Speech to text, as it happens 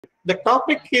The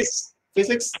topic is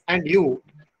physics and you.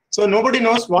 So nobody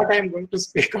knows what I'm going to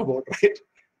speak about, right?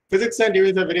 Physics and you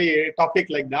is a very topic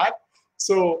like that.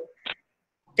 So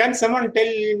can someone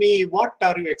tell me what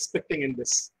are you expecting in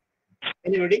this?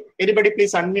 Anybody? Anybody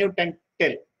please unmute and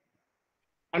tell.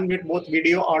 Unmute both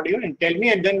video, audio and tell me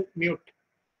and then mute.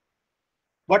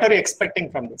 What are you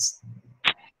expecting from this?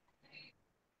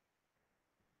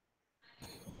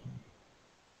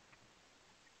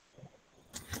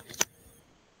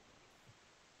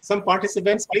 Some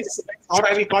participants, please. Or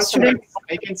I will call some.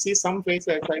 I can see some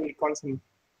faces. I will call some.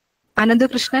 Ananda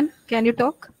Krishnan, can you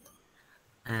talk?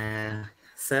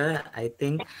 Sir, I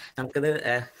think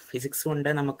physics കൊണ്ട്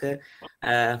നമുക്ക്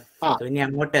ഇനി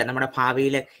അങ്ങോട്ട് നമ്മുടെ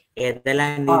ഭാവിയിൽ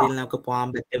ഏതെല്ലാം രീതിയിൽ നമുക്ക് പോകാൻ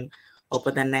പറ്റും,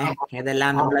 ഒപ്പം തന്നെ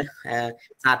ഏതെല്ലാം നമ്മൾ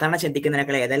സാധാരണ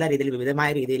ചിന്തിക്കുന്നതിനേക്കാൾ ഏതെല്ലാം രീതിയിൽ വിവിധമായ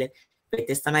രീതിയിൽ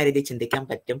വ്യത്യസ്തമായ രീതിയിൽ ചിന്തിക്കാൻ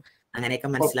പറ്റും, അങ്ങനെയൊക്കെ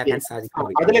മനസ്സിലാക്കാൻ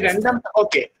സാധിക്കും. അതിൽ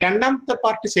രണ്ടാമത്തെ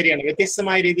പാർട്ട് ശരിയാണ്,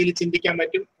 വ്യത്യസ്തമായ രീതിയിൽ ചിന്തിക്കാൻ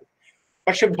പറ്റും.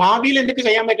 പക്ഷെ ഭാവിയിൽ എന്തൊക്കെ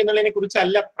ചെയ്യാൻ പറ്റുന്നതിനെ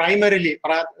കുറിച്ചല്ല പ്രൈമറിലി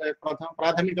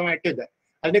പ്രാഥമികമായിട്ട് ഇത്.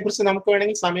 അതിനെക്കുറിച്ച് നമുക്ക്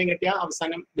വേണമെങ്കിൽ സമയം കിട്ടിയാൽ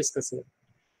അവസാനം ഡിസ്കസ് ചെയ്യാം.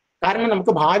 കാരണം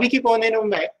നമുക്ക് ഭാവിക്ക് പോകുന്നതിന്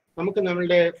മുമ്പേ നമുക്ക്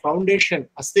നമ്മളുടെ ഫൗണ്ടേഷൻ,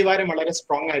 അസ്ഥിവാരം വളരെ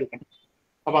സ്ട്രോങ് ആയിരിക്കണം.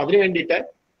 അപ്പൊ അതിനു വേണ്ടിയിട്ട്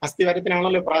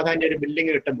അസ്ഥിവാരത്തിനാണല്ലോ പ്രാധാന്യം ഒരു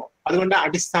ബിൽഡിംഗ് കിട്ടുമ്പോൾ. അതുകൊണ്ട്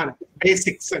അടിസ്ഥാനം,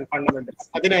 basics and fundamentals,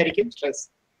 അതിനായിരിക്കും stress.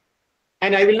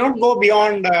 And I will not go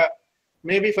beyond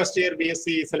maybe first year BSc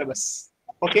syllabus.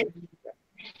 Okay.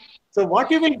 So what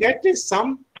you will get is some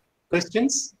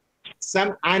questions,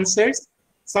 some answers,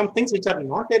 some things which are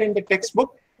not there in the textbook,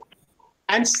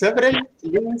 and several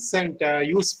links and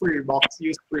useful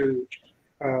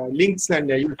links and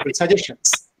useful suggestions.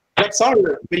 That's all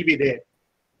will be there.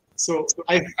 So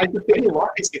I could tell you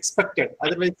what is expected.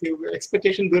 Otherwise, if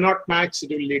expectation do not match,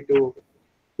 it will lead to,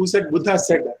 who said, Buddha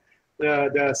said,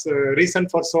 the reason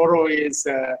for sorrow is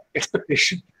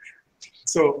expectation.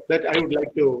 So that I would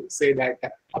like to say that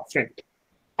upfront.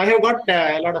 I have got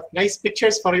a lot of nice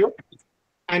pictures for you.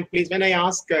 And please, when I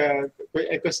ask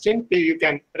a question, you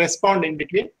can respond in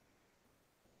between.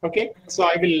 Okay, so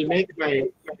I will make my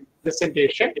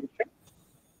presentation.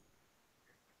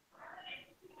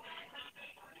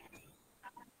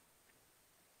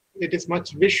 It is much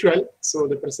visual, so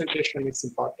the presentation is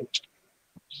important.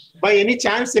 By any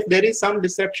chance, if there is some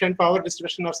disruption, power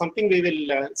disruption or something, we will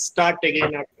start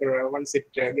again after once it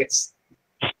gets.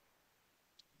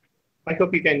 I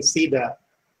hope you can see the.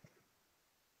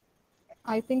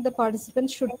 I think the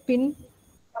participants should pin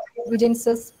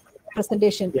Vijay's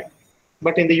presentation. Yeah,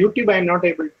 but in the YouTube, I am not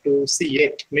able to see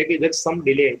it. Maybe there's some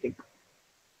delay, I think.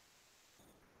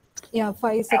 Yeah,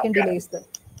 5-second delay is there.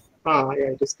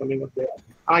 Yeah, it is coming up there.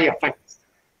 Yeah, fine.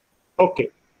 Okay.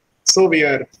 So we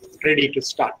are ready to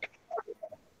start.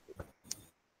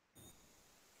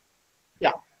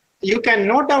 Yeah, you can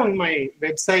note down my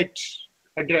website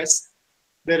address.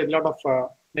 There is a lot of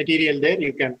material there.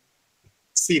 You can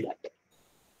see that.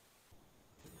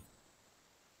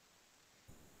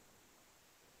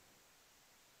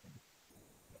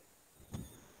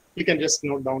 You can just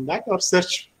note down that or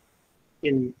search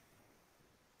in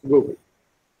Google.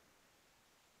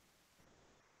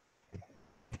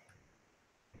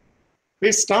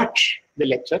 We start the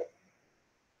lecture.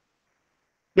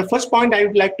 The first point I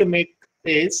would like to make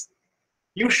is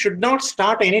you should not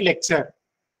start any lecture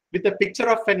with a picture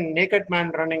of a naked man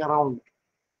running around.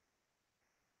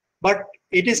 But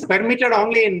it is permitted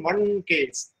only in one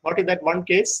case. What is that one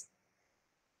case?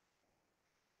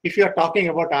 If you are talking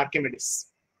about Archimedes,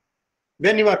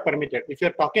 then you are permitted. If you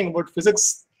are talking about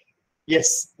physics,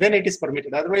 yes, then it is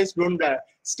permitted. Otherwise, don't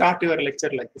start your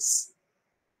lecture like this.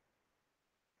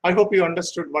 I hope you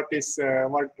understood what is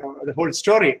the whole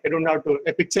story. I don't have to.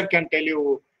 A picture can tell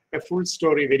you a full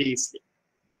story very easily.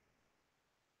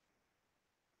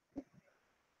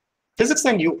 Physics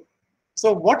and you.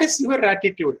 So, what is your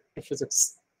attitude to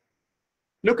physics?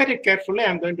 Look at it carefully.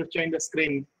 I'm going to change the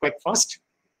screen quite fast.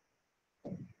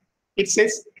 It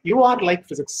says you are like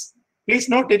physics. Please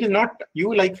note, it is not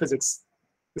you like physics.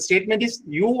 The statement is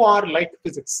you are like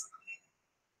physics.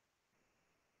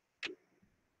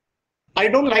 I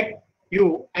don't like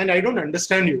you and I don't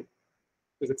understand you.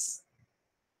 Physics.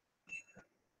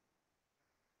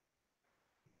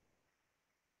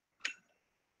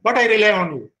 But I rely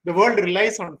on you. The world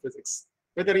relies on physics.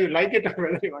 Whether you like it or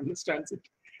whether you understand it,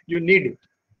 you need it.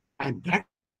 And that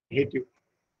I hate you.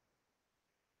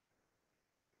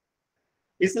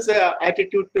 Is this an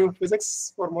attitude to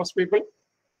physics for most people?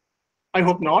 I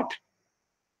hope not.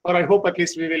 Or I hope at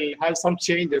least we will have some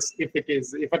changes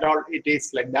if at all it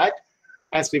is like that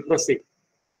as we proceed.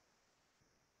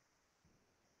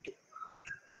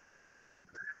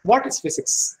 What is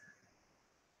physics?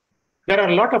 There are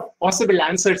a lot of possible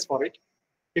answers for it.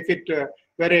 If it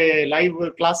were a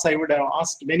live class, I would have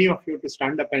asked many of you to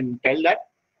stand up and tell that.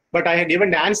 But I had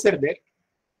given the answer there.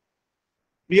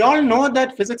 We all know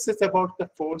that physics is about the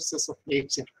forces of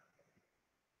nature.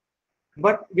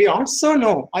 But we also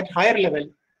know at higher level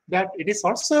that it is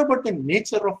also about the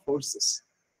nature of forces.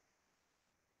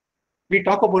 We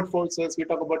talk about forces, we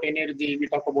talk about energy, we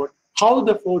talk about how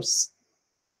the force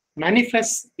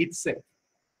manifests itself.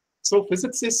 So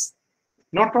physics is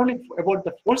not only about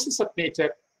the forces of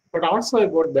nature, but also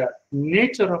about the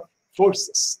nature of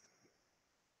forces.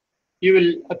 You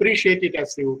will appreciate it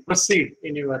as you proceed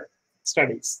in your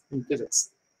studies in physics.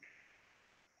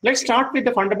 Let's start with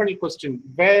the fundamental question,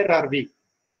 where are we?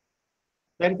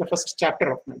 Then the first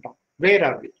chapter of my talk, where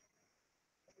are we?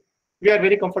 We are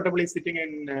very comfortably sitting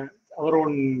in our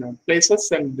own places,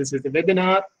 and this is the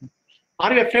webinar.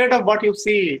 Are you afraid of what you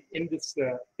see in this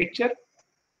picture?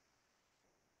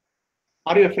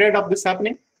 Are you afraid of this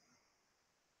happening?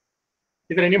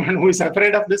 Is there anyone who is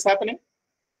afraid of this happening?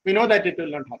 We know that it will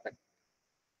not happen.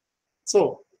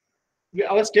 So,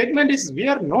 our statement is we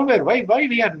are nowhere. Why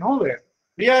we are nowhere?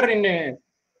 We are in a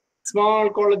small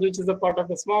college, which is a part of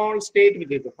a small state,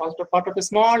 which is a part of a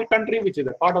small country, which is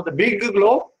a part of the big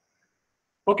globe.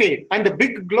 Okay, and the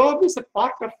big globe is a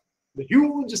part of the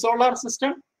huge solar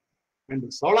system. And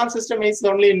the solar system is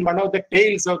only in one of the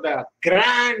tails of the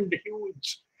grand,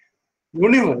 huge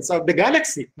universe of the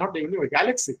galaxy, not the universe,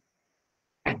 galaxy.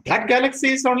 And that galaxy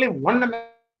is only one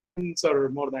or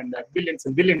more than that, billions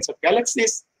and billions of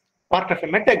galaxies, part of a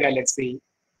meta-galaxy.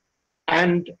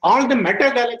 And all the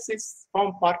meta-galaxies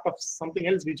form part of something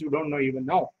else which you don't know even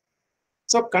now.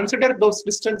 So consider those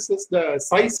distances, the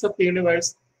size of the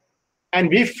universe, and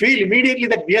we feel immediately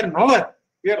that we are nowhere,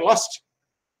 we are lost.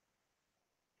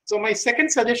 So my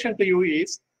second suggestion to you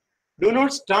is, do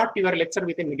not start your lecture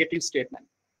with a negative statement.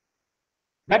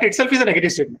 That itself is a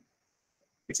negative statement.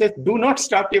 It says, do not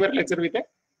start your lecture with a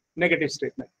negative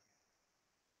statement.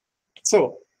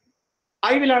 So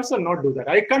I will also not do that.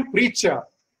 I can't preach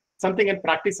something and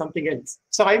practice something else.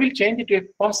 So I will change it to a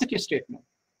positive statement,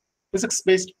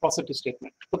 physics-based positive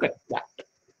statement. Look at that.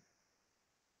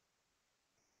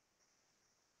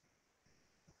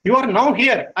 You are now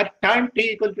here at time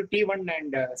t equal to t1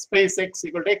 and space x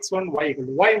equal to x1, y equal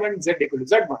to y1, z equal to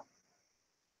z1.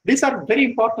 These are very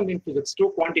important in physics, two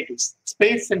quantities,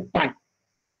 space and time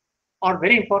are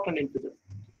very important in physics.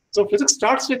 So physics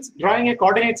starts with drawing a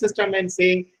coordinate system and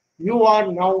saying, you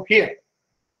are now here.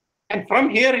 And from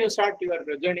here, you start your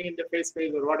journey in the phase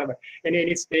space or whatever. In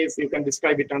any space, you can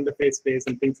describe it on the phase space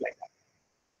and things like that.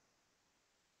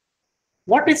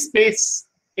 What is space?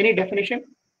 Any definition?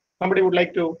 Somebody would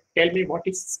like to tell me what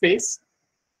is space?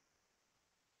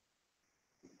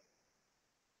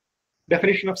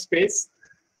 Definition of space.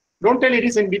 Don't tell it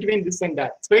is in between this and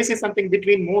that. Space is something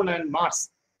between Moon and Mars.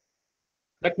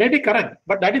 That may be correct,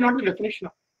 but that is not the definition.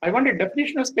 I want a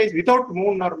definition of space without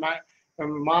Moon or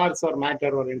Mars or matter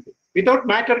or anything. Without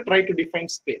matter, try to define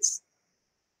space.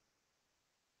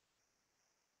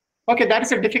 Okay, that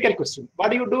is a difficult question.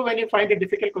 What do you do when you find a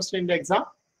difficult question in the exam?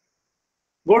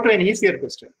 Go to an easier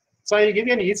question. So I will give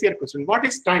you an easier question. What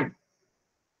is time?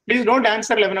 Please don't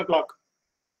answer 11 o'clock.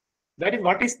 That is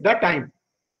what is the time.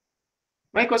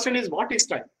 My question is, what is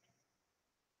time?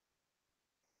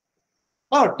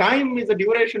 Oh, time is the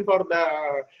duration for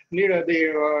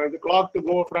the clock to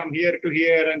go from here to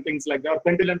here and things like that, or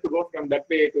pendulum to go from that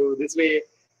way to this way.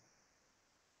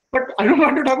 But I don't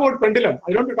want to talk about pendulum.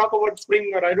 I don't want to talk about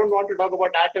spring, or I don't want to talk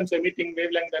about atoms emitting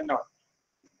wavelength and all.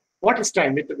 What is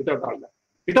time without all that?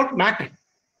 Without matter.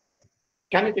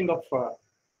 Can you think of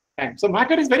time? So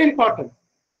matter is very important,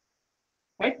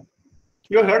 right?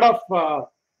 You heard of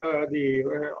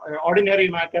the ordinary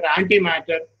matter,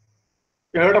 antimatter.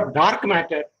 You heard of dark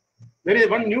matter. There is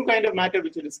one new kind of matter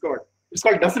which is discovered. It's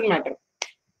called doesn't matter.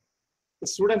 The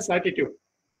student's attitude.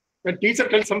 When teacher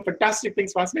tells some fantastic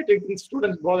things, fascinating things,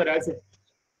 students bother as if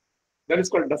that is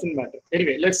called doesn't matter.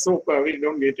 Anyway, let's hope we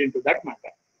don't get into that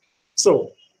matter.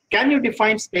 So, can you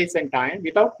define space and time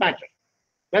without matter?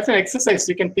 That's an exercise.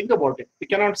 You can think about it. We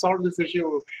cannot solve this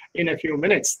issue in a few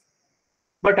minutes.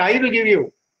 But I will give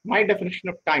you my definition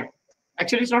of time.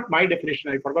 Actually, it's not my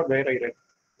definition. I forgot where I read.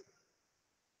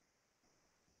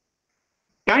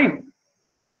 Time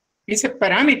is a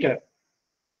parameter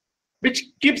which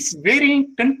keeps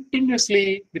varying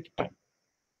continuously with time.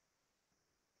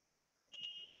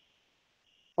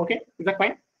 Okay, is that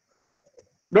fine?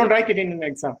 Don't write it in an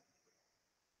exam.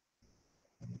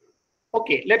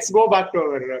 Okay, let's go back to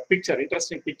our picture,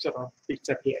 interesting picture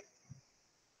here.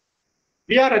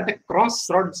 We are at the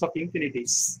crossroads of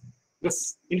infinities.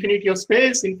 This infinity of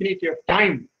space, infinity of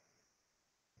time.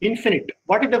 Infinite.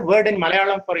 What is the word in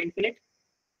Malayalam for infinite?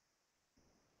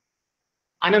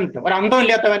 അനന്തം. ഒരു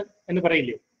അന്തമില്ലാത്തവൻ എന്ന്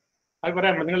പറയില്ലേ? അത്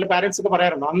പറയാറുണ്ട്, നിങ്ങളുടെ parents ഒക്കെ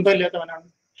പറയാറുണ്ട് അന്തമില്ലാത്തവനാണ്.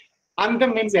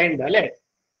 അന്തം means end അല്ലെ?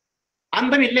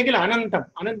 അന്തമില്ലെങ്കിൽ അനന്തം.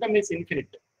 അനന്തം മീൻസ്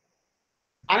ഇൻഫിനിറ്റ്.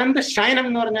 അനന്ത ശയനം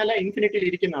എന്ന് പറഞ്ഞാൽ ഇൻഫിനിറ്റിയിൽ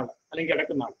ഇരിക്കുന്ന ആള് അല്ലെങ്കിൽ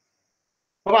കിടക്കുന്ന ആള്.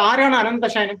 അപ്പൊ ആരാണ്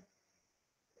അനന്തശയനം?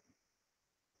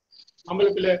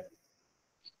 അമ്പലത്തില്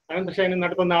അനന്തശയനം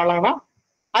നടത്തുന്ന ആളാണോ?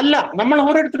 അല്ല, നമ്മൾ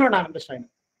ഓരോരുത്തരുമാണ് അനന്തശയനം.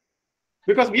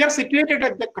 Because we are situated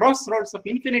at the crossroads of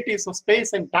infinities of space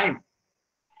and time.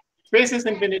 Space is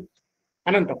infinite,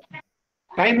 Anantam.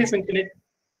 Time is infinite,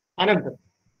 Anantam.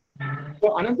 So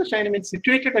Ananta Shayana means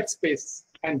situated at space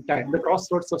and time, the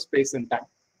crossroads of space and time.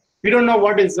 We don't know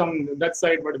what is on that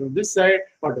side, what is on this side,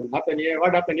 what will happen here,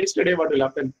 what happened yesterday, what will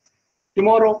happen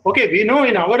tomorrow. Okay, we know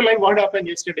in our life what happened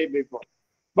yesterday before.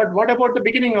 But what about the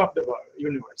beginning of the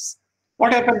universe?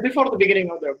 What happened before the beginning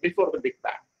of before the Big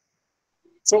Bang?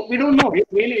 So we don't know.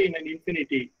 We're really in an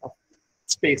infinity of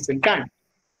space and time.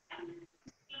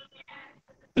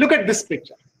 Look at this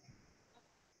picture.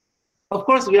 Of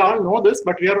course, we all know this,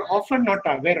 but we are often not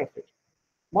aware of it.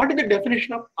 What is the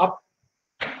definition of up?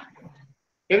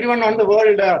 Everyone on the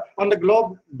world, on the globe,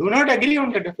 do not agree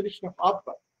on the definition of up.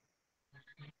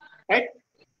 Right?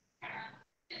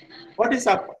 What is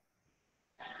up?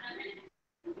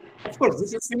 Of course,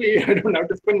 this is silly. I don't have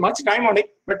to spend much time on it,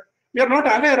 but we are not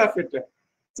aware of it.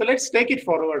 So let's take it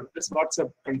forward, this WhatsApp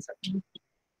concept.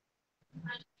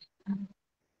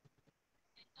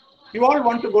 You all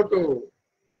want to go to,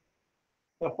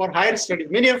 for higher studies.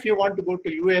 Many of you want to go to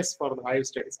US for the higher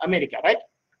studies, America, right?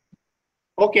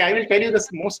 Okay, I will tell you the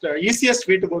most easiest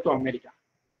way to go to America.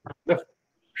 The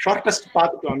shortest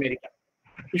path to America.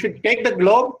 You should take the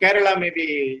globe, Kerala may be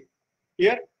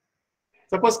here.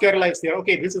 Suppose Kerala is here.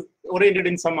 Okay, this is oriented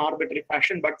in some arbitrary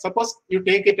fashion, but suppose you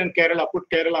take it in Kerala, put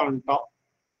Kerala on top.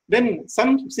 Then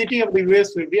some city of the US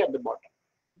will be at the bottom.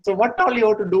 So what all you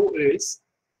have to do is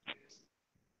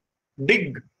dig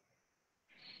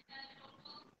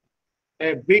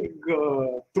a big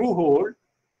through hole,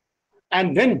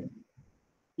 and then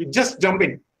you just jump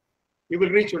in. You will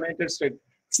reach United States.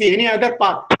 See, any other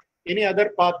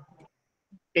path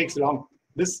takes long.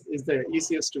 This is the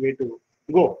easiest way to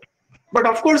go. But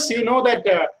of course, you know that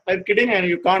I'm kidding, and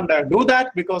you can't do that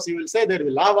because you will say there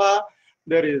is lava,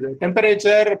 there is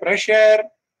temperature, pressure,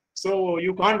 so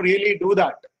you can't really do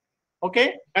that. Okay,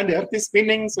 and the earth is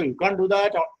spinning, so you can't do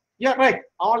that. Yeah, right,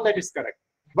 all that is correct.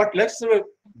 But let's do a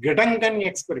Gedanken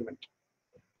experiment.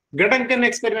 Gedanken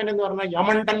experiment is a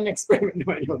Yamantan experiment.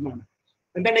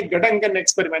 And then a Gedanken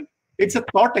experiment, it's a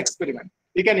thought experiment.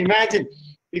 You can imagine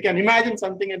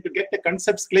something, and to get the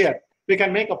concepts clear, we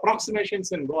can make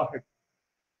approximations and go ahead.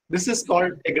 This is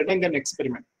called a Gedanken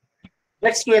experiment.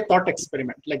 Let's do a thought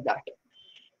experiment like that.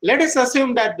 Let us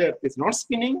assume that the earth is not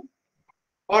spinning,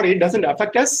 or it doesn't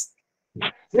affect us.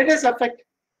 Let us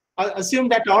assume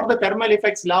that all the thermal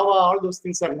effects, lava, all those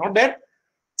things are not there.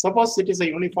 Suppose it is a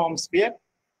uniform sphere,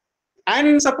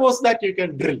 and suppose that you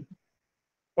can drill.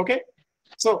 Okay,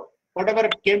 so whatever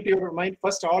came to your mind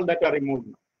first, all that are removed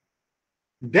now.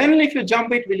 Then if you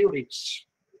jump it, will you reach?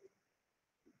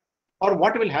 Or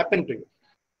what will happen to you?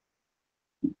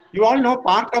 You all know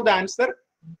part of the answer.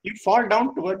 You fall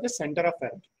down towards the center of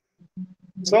earth.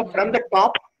 So from the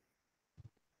top,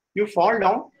 you fall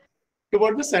down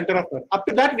towards the center of earth. Up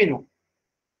to that we know.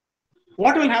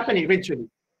 What will happen eventually?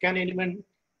 Can anyone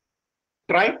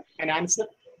try and answer?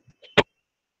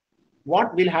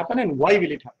 What will happen and why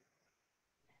will it happen?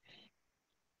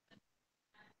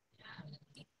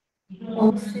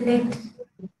 Oscillate.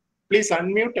 Please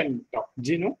unmute and talk.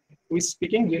 Gino, who is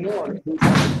speaking? Gino or who is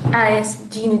Yes,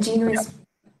 Gino is.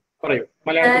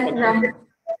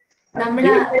 നമ്മൾ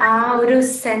ആ ഒരു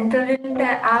സെൻട്രലിന്റെ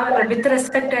ആ with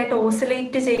respect ആയിട്ട്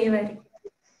oscillate ചെയ്യുമായിരിക്കും.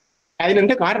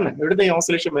 അതിനെന്താ കാരണം? എവിടുന്ന് ഈ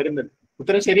oscillation വരുന്നത്?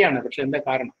 ഉത്തരം ശരിയാണ്, പക്ഷെ എന്താ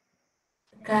കാരണം?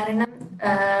 കാരണം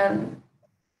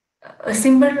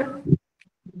സിമ്പിൾ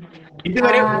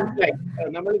ഇതുവരെ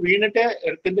നമ്മൾ വീണിട്ട്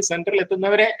എർത്തിന്റെ സെന്ററിൽ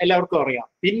എത്തുന്നവരെ എല്ലാവർക്കും അറിയാം.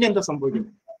 പിന്നെ എന്താ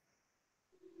സംഭവിക്കുന്നത്?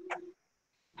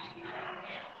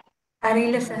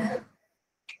 അറിയില്ല സർ.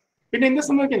 പിന്നെ എന്താ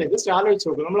സംഭവിക്കുന്നത്? ജസ്റ്റ് ആലോചിച്ച്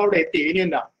നോക്കും. നമ്മൾ അവിടെ എത്തി, ഇനി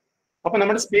എന്താ? അപ്പൊ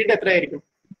നമ്മുടെ സ്പീഡ് എത്രയായിരിക്കും?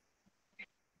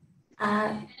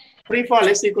 Free fall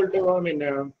is equal to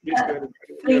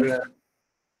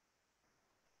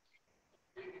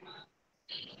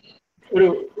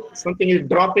something is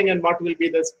dropping, and what will be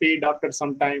the speed after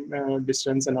some time,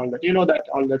 distance and all that. You know that,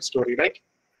 all that story, right?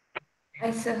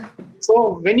 Yes, sir. So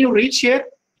when you reach here,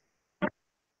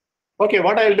 okay,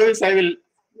 what I will do is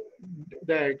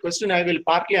the question I will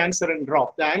partly answer and drop.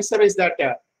 The answer is that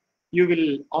you will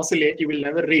oscillate, you will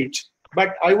never reach.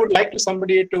 But I would like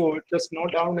somebody to just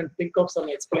note down and think of some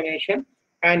explanation,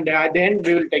 and at the end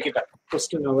we will take it up.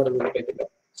 Question hour we will take it up.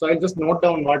 So I'll just note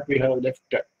down what we have left.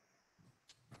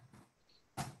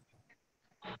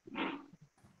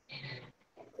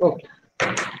 Okay.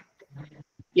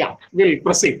 Yeah, we'll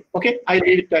proceed. Okay, I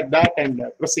leave it at that and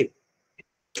proceed.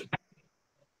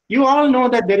 You all know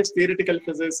that there is theoretical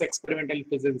physics, experimental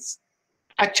physics.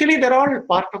 Actually, they're all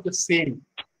part of the same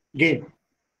game.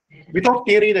 Without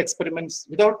theory, the experiments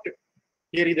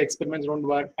don't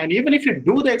work. And even if you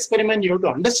do the experiment, you have to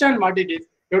understand what it is.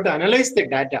 You have to analyze the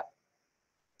data.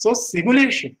 So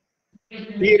simulation,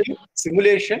 theory,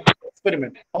 simulation,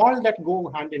 experiment, all that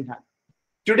go hand in hand.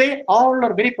 Today, all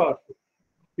are very powerful.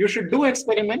 You should do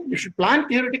experiment. You should plan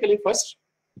theoretically first,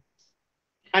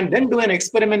 and then do an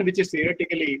experiment which is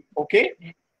theoretically okay,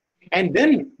 and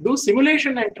then do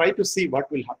simulation and try to see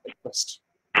what will happen first.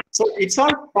 So it's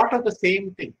all part of the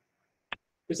same thing.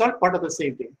 It's all part of the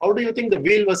same thing. How do you think the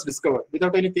wheel was discovered?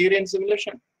 Without any theory and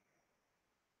simulation.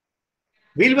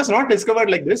 Wheel was not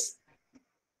discovered like this.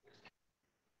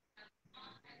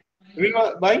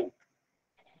 Why?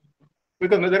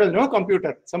 Because there is no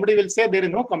computer. Somebody will say there is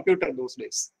no computer those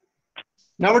days.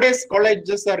 Nowadays,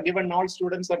 colleges are given, all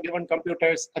students are given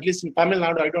computers, at least in Tamil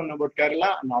Nadu, I don't know about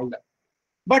Kerala and all that.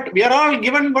 But we are all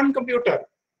given one computer.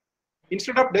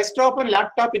 Instead of desktop and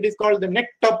laptop, it is called the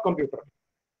neck-top computer.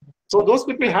 So those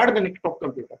people had the neck-top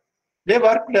computer. They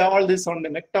worked all this on the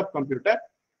neck-top computer,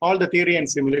 all the theory and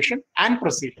simulation and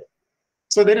procedure.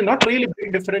 So there is not really a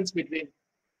big difference between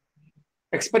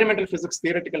experimental physics,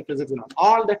 theoretical physics, and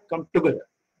all that come together.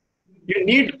 You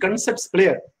need concepts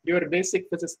clear, your basic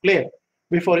physics clear,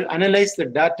 before you analyze the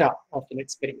data of an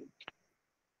experiment.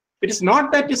 It is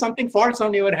not that something falls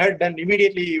on your head and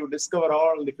immediately you discover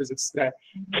all the physics,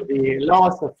 the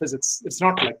laws of physics. It's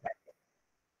not like that.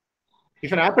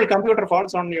 If an Apple computer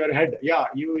falls on your head, yeah,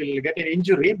 you will get an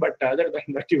injury, but other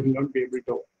than that, you will not be able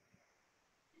to.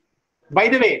 By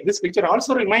the way, this picture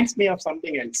also reminds me of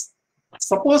something else.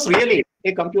 Suppose really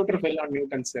a computer fell on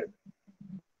Newton's head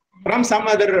from some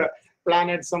other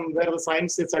planet, where the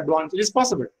science is advanced. It is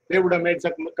possible. They would have made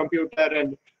some computer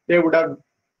and they would have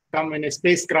come in a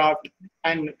spacecraft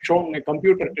and shown a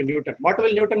computer to Newton. What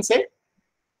will Newton say?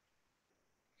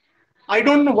 I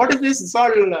don't know. What is this? It's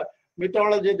all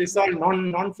mythology. This is all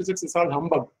non-physics. It's all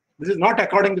humbug. This is not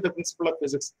according to the principle of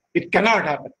physics. It cannot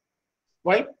happen.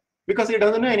 Why? Because he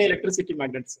doesn't know any electricity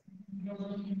magnetism.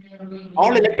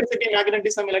 All electricity,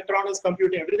 magnetism, electrons,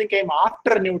 computing, everything came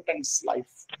after Newton's life.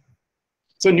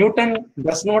 So Newton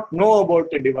does not know about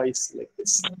a device like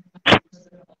this.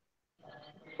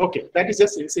 Okay, that is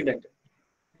just incidental.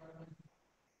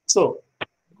 So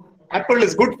Apple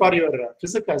is good for your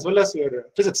physics as well as your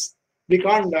physics. We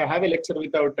can't have a lecture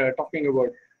without talking about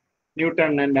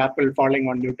Newton and Apple falling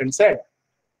on Newton's head.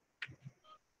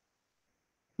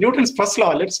 Newton's first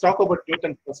law. Let's talk about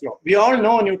Newton's first law. We all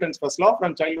know Newton's first law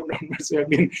from childhood onwards. We have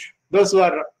been, those who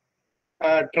are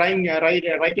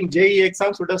writing JEE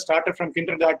exams would have started from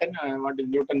kindergarten. What is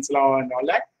Newton's law and all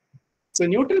that. So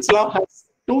Newton's law has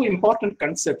two important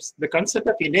concepts: the concept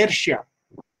of inertia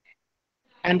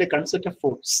and the concept of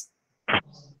force.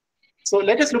 So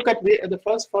let us look at the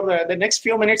first. For the next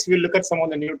few minutes, we'll look at some of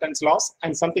the Newton's laws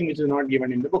and something which is not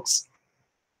given in the books.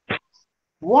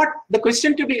 What the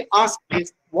question to be asked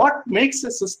is, what makes a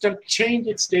system change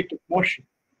its state of motion?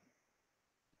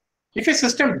 If a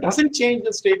system doesn't change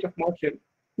the state of motion,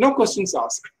 no questions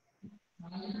asked.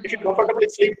 If you comfortably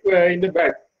sleep in the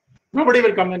bed, nobody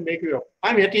will come and wake you up.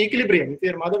 I'm at equilibrium. If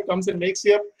your mother comes and wakes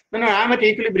you up, no, I'm at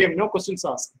equilibrium, no questions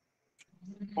asked.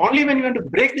 Only when you want to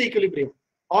break the equilibrium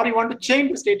or you want to change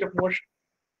the state of motion,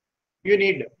 you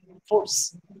need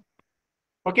force.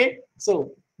 Okay,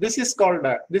 so this is called,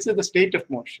 this is the state of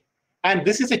motion. And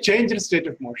this is a change in state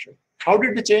of motion. How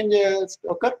did the change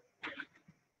occur?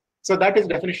 So that is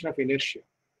the definition of inertia.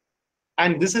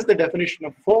 And this is the definition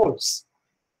of force.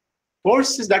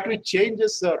 Force is that which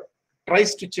changes or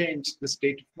tries to change the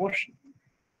state of motion.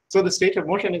 So the state of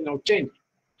motion is now changed.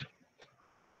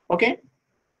 Okay?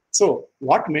 So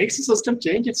what makes a system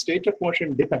change its state of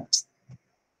motion depends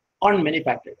on many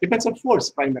factors. Depends on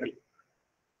force primarily.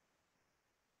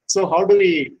 So how do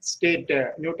we state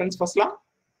Newton's first law?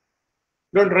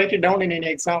 Don't write it down in any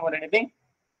exam or anything.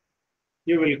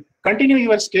 You will continue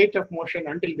your state of motion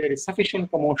until there is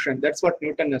sufficient commotion. That's what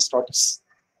Newton has taught us.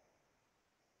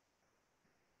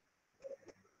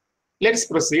 Let's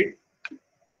proceed.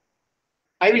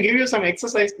 I will give you some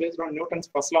exercise based on Newton's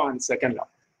first law and second law.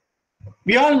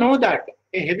 We all know that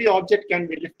a heavy object can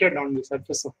be lifted on the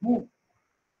surface of moon.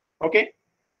 Okay?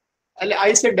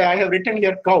 I said I have written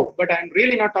here cow, but I'm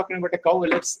really not talking about a cow.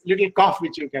 It's little calf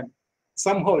which you can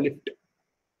somehow lift.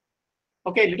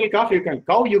 Okay, little calf you can.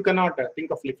 Cow you cannot think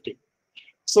of lifting.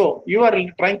 So you are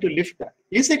trying to lift that.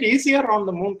 Is it easier on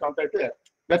the moon compared to Earth?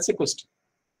 That's the question.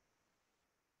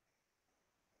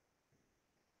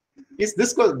 Is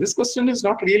this question is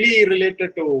not really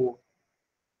related to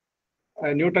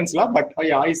Newton's law, but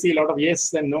yeah, I see a lot of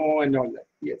yes and no and all that.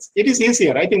 Yes, it is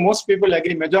easier. I think most people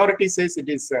agree. Majority says it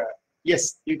is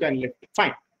yes, you can lift.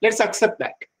 Fine, let's accept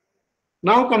that.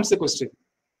 Now comes the question: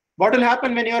 what will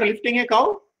happen when you are lifting a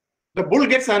cow? The bull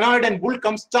gets annoyed and bull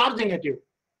comes charging at you.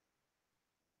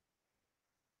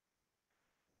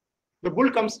 The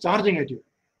bull comes charging at you.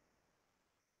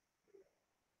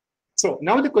 So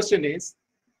now the question is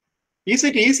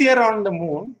it easier on the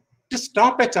moon to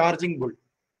stop a charging bull?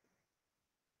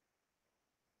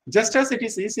 Just as it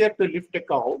is easier to lift a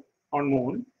cow on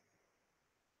moon,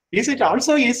 is it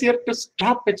also easier to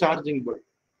stop a charging bull?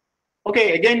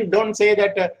 Okay, again, don't say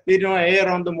that there is no air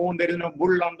on the moon, there is no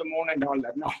bull on the moon and all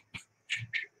that. No,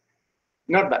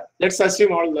 not that. Let's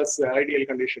assume all those ideal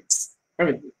conditions. I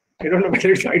mean, I don't know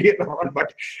whether it's ideal or not,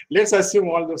 but let's assume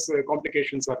all those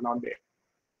complications are not there.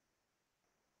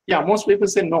 Yeah, most people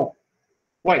say no.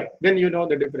 Why? Then you know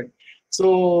the difference.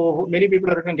 So many people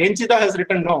have written, Renchita has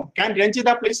written no. Can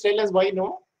Renchita please tell us why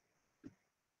no?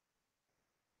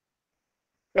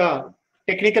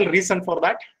 Technical reason for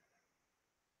that?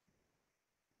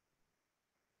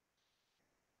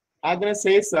 Agnes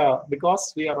says,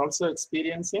 because we are also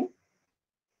experiencing.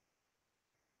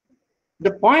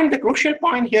 The crucial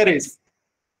point here is,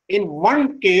 in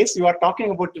one case, you are talking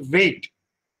about weight.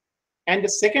 And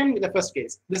the first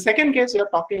case. The second case, you are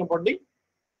talking about the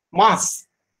mass.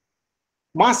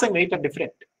 Mass and weight are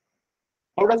different.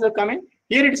 How does that come in?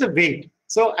 Here it is a weight.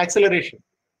 So acceleration.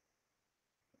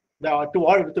 To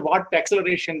what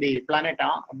acceleration the planet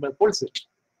pulls it.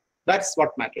 That's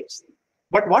what matters.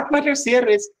 But what matters here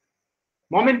is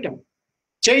momentum.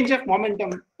 Change of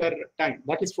momentum per time.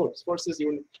 That is force. Force is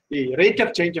the rate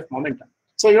of change of momentum.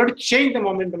 So you have to change the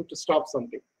momentum to stop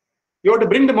something. You have to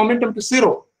bring the momentum to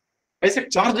zero. I said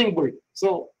charging bull.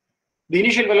 So the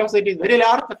initial velocity is very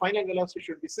large, the final velocity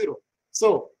should be zero.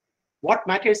 So what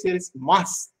matters here is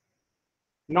mass,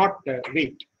 not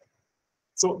weight.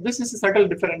 So this is a subtle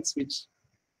difference which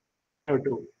I have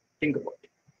to think about.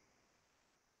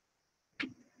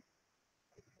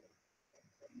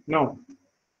 Now,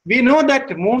 we know that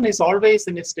the moon is always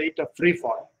in a state of free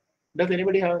fall. Does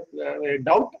anybody have a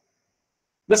doubt?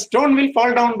 The stone will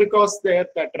fall down because the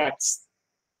earth attracts.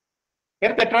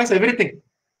 Earth attracts everything.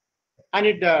 And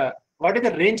what is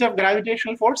the range of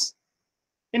gravitational force?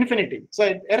 Infinity.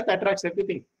 So earth attracts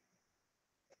everything.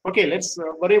 Okay, let's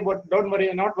not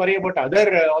worry about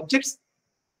other objects.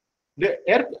 The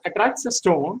earth attracts the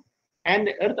stone and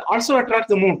the earth also attracts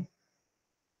the moon.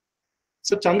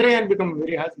 So Chandrayaan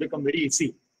has become very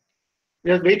easy.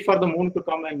 Just wait for the moon to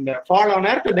come and fall on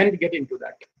earth and then get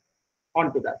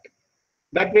onto that.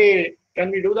 That way,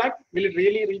 can we do that? Will it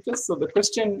really reach us? So the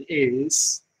question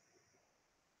is,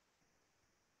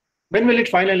 when will it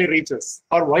finally reach us?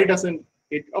 Or why doesn't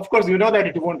it? Of course, you know that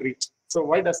it won't reach. So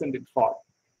why doesn't it fall?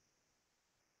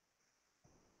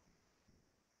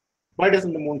 Why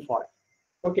doesn't the moon fall?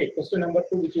 Okay, question number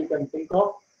 2, which you can think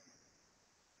of.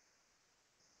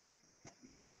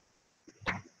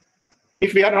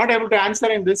 If we are not able to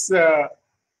answer in this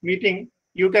meeting,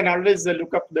 you can always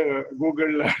look up the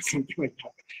Google or something like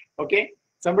that. Okay,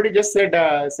 somebody just said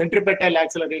centripetal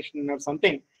acceleration or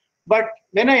something. But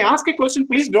when I ask a question,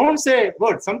 please don't say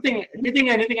word,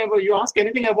 anything about, you ask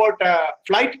anything about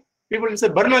flight, people will say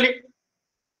Bernoulli.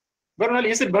 Bernoulli,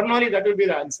 is it Bernoulli? That will be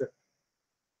the answer.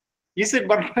 Is it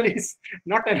Bernoulli is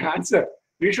not an answer.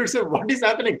 We should say what is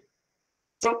happening.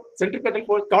 So centripetal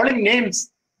force, calling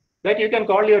names that you can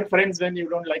call your friends when you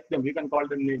don't like them, you can call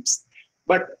them names.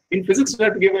 But in physics, you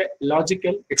have to give a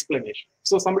logical explanation.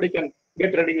 So somebody can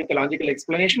get ready with a logical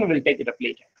explanation, we'll take it up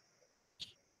later.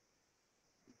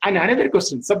 And another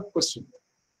question, sub-question.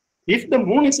 If the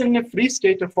moon is in a free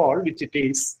state of fall, which it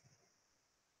is,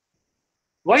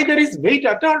 why there is weight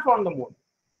at all on the moon?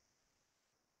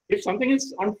 If something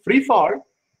is on free fall,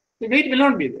 the weight will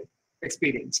not be there,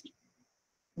 experienced.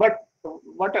 But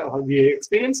we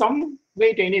experience some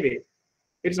weight anyway.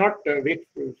 It's not weight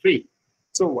free.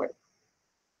 So what?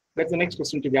 That's the next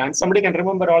question to be answered. Somebody can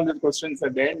remember all these questions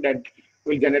at the end and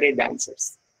will generate the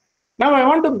answers. Now I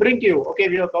want to bring to you, okay,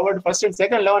 we have covered first and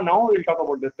second law. Now we'll talk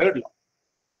about the third law.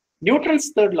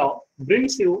 Newton's third law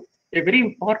brings you a very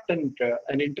important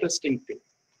and interesting thing.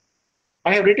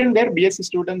 I have written there, BSc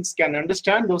students can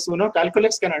understand. Those who know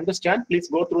calculus can understand. Please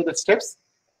go through the steps.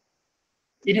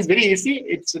 It is very easy.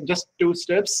 It's just 2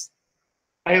 steps.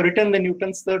 I have written the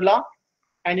Newton's third law.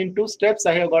 And in 2 steps,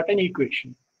 I have got an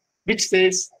equation which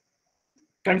says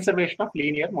conservation of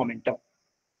linear momentum.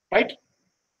 right?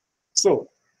 So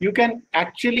you can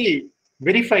actually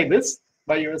verify this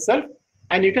by yourself,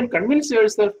 and you can convince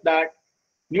yourself that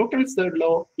Newton's third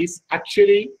law is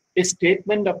actually a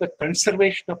statement of the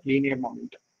conservation of linear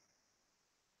momentum.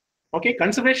 Okay,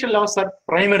 conservation laws are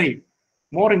primary,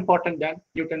 more important than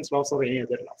Newton's laws or any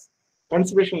other laws.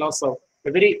 Conservation laws are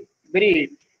a very, very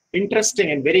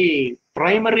interesting and very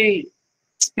primary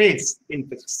space in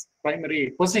physics,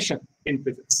 primary position in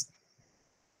physics.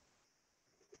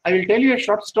 I will tell you a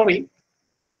short story.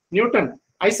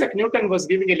 Isaac Newton was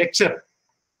giving a lecture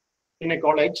in a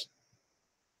college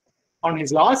on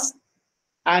his laws.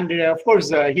 And of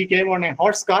course, he came on a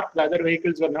horse cart. The other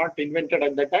vehicles were not invented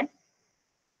at that time.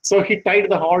 So he tied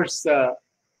the horse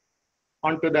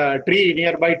onto the tree,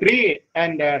 nearby tree,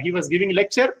 and he was giving a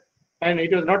lecture. And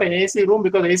it was not an AC room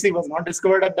because AC was not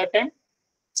discovered at that time.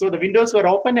 So the windows were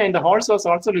open and the horse was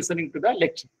also listening to the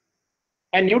lecture.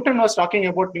 And Newton was talking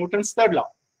about Newton's third law.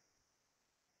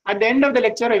 At the end of the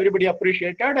lecture, everybody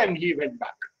appreciated and he went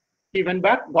back. He went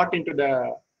back, got into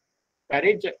the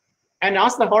carriage and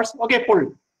asked the horse, okay,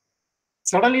 pull.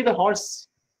 Suddenly the horse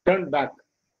turned back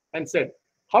and said,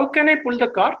 how can I pull the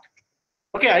cart?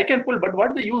 Okay, I can pull, but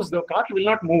what the use? The cart will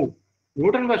not move.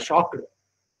 Newton was shocked.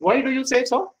 Why do you say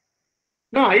so?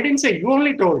 No, I didn't say, you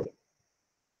only told.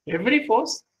 Every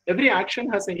force, every action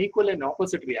has an equal and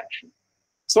opposite reaction.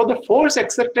 So the force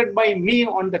exerted by me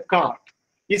on the cart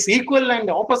is equal and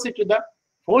opposite to the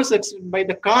force exerted by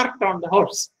the cart on the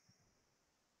horse.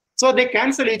 So they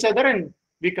cancel each other and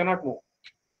we cannot move.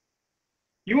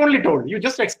 You only told, you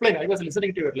just explained. I was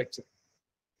listening to your lecture,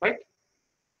 right?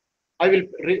 I will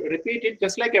repeat it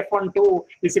just like F12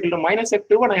 is equal to minus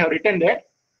F2 and I have written there.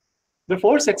 The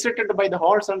force exerted by the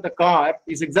horse on the car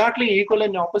is exactly equal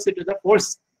and opposite to the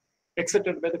force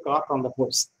exerted by the cart on the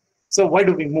horse. So why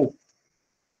do we move?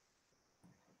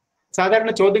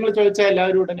 സാധാരണ ചോദ്യങ്ങൾ ചോദിച്ചാൽ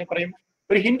എല്ലാവരും ഉടനെ പറയും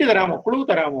ഒരു hint തരാമോ, clue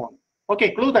തരാമോ? Okay,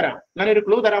 clue തരാം. ഞാനൊരു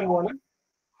ക്ലൂ തരാൻ പോവാണ്.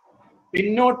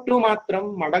 പിന്നോട്ടു മാത്രം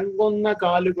മടങ്ങുന്ന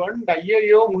കാലുകൊണ്ട്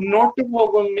അയ്യോ മുന്നോട്ട്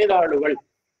പോകുന്നതാളുകൾ.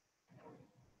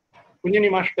 കുഞ്ഞിനി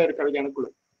മാഷ്ടർ ഒരു കവിതയാണ് clue.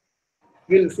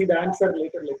 We'll see the answer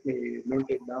later. Let me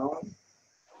note it down.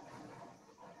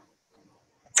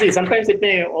 See, sometimes it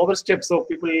may overstep, so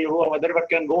people who have other work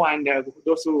can go, and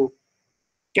those who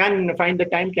can find the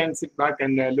time can sit back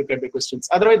and look at the questions.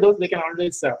 Otherwise, those they can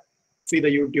always see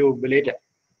the YouTube later.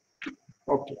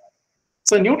 Okay.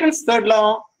 So Newton's third law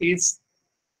is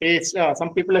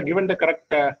some people have given the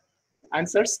correct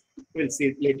answers. We'll see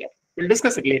it later. We'll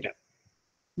discuss it later.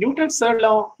 Newton's third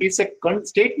law is a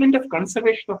statement of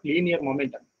conservation of linear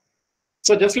momentum.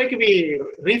 So just like we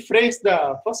rephrase the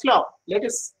first law,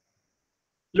 let's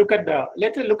look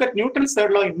at Newton's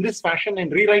third law in this fashion and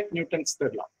rewrite Newton's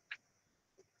third law.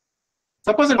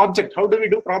 Suppose an object, how do we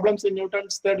do problems in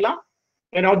Newton's third law?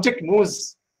 An object moves,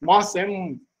 mass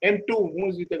m2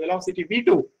 moves with a velocity v2,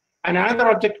 and another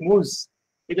object moves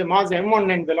with a mass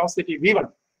m1 and velocity v1,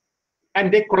 and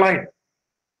they collide.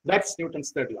 That's Newton's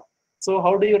third law. So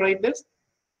how do you write this?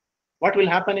 What will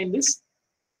happen in this?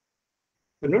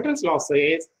 The Newton's law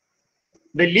says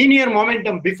the linear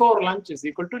momentum before lunch is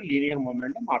equal to linear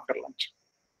momentum after lunch.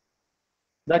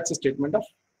 That's a statement of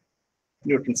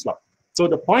Newton's law. So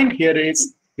the point here is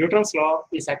Newton's law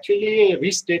is actually a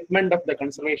restatement of the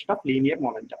conservation of linear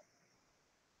momentum.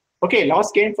 Okay, laws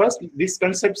came first. These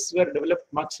concepts were developed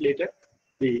much later.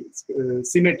 The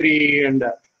symmetry and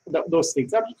those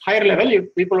things. At higher level,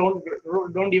 people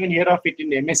don't even hear of it in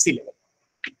the MSc level.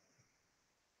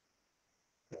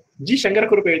 G.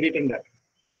 Shankarkurup എഴുതിയിട്ടുണ്ട്,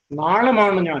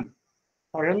 നാളമാണ് ഞാൻ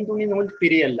പഴന്തുണി നൂൽ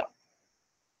തിരിയല്ല.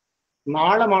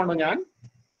 നാളമാണ് ഞാൻ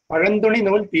പഴന്തുണി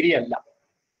നൂൽ തിരിയല്ല.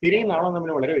 തിരിയും നാളും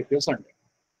തമ്മിൽ വളരെ വ്യത്യാസമുണ്ട്.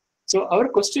 So our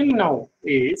question now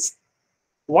is,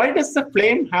 why does the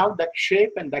flame have that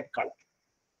shape and that color?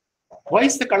 Why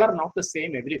is the color not the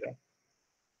same everywhere?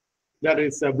 There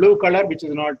is a blue color which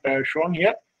is not shown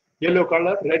here, yellow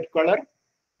color, red color,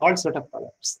 all sort of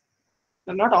colors.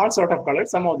 And not all sort of colors,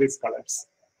 some of these colors,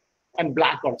 and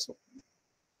black also.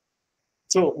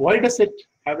 So why does it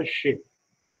have a shape?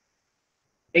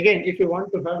 Again, if you want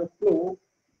to have a clue,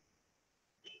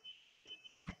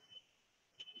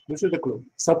 this is the clue.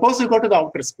 Suppose you go to the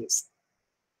outer space.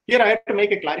 Here I have to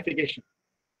make a clarification.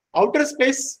 Outer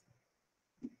space,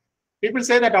 people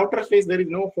say that outer space there is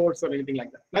no force or anything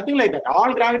like that. Nothing like that.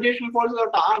 All gravitational forces of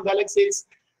our galaxies,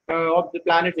 of the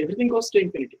planets, everything goes to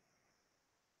infinity.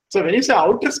 So when you say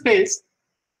outer space,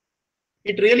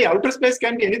 it really, outer space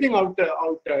can be anything after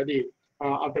the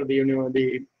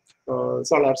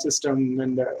solar system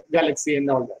and the galaxy and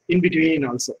all that. In between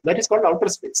also. That is called outer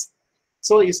space.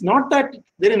 So it's not that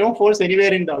there is no force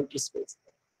anywhere in the outer space.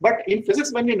 But in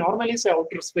physics, when we normally say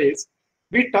outer space,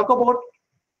 we talk about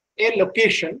a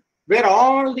location where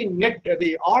all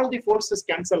the forces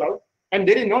cancel out and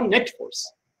there is no net force.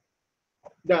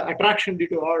 The attraction due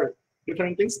to all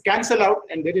different things cancel out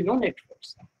and there is no net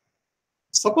force.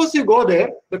 Suppose you go there,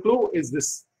 the clue is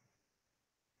this.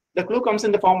 The clue comes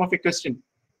in the form of a question.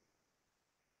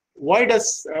 Why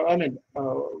does,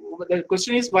 the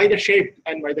question is why the shape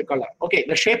and why the color? Okay,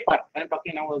 the shape part. I'm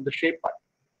talking now about the shape part.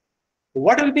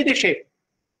 What will be the shape?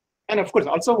 And of course,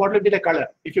 also what will be the color?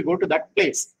 If you go to that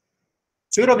place,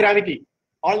 zero gravity,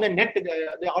 all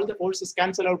the forces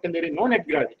cancel out and there is no net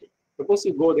gravity. Suppose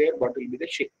you go there, what will be the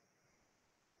shape?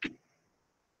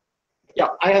 Yeah,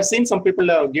 I have seen some people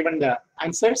have given the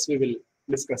answers. We will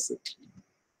discuss it.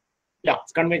 Yeah,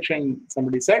 convection,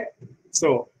 somebody said.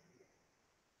 So,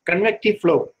 convective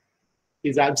flow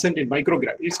is absent in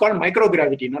microgravity. It's called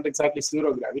microgravity, not exactly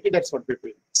zero gravity. That's what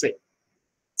people say.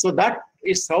 So, that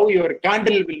is how your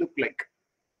candle will look like.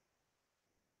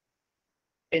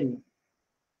 In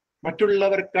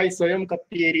മറ്റുള്ളവർക്കായി സ്വയം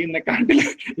കത്തിയേരിയുന്ന കാണ്ടിൽ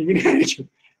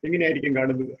ഇങ്ങനെയായിരിക്കും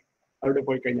കാണുന്നത് അവിടെ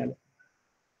പോയി കഴിഞ്ഞാൽ.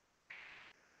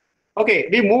 Okay,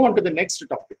 we move on to the next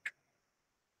topic.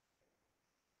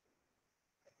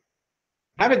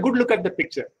 Have a good look at the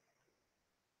picture.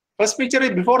 First picture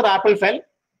is before the apple fell,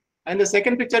 and the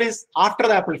second picture is after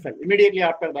the apple fell, immediately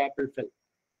after the apple fell.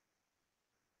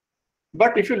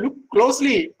 But if you look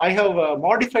closely, I have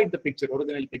modified the picture,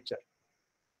 original picture.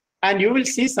 And you will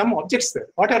see some objects there.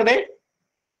 What are they?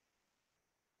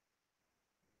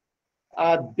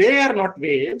 They are not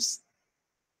waves.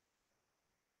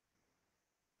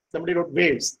 Somebody wrote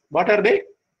waves. What are they?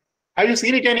 Have you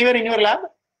seen it anywhere in your lab?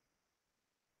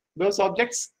 Those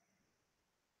objects?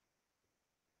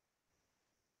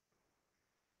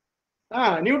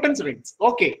 Newton's rings.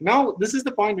 Okay, now this is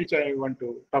the point which I want to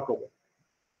talk about.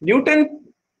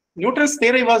 Newton's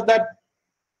theory was that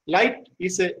light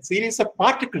is a series of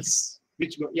particles,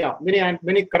 which, yeah,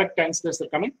 many correct answers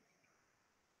are coming.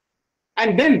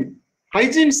 And then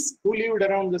Huygens, who lived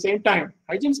around the same time,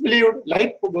 Huygens believed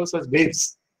light goes as waves.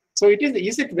 So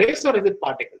is it waves or is it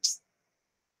particles?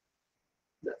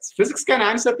 Physics can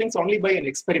answer things only by an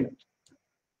experiment.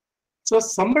 So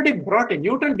somebody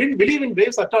Newton didn't believe in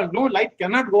waves at all. No, light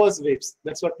cannot go as waves.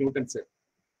 That's what Newton said.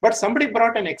 But somebody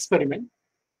brought an experiment.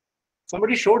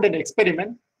 Somebody showed an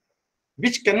experiment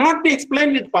which cannot be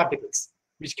explained with particles,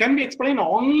 which can be explained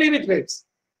only with waves.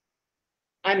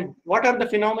 And what are the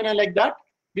phenomena like that?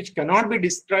 Which cannot be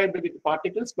described with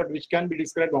particles, but which can be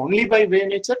described only by wave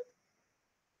nature?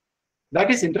 That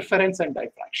is interference and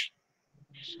diffraction.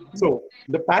 So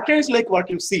the patterns like what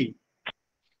you see,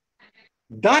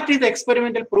 that is the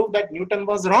experimental proof that Newton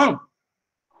was wrong.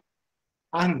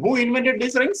 And who invented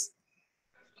these rings?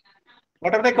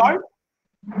 What are they called?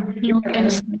 Newton.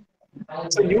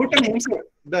 So Newton himself,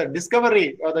 the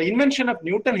discovery or the invention of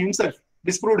Newton himself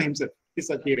disproved himself, is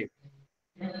a theory.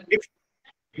 If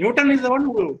Newton is the one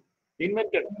who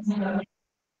invented,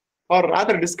 or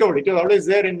rather discovered, it was always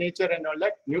there in nature and all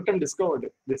that, Newton discovered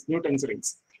this Newton's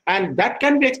rings. And that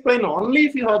can be explained only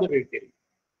if you have the wave theory.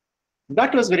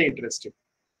 That was very interesting.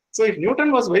 So if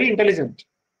Newton was very intelligent,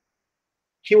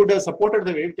 he would have supported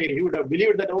the wave theory. He would have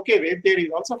believed that, okay, wave theory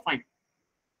is also fine.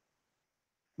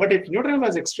 But if Newton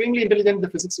was extremely intelligent, the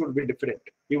physics would be different.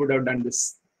 He would have done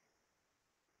this.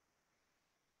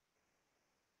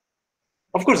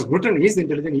 Of course, Newton is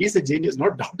intelligent. He is a genius, no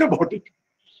doubt about it.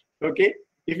 Okay?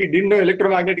 If he didn't know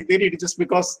electromagnetic theory, it is just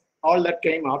because all that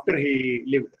came after he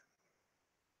lived.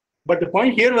 But the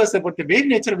point here was about the wave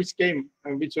nature which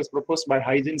was proposed by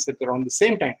Huygens at around the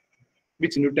same time,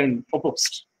 which Newton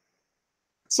opposed.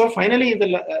 So finally,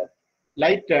 the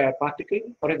light particle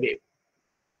or a wave.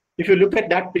 If you look at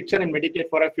that picture and meditate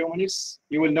for a few minutes,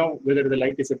 you will know whether the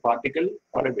light is a particle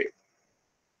or a wave.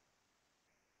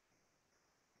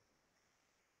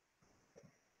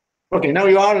 Okay, now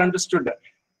you all understood that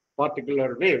particle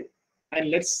or wave.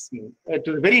 And let's move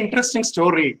to the very interesting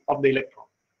story of the electron.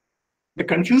 The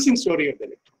confusing story of the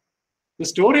electron. The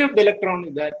story of the electron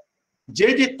is that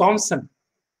J.J. Thomson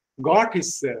got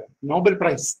his Nobel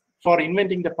Prize for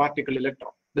inventing the particle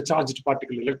electron, the charged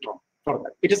particle electron. For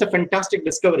that. It is a fantastic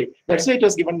discovery. That's why it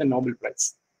was given the Nobel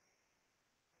Prize.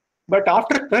 But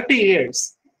after 30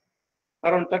 years,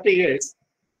 around 30 years,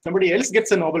 somebody else gets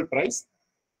a Nobel Prize.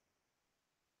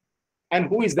 And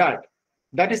who is that?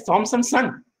 That is Thomson's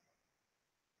son.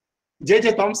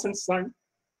 J.J. Thomson's son,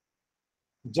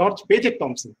 George Paget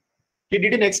Thomson. He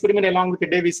did an experiment along with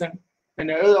Davison.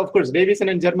 And of course, Davison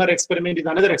and Germer experiment is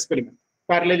another experiment,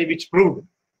 parallelly, which proved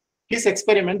his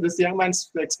experiment, this young man's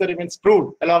experiments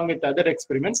proved, along with other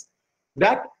experiments,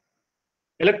 that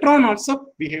electron also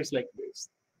behaves like waves.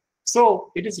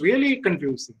 So it is really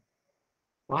confusing.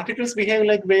 Particles behave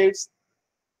like waves.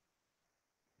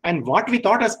 And what we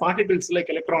thought as particles like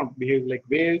electron behave like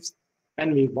waves.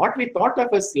 And what we thought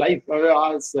of as light,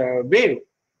 as wave,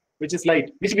 which is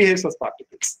light, which behaves as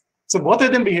particles. So both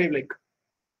of them behave like.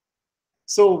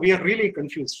 So we are really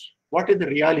confused. What is the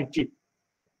reality?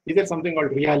 Is there something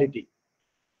called reality?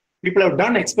 People have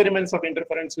done experiments of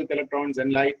interference with electrons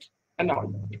and light and all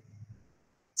that.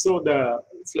 So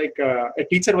it's like a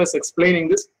teacher was explaining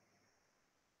this.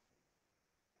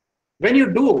 When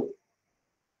you do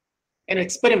an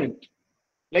experiment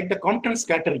like the Compton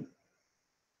scattering,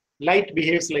 light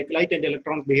and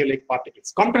electrons behave like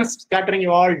particles. Compton scattering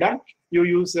you all done. You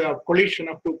use a collision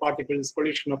of two particles,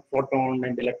 collision of photon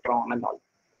and electron and all.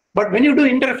 But when you do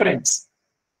interference,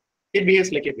 it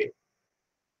behaves like a wave.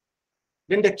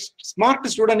 Then the smart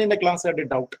student in the class had a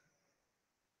doubt.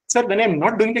 Sir, when I'm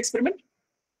not doing the experiment,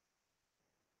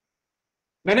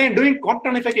 when I'm doing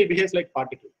Compton effect, it behaves like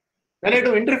particle. When I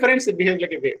do interference, it behaves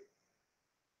like a wave.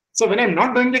 So when I'm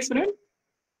not doing the experiment,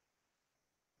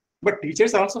 but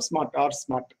teachers are also smart.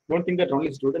 Don't think that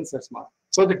only students are smart.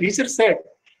 So the teacher said,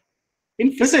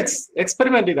 in physics,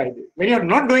 experiment is ideal. When you're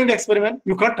not doing the experiment,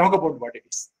 you can't talk about what it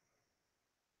is.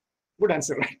 Good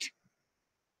answer, right?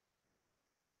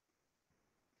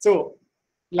 So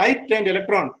light and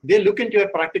electron, they look into your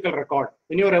practical record.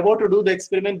 When you are about to do the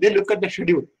experiment, they look at the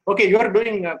schedule. Okay, you are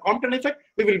doing a Compton effect,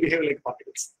 we will behave like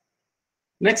particles.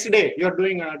 Next day, you are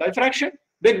doing a diffraction,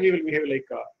 then we will behave like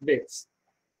waves.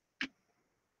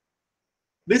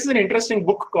 This is an interesting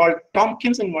book called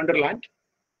Tompkins in Wonderland.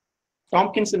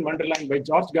 Tompkins in Wonderland by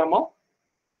George Gamow,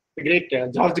 the great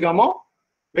George Gamow.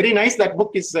 Very nice. That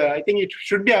book is, I think it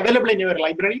should be available in your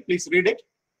library. Please read it.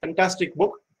 Fantastic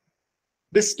book.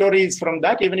 This story is from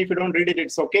that. Even if you don't read it,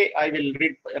 it's okay. I will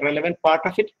read a relevant part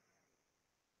of it.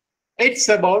 It's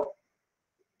about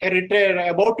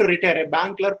about to retire, a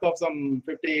bank clerk of some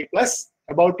 50 plus,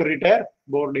 about to retire,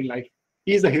 bored in life.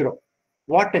 He's the hero.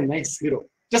 What a nice hero.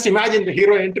 Just imagine the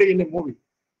hero entry in a movie.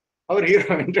 Our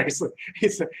hero enters.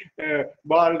 He's a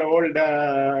bald old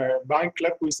bank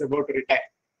clerk who is about to retire.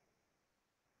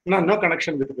 No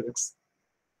connection with physics.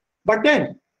 But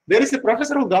then there is a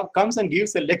professor who comes and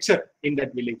gives a lecture in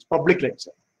that village, public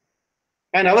lecture.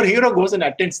 And our hero goes and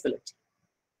attends the lecture.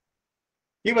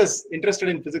 He was interested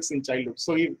in physics in childhood,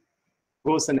 so he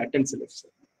goes and attends the lecture.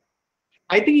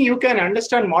 I think you can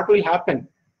understand what will happen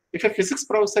if a physics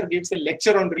professor gives a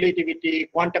lecture on relativity,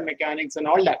 quantum mechanics, and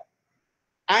all that,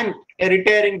 and a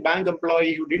retiring bank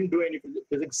employee who didn't do any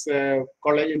physics in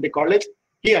the college,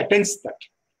 he attends that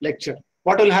lecture.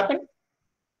 What will happen?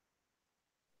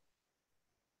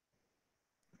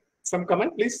 Some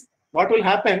comment, please. What will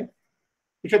happen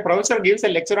if a professor gives a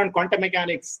lecture on quantum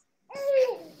mechanics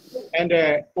and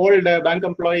an old bank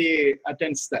employee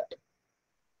attends that?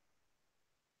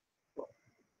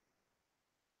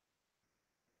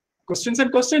 Questions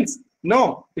and questions?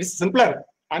 No, it's simpler.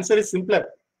 Answer is simpler.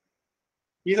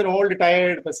 He's an old,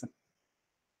 tired person.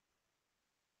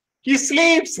 He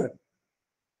sleeps.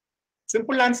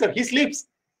 Simple answer. He sleeps.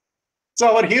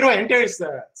 So our hero enters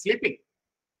sleeping.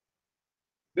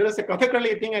 There was a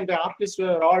Kathakali thing, and the artists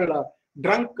were all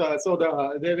drunk. So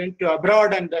they went to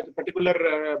abroad, and that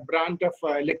particular brand of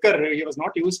liquor he was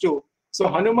not used to. So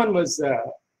Hanuman was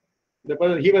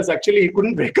he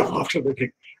couldn't wake up after the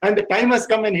drink, and the time has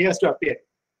come and he has to appear.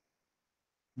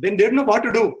 Then they didn't know what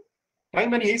to do.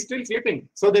 Time and he's still sleeping.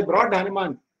 So they brought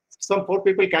Hanuman. Some 4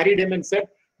 people carried him and said,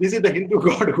 "This is the Hindu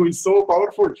god who is so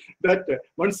powerful that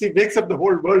once he wakes up, the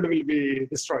whole world will be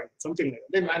destroyed." Something like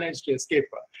that. They managed to escape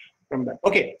from that.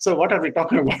 Okay, so what are we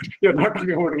talking about? We are not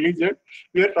talking about religion.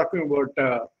 We are talking about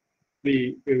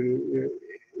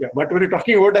what were we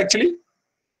talking about actually?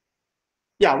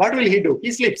 Yeah, what will he do?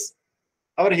 He sleeps.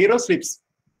 Our hero sleeps.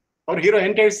 Our hero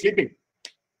enters sleeping.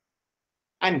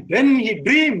 And then he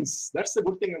dreams. That's the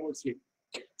good thing about sleep.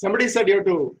 Somebody said you have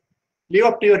to live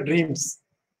up to your dreams.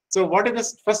 So what is the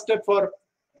first step for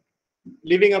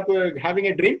living up to having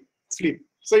a dream? Sleep.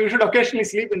 So you should occasionally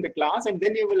sleep in the class, and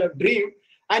then you will have dream.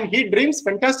 And he dreams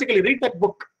fantastically. Read that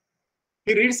book.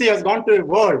 He reads he has gone to a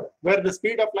world where the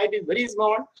speed of light is very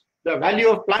small. The value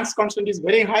of Planck's constant is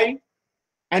very high.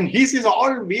 And he sees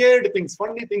all weird things,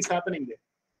 funny things happening there.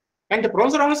 And the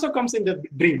professor also comes in the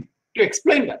dream to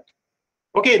explain that.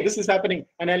 Okay, this is happening,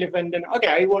 an elephant, and okay,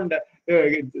 I want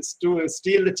to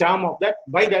steal the charm of that,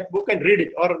 buy that book and read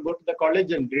it, or go to the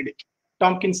college and read it.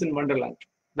 Tompkins in Wonderland,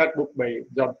 that book by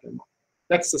George Gamow.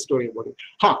 That's the story about it.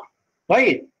 Why?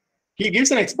 He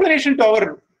gives an explanation to our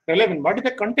relevant. What is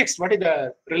the context? What is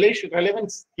the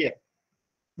relevance here?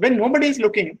 When nobody is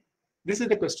looking, this is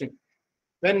the question.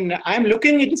 When I am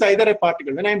looking, it is either a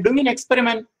particle. When I am doing an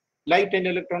experiment, light and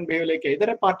electron behave like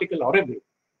either a particle or a wave.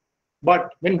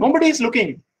 But when nobody is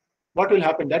looking, what will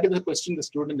happen? That is the question the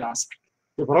student asked.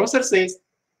 The professor says,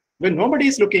 when nobody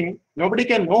is looking, nobody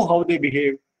can know how they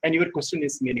behave, and your question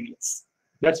is meaningless.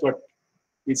 That's what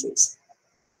he says.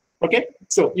 Okay,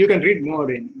 so you can read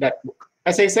more in that book.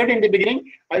 As I said in the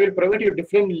beginning, I will provide you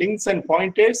different links and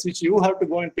pointers which you have to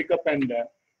go and pick up, and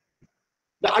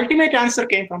the ultimate answer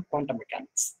came from quantum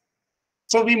mechanics.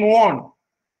 So we move on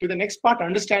to the next part,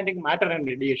 understanding matter and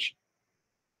radiation.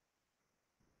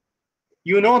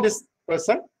 You know this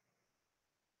person.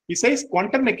 He says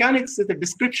quantum mechanics is a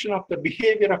description of the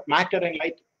behavior of matter and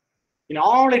light in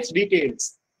all its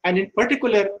details, and in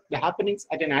particular, the happenings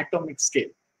at an atomic scale.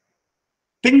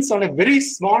 Things on a very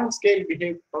small scale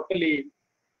behave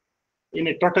in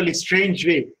a totally strange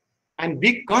way, and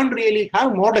we can't really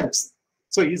have models.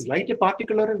 So is light a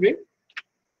particle or a wave?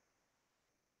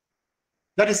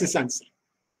 That is his answer.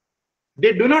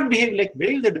 They do not behave like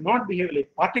waves, they do not behave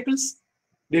like particles,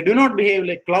 they do not behave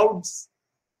like clouds.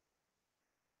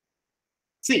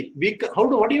 See,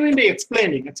 what do you mean by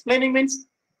explaining? Explaining means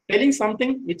telling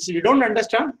something which we don't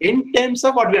understand in terms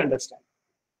of what we understand.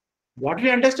 What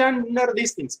we understand are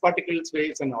these things, particles,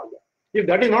 waves, and all that. If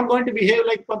that is not going to behave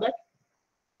like for that,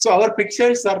 so our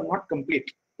pictures are not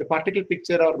complete. The particle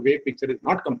picture or wave picture is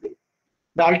not complete.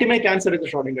 The ultimate answer is the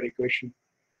Schrodinger equation,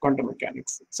 quantum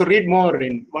mechanics. So read more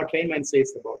in what Feynman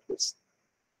says about this.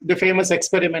 The famous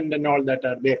experiment and all that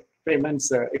are there.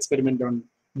 Feynman's experiment on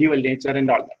dual nature and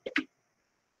all that.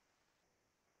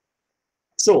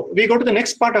 So we go to the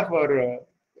next part of our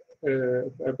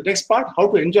how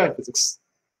to enjoy physics.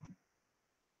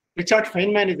 Richard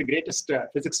Feynman is the greatest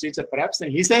physics teacher perhaps,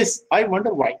 and he says, I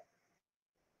wonder why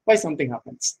something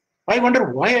happens. I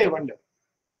wonder why I wonder.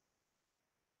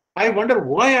 I wonder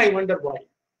why I wonder why.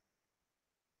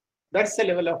 That's the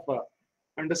level of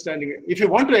understanding. If you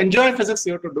want to enjoy physics,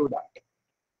 you have to do that.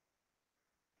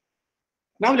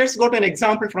 Now let's go to an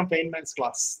example from Feynman's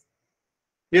class.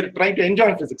 We're trying to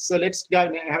enjoy physics. So let's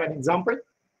have an example.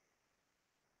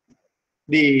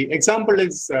 The example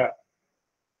is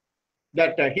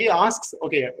that he asks,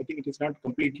 okay, I think it is not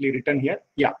completely written here.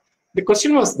 Yeah, the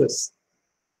question was this.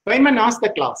 Feynman asked the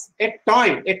class, a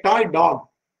toy dog.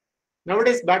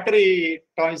 Nowadays, battery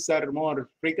toys are more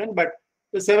frequent, but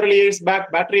several years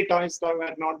back, battery toys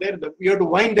were not there. You have to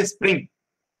wind the spring.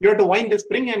 You have to wind the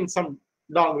spring and some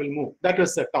dog will move. That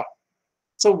was a toy.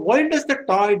 So why does the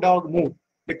toy dog move?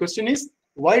 The question is,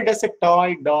 why does a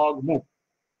toy dog move?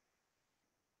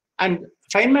 And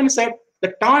Feynman said,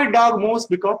 the toy dog moves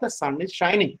because the sun is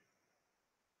shining.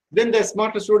 Then the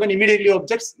smart student immediately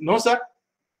objects, no sir,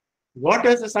 what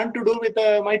has the sun to do with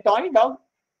my toy dog?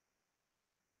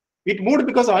 It moved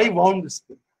because I wound the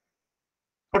spring.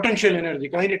 Potential energy,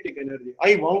 kinetic energy,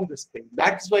 I wound the spring.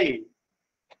 That's why.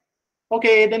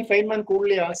 Okay, then Feynman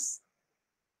coolly asks,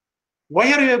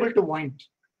 why are you able to wind?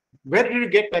 Where did you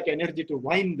get that energy to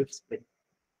wind the spring?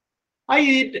 I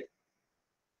eat.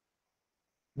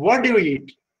 What do you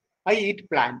eat? I eat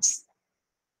plants.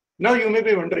 Now you may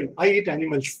be wondering, I eat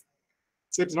animals.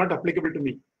 So it's not applicable to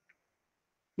me.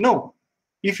 No.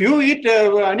 If you eat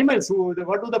animals,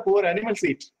 what do the poor animals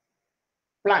eat?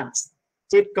 Plants.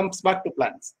 So it comes back to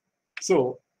plants.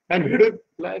 So, and where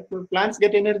do plants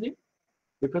get energy?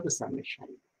 Because the sun is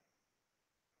shining.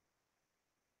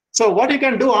 So what you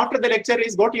can do after the lecture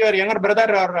is go to your younger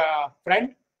brother or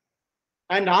friend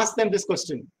and ask them this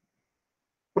question.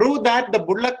 Prove that the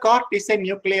bullock cart is a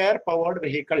nuclear powered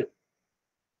vehicle.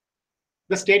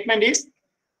 The statement is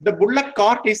the bullock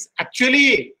cart is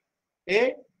actually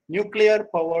a nuclear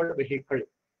powered vehicle.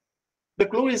 The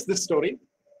clue is this story.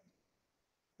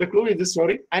 The clue is this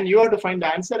story, and you have to find the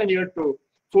answer, and you have to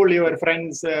fool your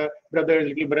friends, brothers,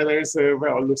 little brothers,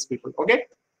 all those people. Okay.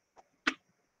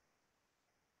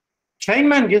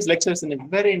 Feynman gives lectures in a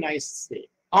very nice way.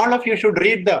 All of you should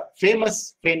read the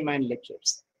famous Feynman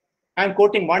lectures. I am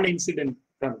quoting one incident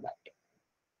from that.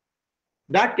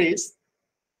 That is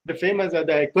the famous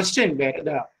the question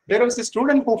where there was a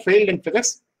student who failed in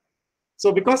physics.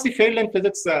 So because he failed in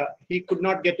physics, he could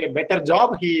not get a better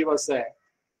job. He was a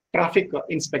traffic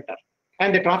inspector,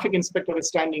 and the traffic inspector is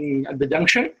standing at the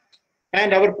junction,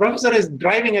 and our professor is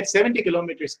driving at 70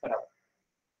 kilometers per hour.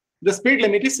 The speed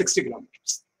limit is 60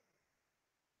 kilometers.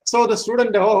 So the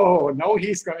student, oh, now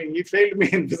he's coming. He failed me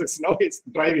in physics. Now he's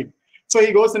driving. So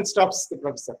he goes and stops the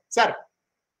professor. Sir,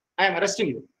 I am arresting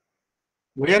you.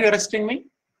 Why are you arresting me?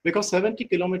 Because 70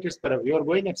 kilometers per hour. You are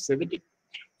going at 70.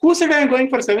 Who said I am going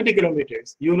for 70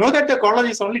 kilometers? You know that the college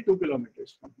is only 2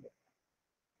 kilometers from here.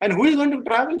 And who is going to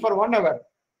travel for 1 hour?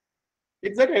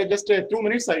 It's that just 2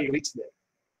 minutes I reach there.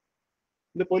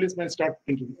 The policeman starts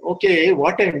thinking, okay,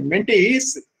 what I meant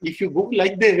is, if you go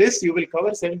like this, you will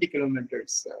cover 70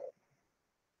 kilometers.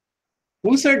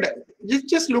 Who said,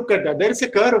 just look at that. There is a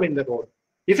curve in the road.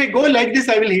 If I go like this,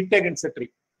 I will hit against the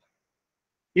tree.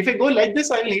 If I go like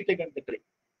this, I will hit against the tree.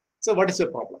 So what is the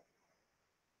problem?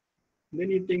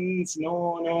 Then he thinks,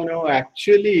 no.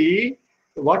 Actually,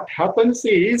 what happens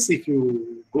is, if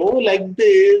you go like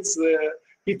this,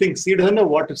 he thinks he doesn't know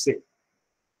what to say.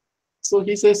 So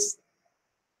he says,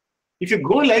 if you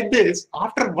go like this,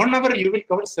 after 1 hour, you will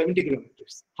cover 70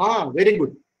 kilometers. Very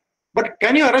good. But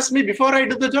can you arrest me before I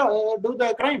do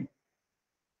the crime?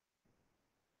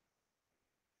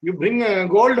 You bring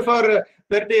gold for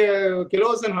 30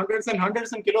 kilos and hundreds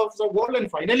and kilos of gold,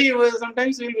 and finally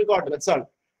sometimes you will be caught. That's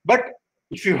all. But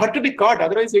if you have to be caught,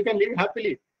 otherwise you can live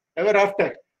happily ever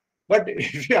after. But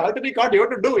if you have to be caught, you have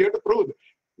to prove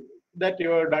that you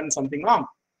have done something wrong.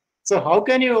 So how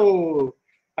can you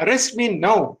arrest me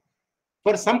now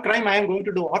for some crime I am going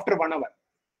to do after 1 hour?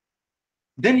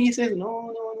 Then he says,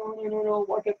 no.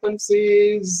 What happens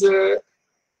is,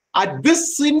 at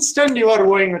this instant, you are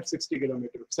going at 60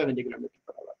 kilometers, 70 kilometers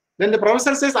per hour. Then the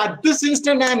professor says, at this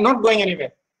instant, I am not going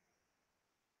anywhere.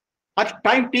 At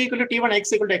time t equal to t1,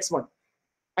 x equal to x1.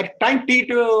 At time t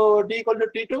equal to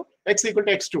t2, x equal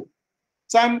to x2.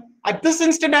 So at this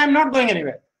instant, I am not going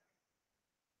anywhere.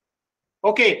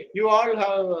 Okay, you all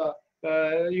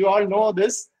know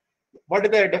this. What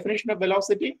is the definition of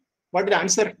velocity? What is the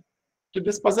answer to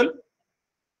this puzzle?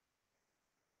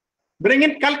 Bring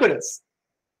in calculus.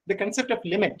 The concept of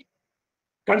limit.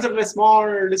 Consider a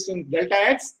small distance delta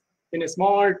x in a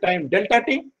small time delta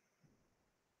t.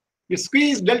 You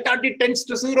squeeze delta t tends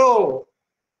to 0.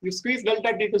 You squeeze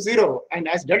delta t to 0. And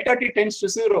as delta t tends to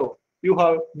 0, you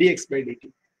have dx by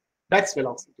dt. That's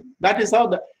velocity. That is how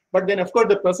the... But then, of course,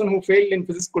 the person who failed in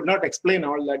physics could not explain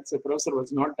all that. So the professor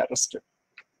was not arrested.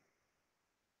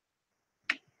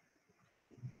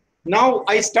 Now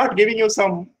I start giving you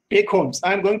some take-homes.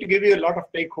 I am going to give you a lot of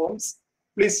take-homes.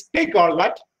 Please take all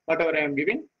that, whatever I am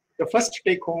giving. The first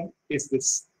take-home is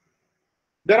this.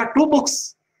 There are 2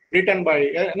 books written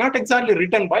by, not exactly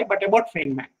written by, but about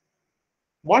Feynman.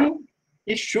 One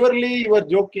is Surely You Are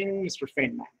Joking, Mr.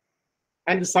 Feynman.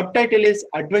 And the subtitle is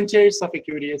Adventures of a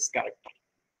Curious Character.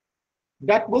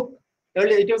 That book,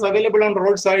 earlier it was available on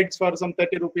roadsides for some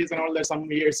 30 rupees and all that some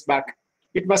years back.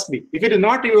 It must be. If it is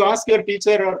not, you ask your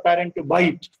teacher or parent to buy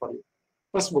it for you.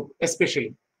 First book,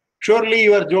 especially. Surely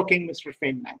You Are Joking, Mr.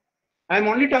 Feynman. I'm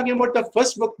only talking about the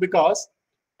first book because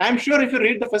I'm sure if you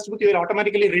read the first book, you will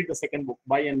automatically read the second book.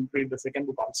 Buy and read the second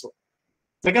book also.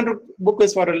 Second book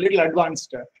is for a little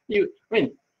advanced, PG,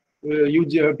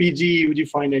 UG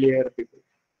final year people.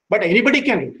 But anybody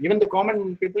can read. Even the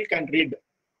common people can read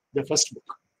the first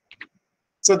book.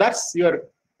 So that's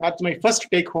my first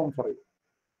take home for you.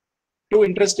 2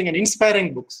 interesting and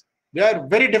inspiring books. They are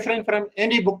very different from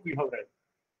any book you have read.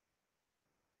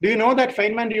 Do you know that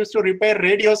Feynman used to repair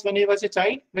radios when he was a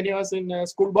child, when he was in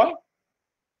schoolboy?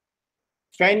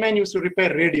 Feynman used to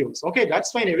repair radios. Okay,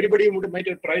 that's fine. Everybody might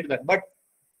have tried that. But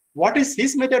what is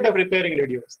his method of repairing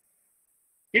radios?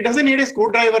 He doesn't need a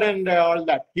screwdriver and all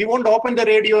that. He won't open the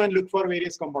radio and look for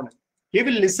various components. He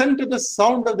will listen to the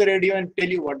sound of the radio and tell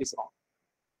you what is wrong.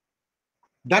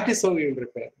 That is how he will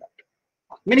repair that.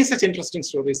 Many such interesting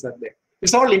stories are there.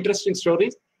 It's all interesting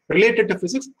stories related to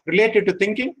physics, related to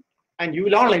thinking, and you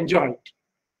will all enjoy it.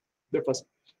 The first.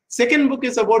 Second book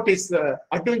is about his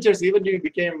adventures. Even he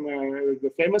became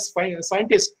the famous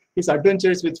scientist, his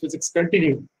adventures with physics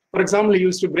continue. For example, he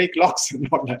used to break locks and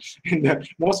all that in the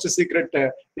most secret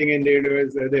thing in the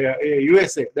universe, the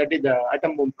USA, that is the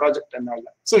atom bomb project and all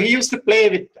that. So he used to play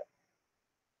with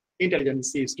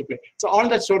intelligence. He used to play. So all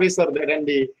the stories are there, and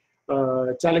the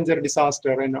Challenger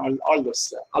disaster and all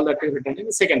that is written in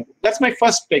the second book. That's my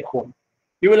first take home.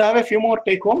 You will have a few more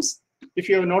take homes. If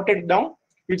you have noted it down,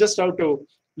 you just have to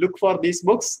look for these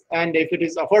books, and if it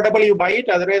is affordable, you buy it.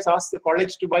 Otherwise, ask the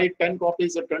college to buy 10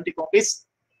 copies or 20 copies,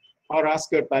 or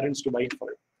ask your parents to buy it for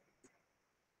you.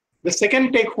 The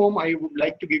second take home I would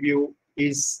like to give you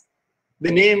is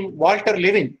the name Walter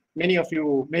Levin. Many of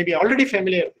you may be already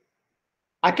familiar.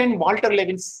 Attend Walter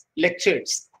Levin's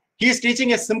lectures. He is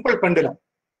teaching a simple pendulum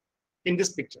in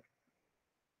this picture.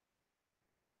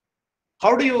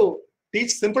 How do you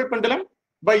teach simple pendulum?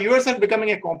 By yourself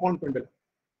becoming a compound pendulum.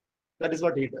 That is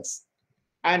what he does.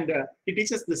 And he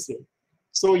teaches this way.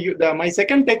 So my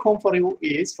second take home for you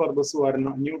is, for those who are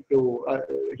not new to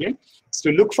him, is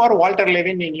to look for Walter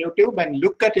Levin in YouTube and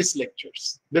look at his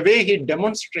lectures, the way he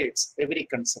demonstrates every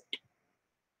concept.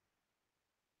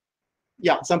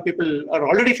 Yeah, some people are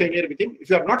already familiar with him. If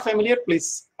you are not familiar,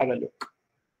 please have a look.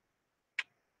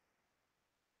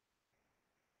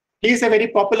 He is a very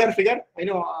popular figure.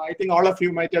 I think all of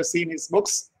you might have seen his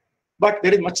books, but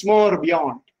there is much more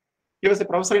beyond. He was a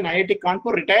professor in IIT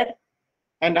Kanpur, retired,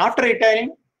 and after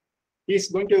retiring, he is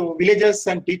going to villages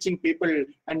and teaching people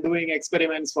and doing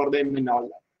experiments for them and all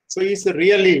that. So he is a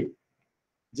really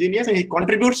genius, and he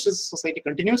contributes to society,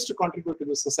 continues to contribute to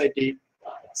the society.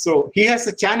 So he has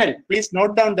a channel. Please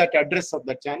note down that address of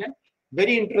the channel.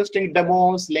 Very interesting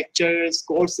demos, lectures,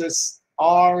 courses,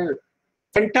 all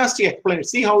fantastic explanation.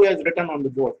 See how he has written on the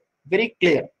board. Very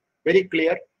clear,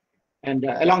 and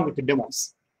along with the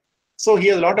demos. So he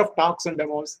has a lot of talks and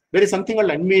demos. There is something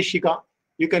called Anveshika.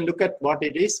 You can look at what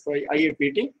it is by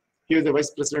IAPT. He is the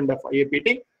vice president of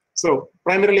IAPT. So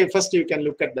primarily, first you can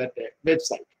look at that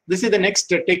website. This is the next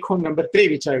take home number 3,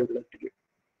 which I would like to give.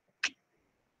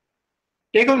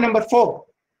 Take home number 4.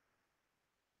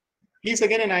 He is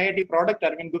again an IIT product,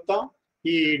 Arvind Gupta.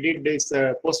 He did his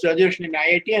post-graduation in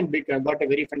IIT and got a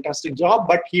very fantastic job,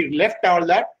 but he left all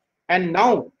that. And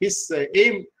now his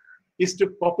aim is to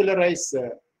popularize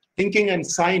thinking and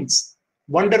science,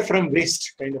 wonder from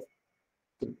waste kind of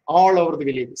thing, all over the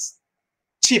villages.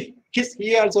 Cheap.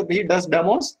 He does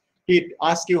demos. He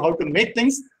asks you how to make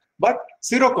things, but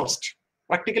zero cost,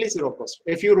 practically zero cost,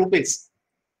 a few rupees.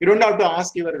 You don't have to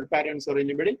ask your parents or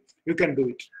anybody. You can do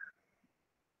it.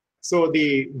 So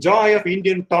the Joy of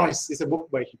Indian Toys is a book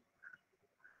by him.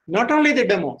 Not only the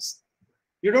demos.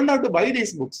 You don't have to buy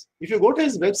these books. If you go to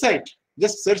his website,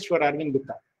 just search for Arvind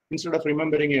Gupta. Instead of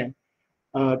remembering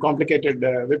a complicated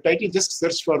web title, just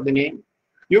search for the name.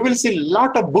 You will see a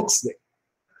lot of books there.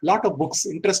 Lot of books,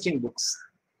 interesting books.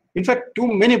 In fact,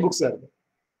 too many books are there.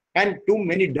 And too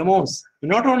many demos,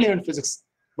 not only on physics,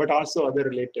 but also other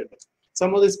related.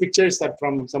 Some of these pictures are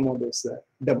from some of those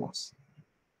demos.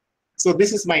 So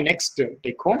this is my next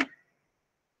take home.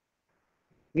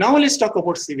 Now let's talk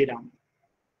about C.V. Raman,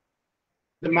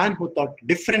 the man who thought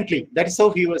differently. That is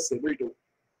how he was able to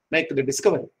make the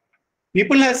discovery.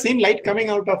 People have seen light coming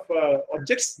out of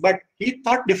objects, but he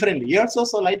thought differently. He also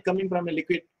saw light coming from a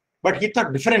liquid, but he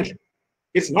thought differently.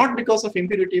 It's not because of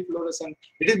impurity fluorescence.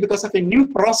 It is because of a new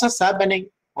process happening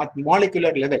at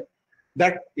molecular level.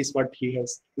 That is what he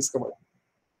has discovered.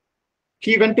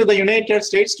 He went to the United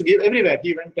States to give everywhere.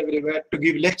 He went everywhere to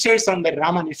give lectures on the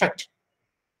Raman effect.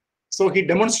 So he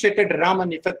demonstrated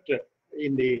Raman effect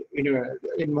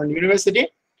in one university.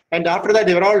 And after that,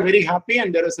 they were all very happy,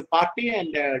 and there was a party,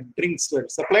 and drinks were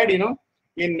supplied.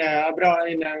 In abroad,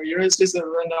 in universities and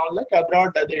all that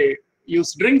abroad, they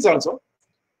use drinks also.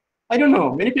 I don't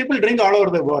know. Many people drink all over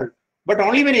the world, but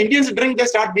only when Indians drink, they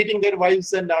start beating their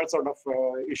wives and all sort of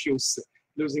issues,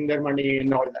 losing their money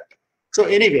and all that. So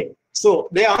anyway, so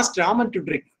they asked Raman to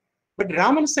drink, but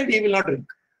Raman said he will not drink.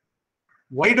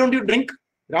 Why don't you drink?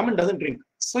 Raman doesn't drink.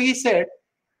 So he said,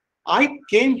 I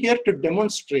came here to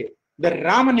demonstrate the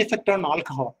Raman effect on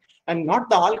alcohol and not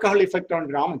the alcohol effect on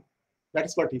Raman. That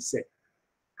is what he said.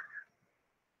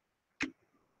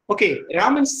 Okay,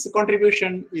 Raman's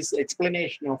contribution is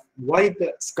explanation of why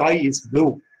the sky is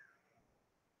blue.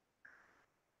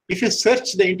 If you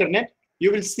search the internet,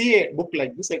 you will see a book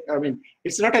like this. I mean,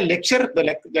 it's not a lecture.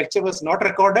 The lecture was not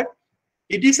recorded.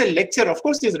 It is a lecture. Of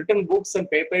course, he's written books and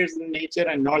papers in Nature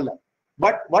and all that.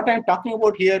 But what I'm talking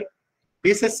about here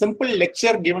is a simple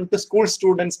lecture given to school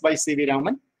students by C.V.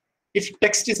 Raman. If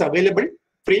text is available,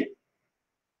 free.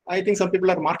 I think some people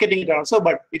are marketing it also,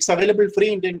 but it's available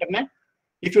free in the internet.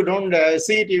 If you don't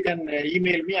see it, you can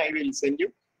email me. I will send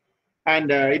you.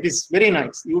 And it is very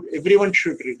nice. Everyone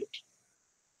should read it.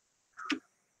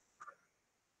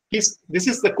 This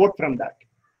is the quote from that.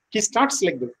 He starts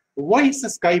like this. Why is the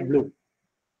sky blue?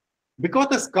 Because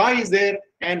the sky is there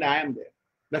and I am there.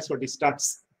 That's what he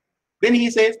starts. Then he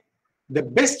says, the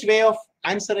best way of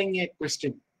answering a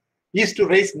question is to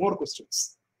raise more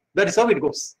questions. That is how it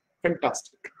goes.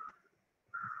 Fantastic.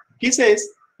 He says,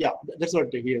 yeah, that's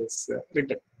what he has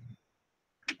written.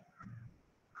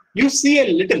 You see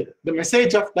a little, the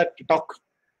message of that talk.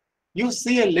 You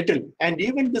see a little, and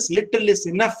even this little is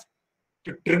enough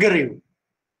to trigger you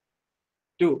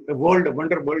to a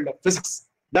wonder world of physics.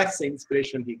 That's the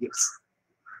inspiration he gives.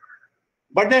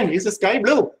 But then, is the sky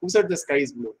blue? Who said the sky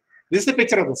is blue? This is a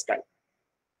picture of the sky.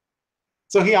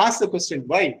 So he asks the question,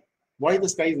 why? Why the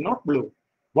sky is not blue?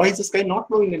 Why is the sky not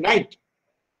blue in the night?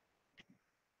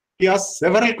 He asks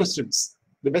several questions.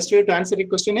 The best way to answer a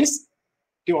question is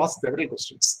to ask several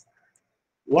questions.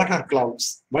 What are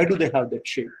clouds? Why do they have that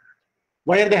shape?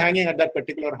 Why are they hanging at that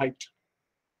particular height?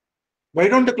 Why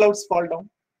don't the clouds fall down?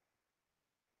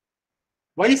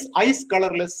 Why is ice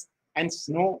colorless and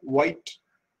snow white?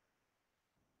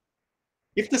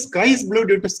 If the sky is blue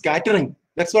due to scattering,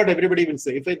 that's what everybody will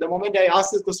say. If the moment I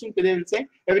ask this question, they will say,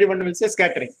 everyone will say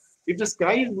scattering. If the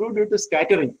sky is blue due to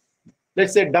scattering,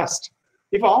 let's say dust,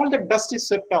 if all the dust is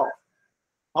swept off,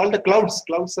 all the clouds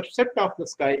are swept off the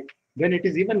sky, then it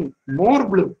is even more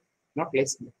blue, not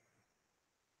less blue.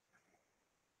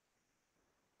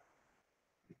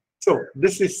 So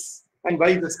this is, and why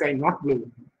is the sky not blue?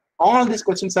 All these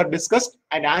questions are discussed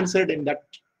and answered in that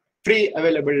freely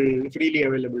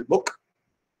available book,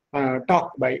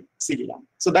 talk by C.D. Lamb.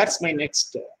 So that's my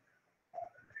next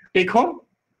take home.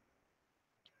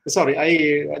 Sorry,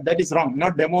 that is wrong.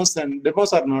 Not demos, and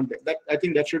demos are not there. That, I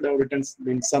think that should have written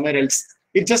been somewhere else.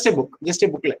 It's just a book, just a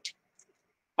booklet.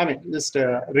 I mean, just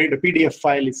read a PDF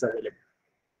file is available.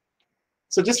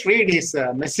 So just read his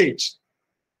message.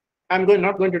 I'm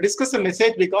not going to discuss the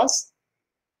message because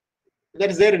that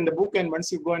is there in the book, and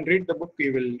once you go and read the book,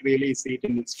 you will really see it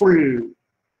in its full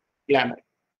glamour.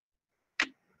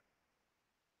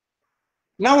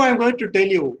 Now I'm going to tell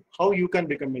you how you can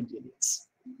become a genius.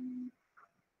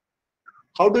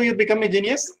 How do you become a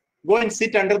genius? Go and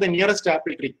sit under the nearest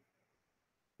apple tree.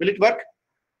 Will it work?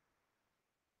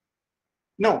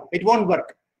 No, it won't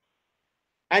work.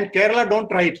 And Kerala, don't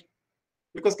try it.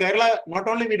 Because Kerala, not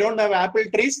only we don't have apple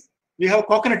trees, we have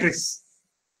coconut trees.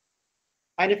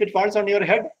 And if it falls on your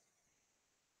head,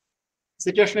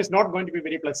 situation is not going to be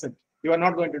very pleasant. You are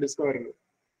not going to discover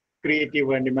creative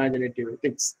and imaginative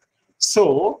things.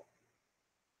 So,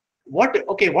 what is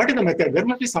the method? There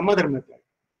must be some other method.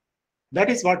 That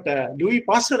is what Louis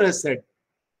Pasteur has said.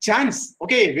 Chance,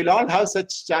 okay, we'll all have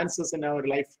such chances in our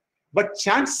life. But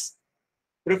chance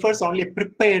refers only a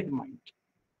prepared mind.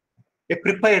 A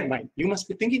prepared mind. You must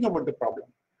be thinking about the problem.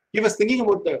 He was thinking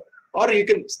about or you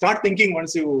can start thinking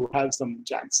once you have some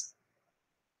chance.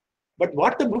 But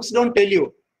what the books don't tell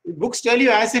you, the books tell you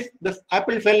as if the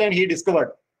apple fell and he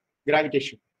discovered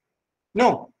gravitation.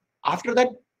 No, after that,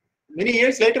 many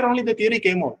years later only the theory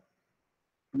came out.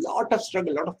 Lot of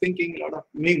struggle, lot of thinking, lot of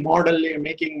making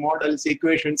models,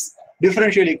 equations,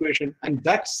 differential equation, and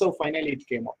that's how finally it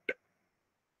came out.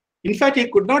 In fact, he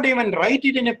could not even write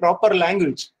it in a proper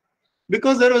language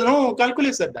because there was no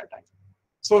calculus at that time.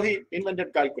 So he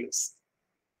invented calculus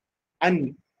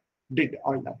and did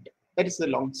all that. That is a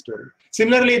long story.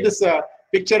 Similarly, this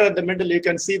picture at the middle, you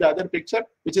can see the other picture,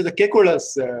 which is the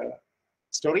Kekula's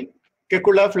story.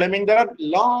 Kekula, Fleming, there are a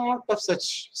lot of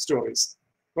such stories.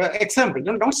 Well, example,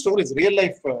 not stories, real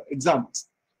life examples.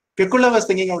 Kekula was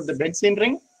thinking about the benzene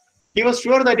ring. He was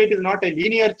sure that it is not a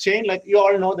linear chain, like you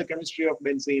all know the chemistry of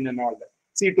benzene and all that.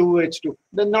 C2H2,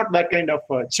 they're not that kind of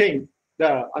chain,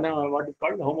 what is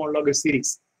called the homologous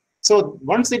series. So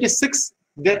once it is 6,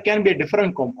 there can be a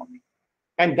different compound.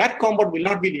 And that compound will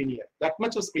not be linear. That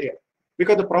much was clear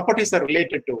because the properties are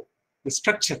related to the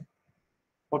structure.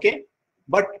 Okay?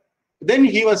 But then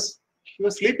he was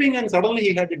sleeping and suddenly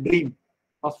he had a dream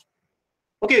of,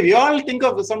 okay, we all think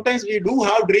of, sometimes we do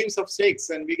have dreams of snakes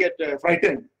and we get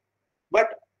frightened. But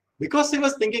because he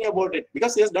was thinking about it,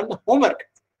 because he has done the homework,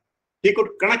 he could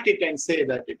connect it and say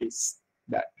that it is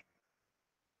that.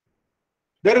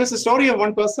 There was a story of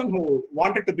one person who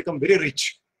wanted to become very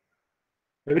rich.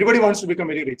 Everybody wants to become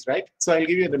very rich, right? So I'll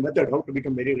give you the method how to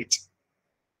become very rich.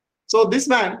 So this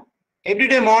man, every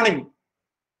day morning,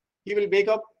 he will wake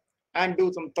up and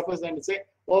do some tapas and say,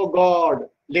 oh God,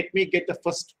 let me get the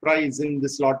first prize in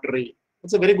this lottery.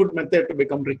 It's a very good method to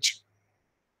become rich.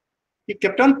 He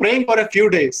kept on praying for a few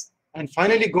days and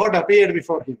finally God appeared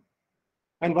before him.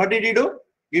 And what did he do?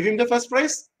 Give him the first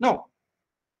prize? No.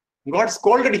 God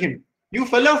scolded him. You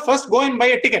fellow, first go and buy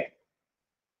a ticket.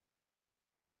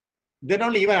 Then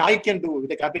only even I can do,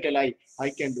 with a capital I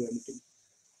can do anything.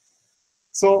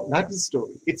 So that's the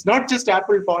story. It's not just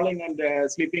apple falling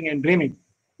and sleeping and dreaming.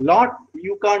 Lot,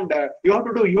 you can't, you have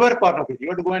to do your part of it. You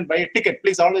have to go and buy a ticket.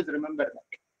 Please always remember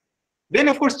that. Then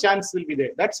of course chance will be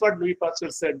there. That's what Louis Pasteur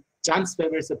said. Chance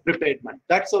favors a prepared man.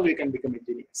 That's how we can become a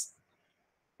genius.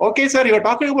 Okay, sir, you're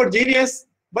talking about genius,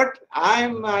 but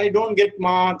I don't get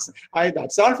marks.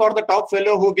 That's all for the top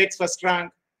fellow who gets first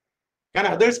rank. Can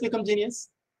others become genius?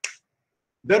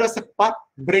 There was a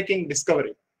path-breaking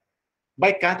discovery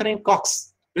by Catherine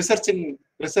Cox,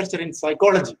 researcher in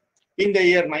psychology, in the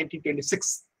year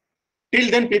 1926. Till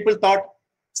then, people thought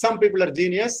some people are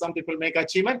genius, some people make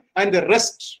achievement, and the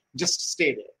rest just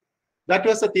stay there. That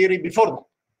was the theory before that.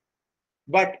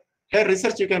 But her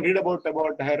research, you can read about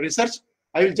her research.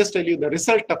 I will just tell you the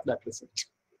result of that research.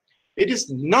 It is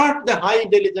not the high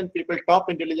intelligent people, top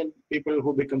intelligent people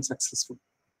who become successful.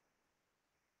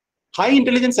 High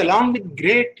intelligence along with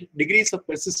great degrees of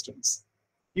persistence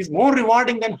is more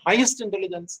rewarding than highest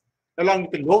intelligence along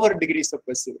with the lower degrees of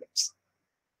perseverance.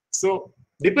 So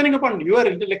depending upon your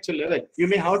intellectual level, you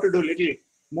may have to do little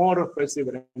more of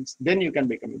perseverance, then you can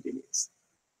become a genius.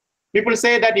 People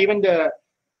say that even the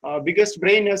biggest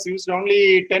brain has used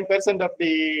only 10% of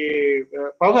the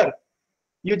power.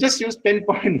 You just use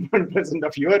 10.1%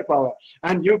 of your power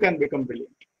and you can become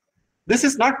brilliant. This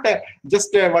is not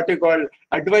just what you call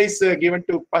advice given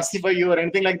to pacify you or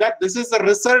anything like that. This is a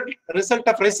result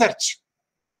of research.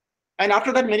 And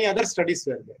after that, many other studies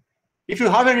were there. If you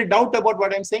have any doubt about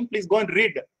what I'm saying, please go and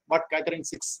read what Catherine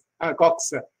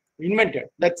Cox invented.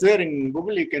 That's there in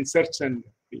Google. You can search and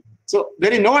read. So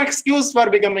there is no excuse for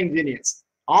becoming genius.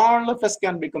 All of us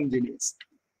can become genius.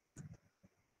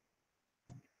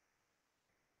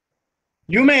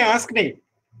 You may ask me,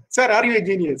 sir, are you a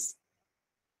genius?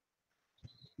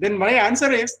 Then my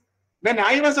answer is, when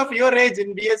I was of your age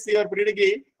in BSc or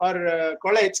pre-degree or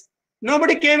college,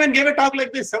 nobody came and gave a talk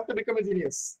like this, how to become a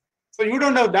genius. So you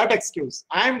don't have that excuse.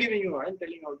 I'm telling you how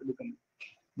to become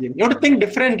a genius. You have to think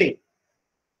differently.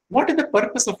 What is the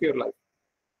purpose of your life?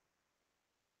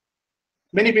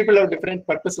 Many people have different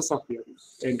purposes of your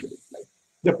life.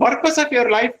 The purpose of your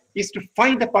life is to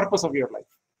find the purpose of your life.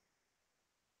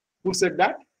 Who said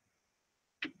that?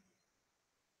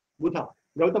 Buddha.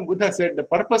 Gautam Buddha said the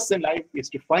purpose in life is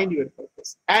to find your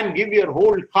purpose and give your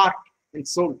whole heart and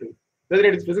soul to it. Whether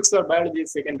it is physics or biology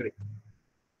is secondary.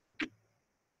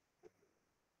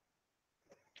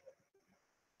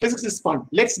 Physics is fun.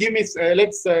 Let's give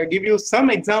you some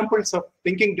examples of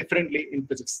thinking differently in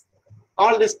physics.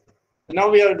 All this, now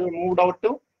we are moved out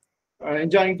to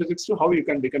enjoying physics to how you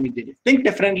can become a genius. Think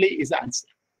differently is the answer.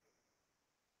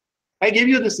 I give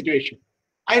you the situation.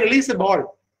 I release a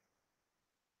ball,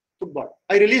 football.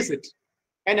 I release it,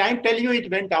 and I'm telling you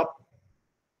it went up.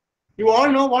 You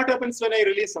all know what happens when I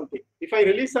release something. If I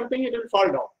release something, it will fall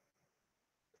down.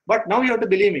 But now you have to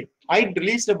believe me. I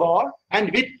released a ball and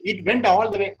it went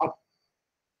all the way up.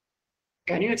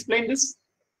 Can you explain this?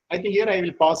 I think here I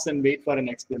will pause and wait for an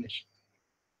explanation.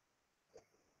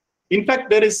 In fact,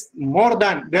 there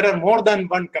are more than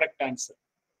one correct answer.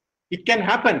 It can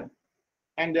happen,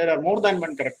 and there are more than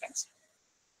one correct answer.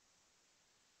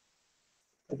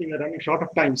 I think we're running short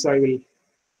of time, so I will.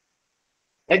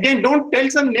 Again, don't tell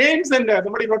some names and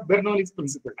somebody got Bernoulli's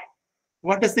principle.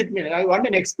 What does it mean? I want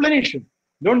an explanation.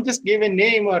 Don't just give a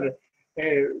name or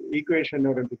equation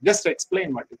or anything. Just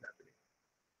explain what is happening.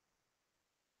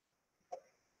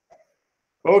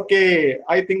 Okay,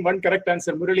 I think one correct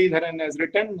answer Muralidharan has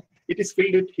written. It is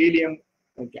filled with helium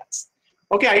and gas.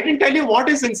 Okay, I didn't tell you what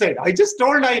is inside. I just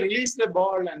told I released the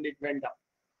ball and it went up.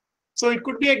 So it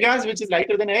could be a gas which is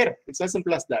lighter than air. It's as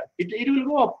simple as that. It will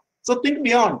go up. So think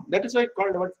beyond. That is why it's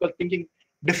called what's called thinking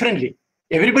differently.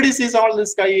 Everybody sees all the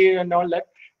sky and all that.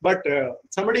 But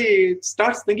somebody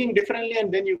starts thinking differently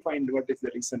and then you find what is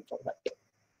the reason for that.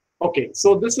 Okay,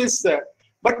 so this is,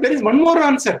 but there is one more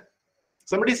answer.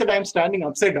 Somebody said, I'm standing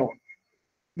upside down.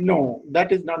 No,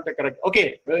 that is not the correct.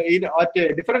 Okay, at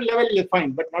a different level, you'll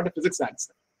find, but not a physics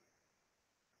answer.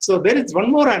 So there is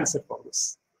one more answer for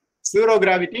this. Zero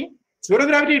gravity. Zero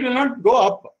gravity, it will not go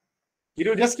up. It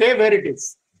will just stay where it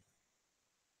is.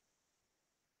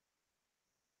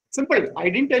 Simple. I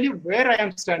didn't tell you where I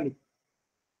am standing.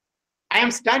 I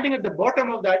am standing at the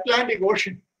bottom of the Atlantic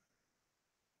Ocean.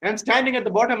 I am standing at the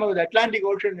bottom of the Atlantic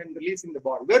Ocean and releasing the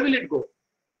ball. Where will it go?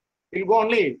 It will go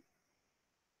only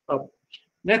up.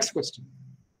 Next question.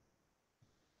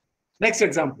 Next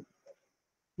example.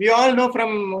 We all know from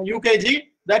UKG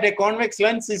that a convex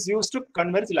lens is used to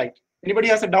converge light. Anybody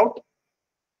has a doubt?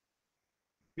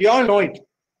 We all know it.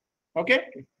 Okay.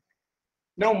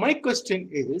 Now my question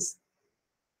is,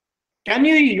 can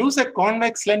you use a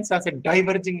convex lens as a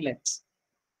diverging lens?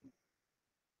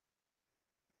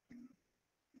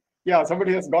 Yeah,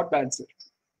 somebody has got the answer.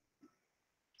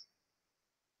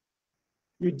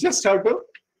 You just have to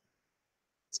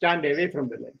stand away from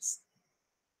the lens.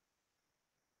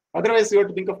 Otherwise, you have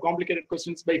to think of complicated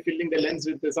questions by filling the lens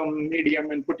with some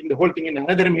medium and putting the whole thing in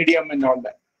another medium and all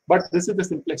that. But this is the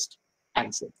simplest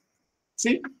answer.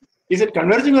 See, is it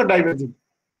converging or diverging?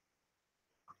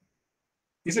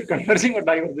 Is it converging or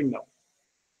diverging now?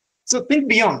 So think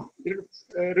beyond.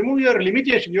 Remove your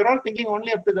limitation. You're all thinking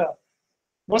only up to the,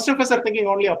 most of us are thinking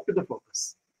only up to the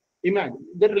focus. Imagine,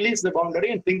 then release the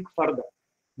boundary and think further.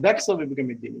 That's how we become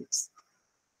a genius.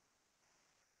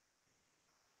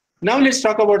 Now let's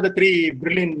talk about the three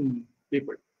brilliant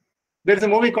people. There's a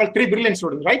movie called Three Brilliant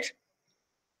Students, right?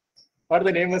 Or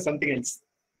the name was something else.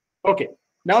 Okay,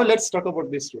 now let's talk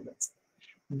about these students.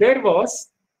 There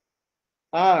was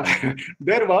a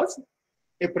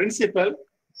principal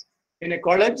in a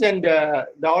college, and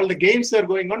all the games are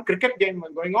going on, cricket game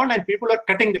was going on, and people are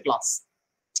cutting the class.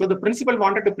 So the principal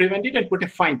wanted to prevent it and put a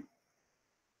fine.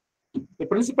 The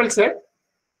principal said,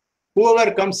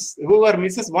 whoever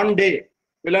misses one day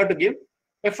will have to give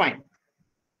a fine.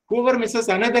 Whoever misses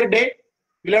another day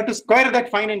will have to square that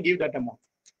fine and give that amount.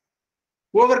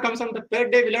 Whoever comes on the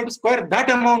third day will have to square that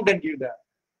amount and give the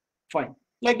fine.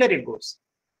 Like that it goes.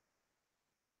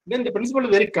 Then the principal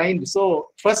is very kind. So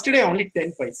first day only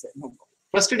 10 paise. No.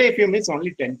 First day if you miss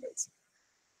only 10 paise.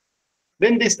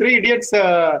 Then these three idiots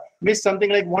miss something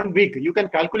like 1 week. You can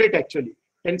calculate actually.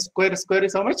 10 square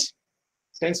is how much?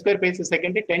 10 square paise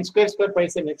second day, 10 square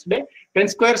paise next day, 10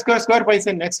 square paise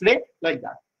next day, like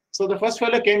that. So the first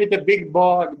fellow came with a big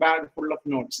bag full of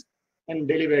notes and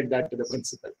delivered that to the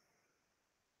principal.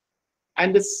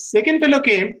 And the second fellow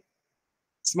came,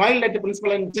 smiled at the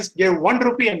principal and just gave 1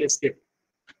 rupee and escaped.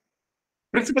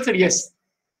 Principal said yes,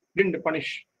 didn't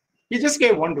punish. He just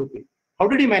gave 1 rupee. How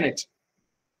did he manage?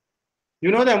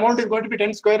 You know the amount is going to be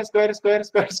 10 square.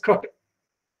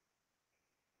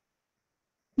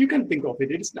 You can think of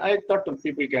it. I thought some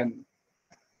people can.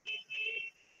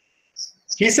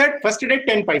 He said first day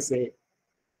 10 paise.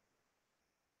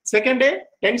 Second day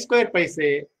 10 square paise,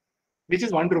 which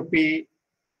is 1 rupee.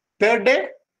 Third day,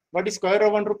 what is square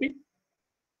of 1 rupee?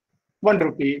 1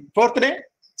 rupee. Fourth day,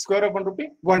 square of 1 rupee?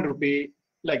 1 rupee.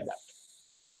 Like that.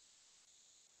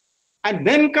 And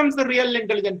then comes the real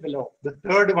intelligent fellow, the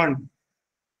third one.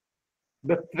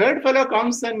 The third fellow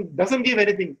comes and doesn't give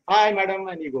anything. Hi, madam,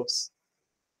 and he goes.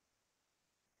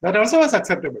 That also was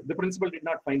acceptable. The principal did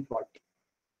not find fault.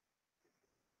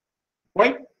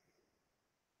 Why?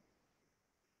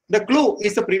 The clue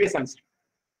is the previous answer.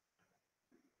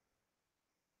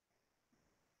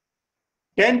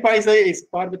 10 paise is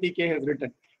Parvati K has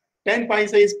written. 10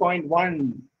 paise is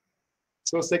 0.1.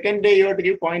 So second day you have to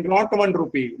give 0.01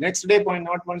 rupee. Next day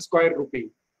 0.01 square rupee.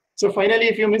 So finally,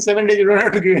 if you miss 7 days, you don't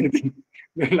have to give anything.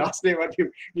 The last day, what you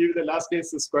give the last day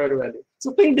is the square value.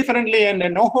 So think differently, and a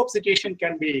no-hope situation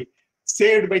can be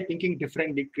saved by thinking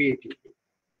differently, creatively.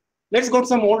 Let's go to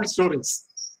some old stories.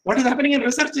 What is happening in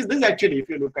research is this actually, if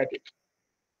you look at it.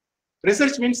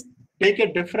 Research means take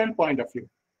a different point of view,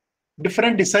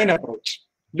 different design approach.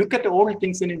 Look at old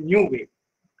things in a new way.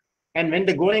 And when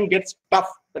the going gets tough,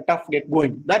 the tough get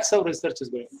going. That's how research is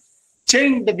going.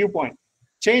 Change the viewpoint.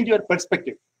 Change your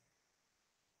perspective.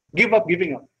 Give up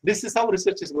giving up. This is how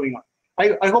research is going on.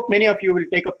 I hope many of you will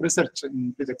take up research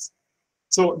in physics.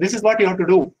 So this is what you have to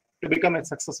do to become a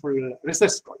successful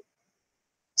research scholar.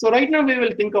 So right now we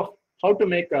will think of how to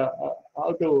make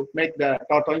the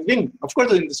tortoise win. Of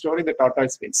course, in the story the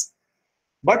tortoise wins,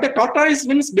 but the tortoise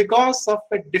wins because of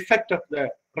a defect of the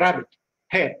rabbit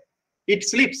hair. It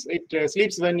sleeps. It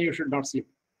sleeps when you should not sleep.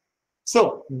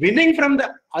 So winning from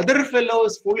the other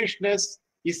fellow's foolishness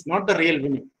is not the real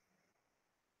winning.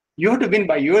 You have to win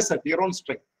by yourself, your own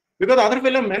strength. Because the other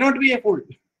fellow may not be a fool.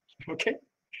 Okay?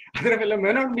 Other fellow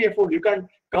may not be a fool. You can't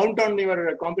count on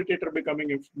your competitor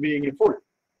being a fool.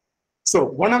 So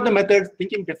one of the methods,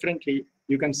 thinking differently,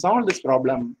 you can solve this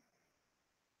problem.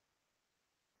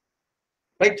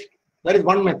 Right? That is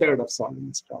one method of solving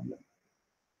this problem.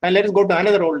 And let us go to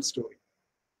another old story.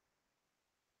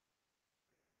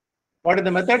 What is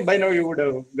the method? By now you would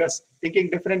have guessed. Thinking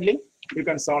differently, you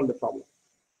can solve the problem.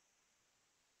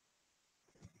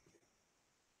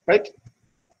 Right?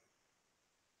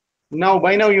 Now,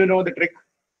 by now you know the trick.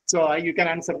 So you can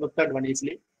answer the third one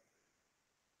easily.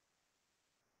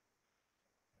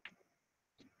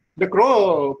 The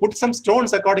crow put some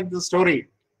stones according to the story,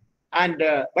 and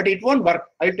but it won't work.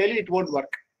 I tell you, it won't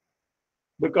work,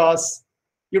 because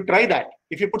you try that.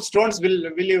 If you put stones,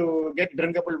 will you get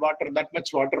drinkable water? That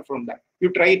much water from that?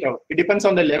 You try it out. It depends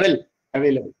on the level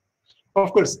available.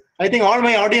 Of course, I think all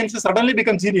my audiences suddenly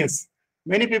become genius.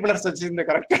 Many people are suggesting the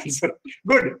correct answer.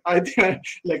 Good. I think my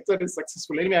lecture is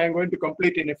successful. Anyway, I am going to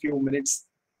complete in a few minutes.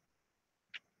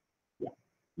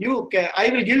 I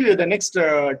will give you the next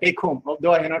take home,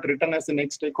 although I have not written as the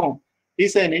next take home.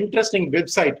 It's an interesting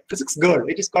website, Physics Girl.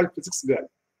 It is called Physics Girl.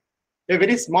 A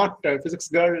very smart physics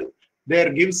girl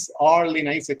there gives all the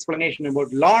nice explanation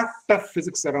about lot of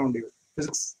physics around you,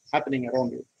 physics happening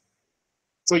around you.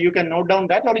 So you can note down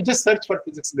that, or you just search for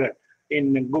Physics Girl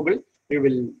in Google. You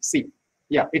will see.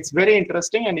 Yeah, it's very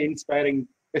interesting and inspiring,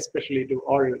 especially to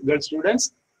all girl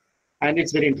students. And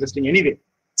it's very interesting anyway.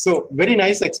 So very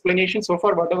nice explanation. So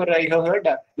far, whatever I have heard,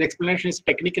 the explanation is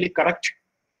technically correct.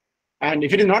 And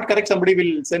if it is not correct, somebody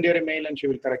will send you a mail and she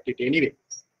will correct it anyway.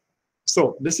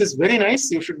 So this is very nice.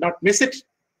 You should not miss it.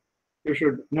 You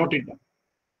should note it down.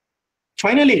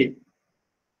 Finally,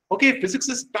 okay, physics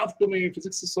is tough to me.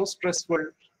 Physics is so stressful.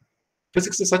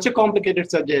 Physics is such a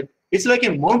complicated subject. It's like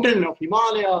a mountain of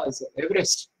Himalayas,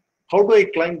 Everest. How do I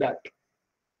climb that?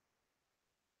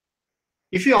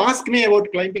 If you ask me about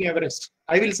climbing Everest,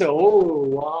 I will say, oh,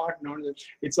 what nonsense.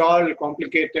 It's all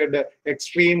complicated,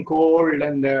 extreme cold,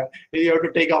 and you have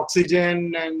to take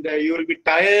oxygen, and you will be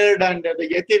tired, and the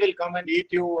Yeti will come and eat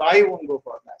you. I won't go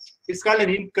for that. It's called an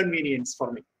inconvenience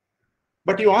for me.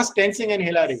 But you ask Tenzing and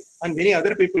Hillary and many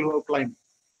other people who have climbed,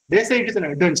 they say it is an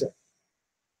adventure.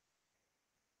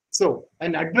 So,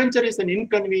 an adventure is an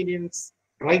inconvenience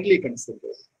rightly considered.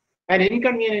 An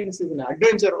inconvenience is an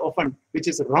adventure often which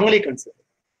is wrongly considered.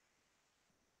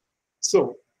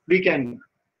 So,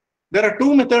 there are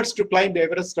two methods to climb the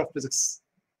Everest of physics.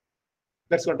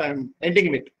 That's what I'm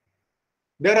ending with.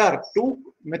 There are two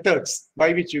methods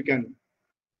by which you can.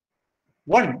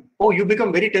 One, oh, you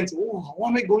become very tense. Oh, how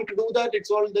am I going to do that?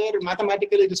 It's all there.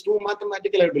 Mathematically, it is too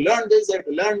mathematical. I have to learn this, I have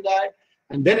to learn that.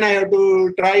 And then I have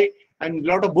to try and a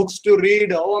lot of books to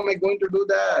read. How am I going to do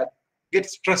that? Get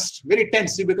stressed, very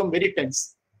tense. You become very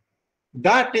tense.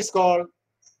 That is called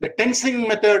the tensing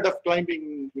method of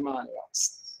climbing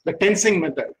Himalayas. The tensing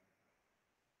method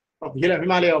of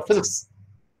Himalaya of physics.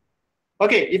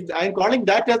 Okay, if I'm calling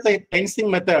that as the tensing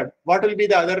method, what will be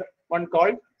the other one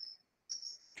called?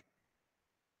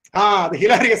 The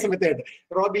hilarious method.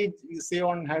 Robbie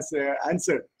Sion has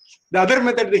answered. The other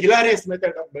method, the hilarious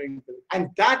method of doing physics. And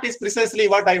that is precisely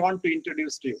what I want to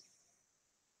introduce to you.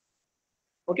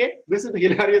 Okay, this is the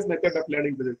hilarious method of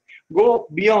learning physics. Go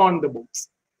beyond the books.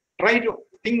 Try to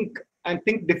think and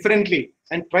think differently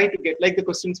and try to get, like the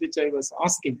questions which I was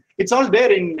asking. It's all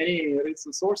there in many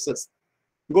sources.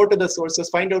 Go to the sources,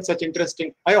 find out such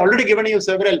interesting. I already given you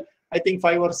several, I think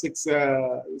 5 or 6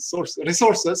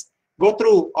 resources. Go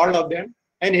through all of them,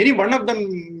 and any one of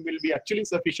them will be actually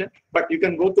sufficient. But you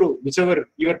can go through whichever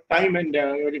your time and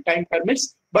your time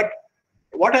permits. But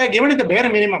what I have given is the bare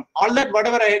minimum. All that,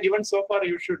 whatever I have given so far,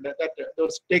 you should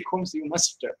those take homes you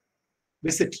must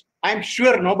visit. I'm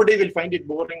sure nobody will find it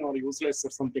boring or useless or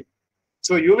something.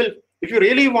 So you will, if you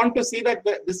really want to see that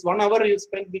this 1 hour you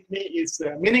spent with me is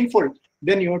meaningful,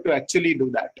 then you have to actually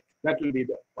do that. That will be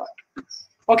the part.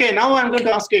 Okay, now I'm going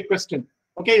to ask you a question.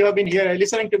 Okay, you have been here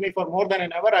listening to me for more than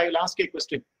an hour. I will ask you a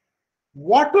question.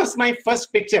 What was my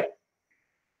first picture?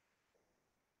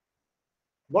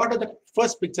 What is the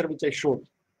first picture which I showed?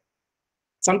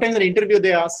 Sometimes in an interview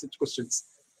they ask such questions.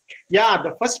 Yeah,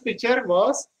 the first picture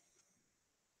was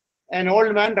an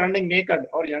old man running naked,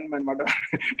 or young man, whatever.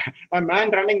 A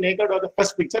man running naked was the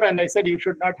first picture, and I said you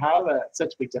should not have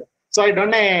such picture. So I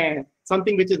done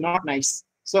something which is not nice.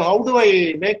 So how do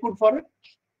I make good for it?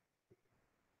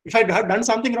 If I have done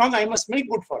something wrong, I must make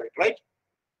good for it, right?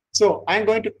 So I'm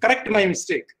going to correct my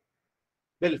mistake.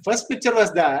 The first picture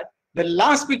was that. The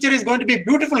last picture is going to be a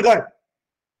beautiful girl.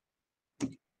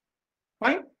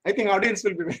 Fine? I think audience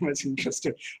will be very much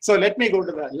interested. So let me go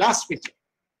to the last picture.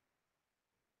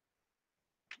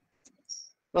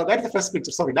 No, that's the first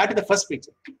picture. Sorry, that is the first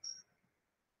picture.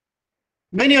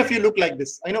 Many of you look like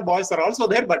this. I know boys are also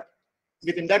there, but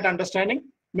within that understanding,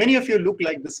 many of you look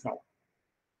like this now.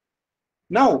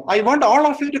 Now, I want all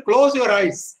of you to close your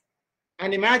eyes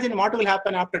and imagine what will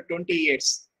happen after 20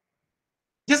 years.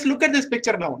 Just look at this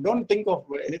picture now. Don't think of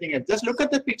anything else. Just look at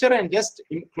the picture and just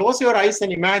close your eyes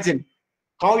and imagine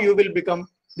how you will become.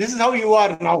 This is how you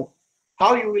are now.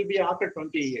 How you will be after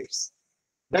 20 years.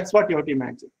 That's what you have to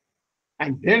imagine.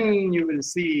 And then you will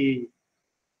see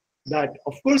that,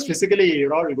 of course, physically,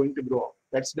 you're all going to grow up.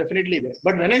 That's definitely there.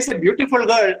 But when I said beautiful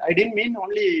girl, I didn't mean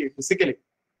only physically.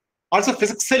 Also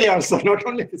physically also, not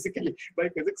only physically, by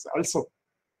physics also.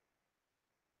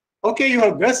 Okay, you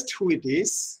have guessed who it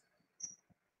is,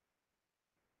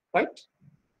 right?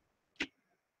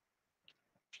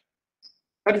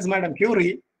 That is Madame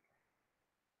Curie,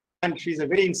 and she's a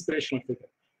very inspirational figure.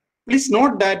 Please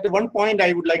note that one point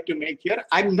I would like to make here.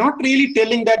 I'm not really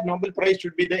telling that Nobel Prize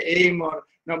should be the aim or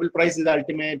Nobel Prize is the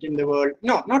ultimate in the world.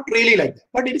 No, not really like that,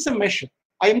 but it is a measure.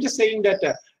 I am just saying that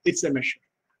it's a measure.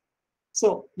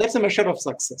 So that's a measure of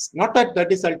success. Not that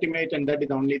that is ultimate and that is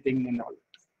the only thing in all.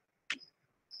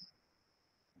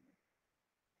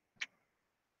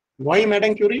 Why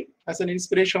Madame Curie as an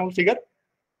inspirational figure?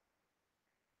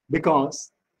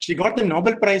 Because she got the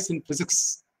Nobel Prize in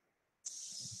physics.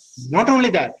 Not only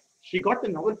that, she got the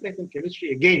Nobel Prize in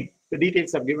chemistry again. The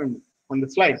details are given on the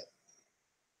slide.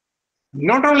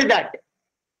 Not only that,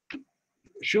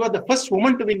 she was the first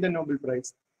woman to win the Nobel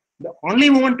Prize. The only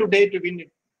woman today to win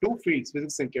it. 2 fields,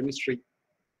 physics and chemistry.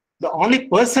 The only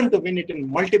person to win it in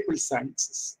multiple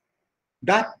sciences.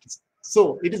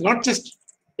 So it is not just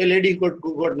a lady who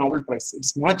got Nobel Prize.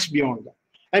 It's much beyond that.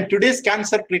 And today's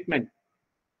cancer treatment,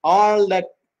 all that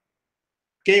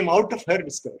came out of her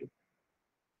discovery.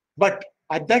 But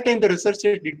at that time, the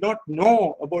researchers did not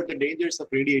know about the dangers of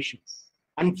radiation.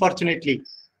 Unfortunately,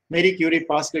 Marie Curie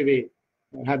passed away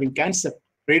having cancer,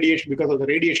 radiation, because of the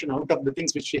radiation out of the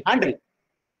things which she handled.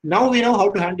 Now we know how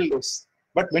to handle those.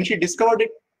 But when she discovered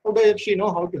it, how did she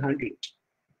know how to handle it?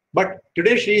 But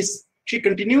today she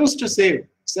continues to save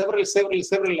several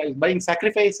lives by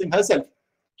sacrificing herself.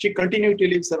 She continued to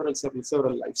live several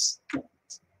lives.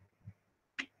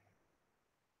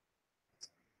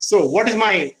 So what is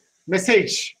my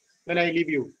message when I leave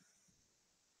you?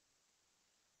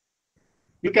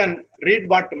 You can read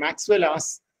what Maxwell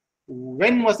asks.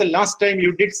 When was the last time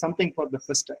you did something for the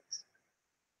first time?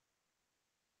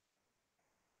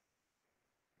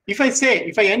 If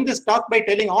I end this talk by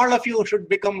telling all of you should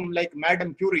become like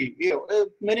Madame Curie,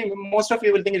 most of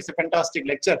you will think it's a fantastic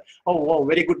lecture. Oh, wow,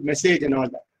 very good message and all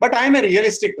that. But I'm a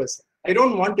realistic person. I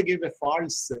don't want to give a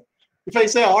false. If I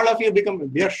say all of you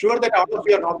become, we are sure that all of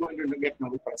you are not going to get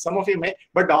Nobel Prize. Some of you may,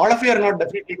 but all of you are not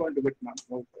definitely going to get Nobel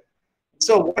Prize.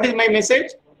 So what is my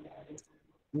message?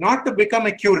 Not to become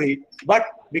a Curie, but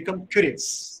become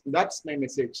curious. That's my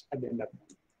message at the end of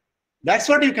it. That's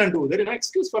what you can do. There is no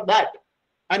excuse for that.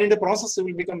 And in the process, you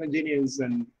will become engineers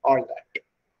and all that.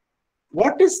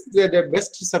 What is the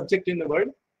best subject in the world?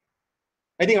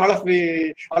 I think all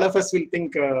of us will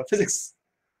think physics.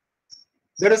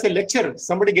 There is a lecture.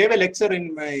 Somebody gave a lecture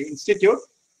in my institute,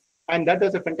 and that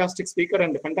was a fantastic speaker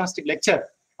and a fantastic lecture.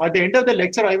 At the end of the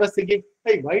lecture, I was thinking,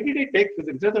 hey, why did I take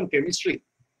physics rather than chemistry?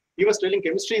 He was telling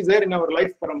chemistry is there in our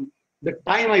life from the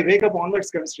time I wake up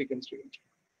onwards, chemistry.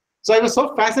 So I was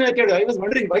so fascinated. I was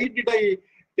wondering, why did I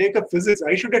take up physics?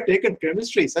 I should have taken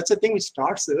chemistry, such a thing which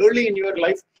starts early in your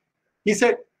life. He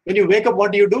said, when you wake up,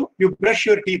 what do? You brush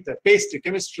your teeth, paste,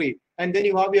 chemistry, and then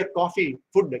you have your coffee,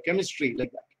 food, chemistry,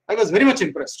 like that. I was very much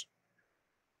impressed.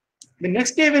 The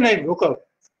next day when I woke up,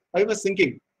 I was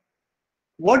thinking,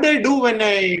 what do I do when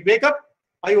I wake up?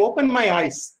 I open my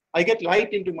eyes. I get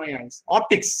light into my eyes.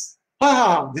 Optics.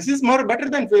 This is more better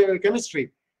than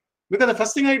chemistry. Because the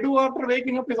first thing I do after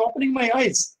waking up is opening my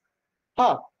eyes.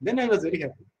 Then I was very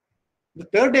happy. The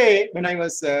third day when I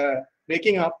was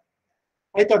waking up,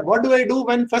 I thought, what do I do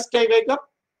when first I wake up?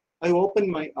 I open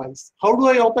my eyes. How do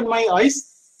I open my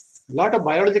eyes? A lot of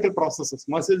biological processes,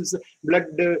 muscles, blood,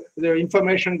 the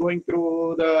information going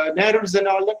through the nerves and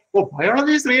all that. Oh,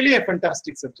 biology is really a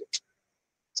fantastic subject.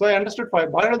 So I understood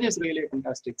biology is really a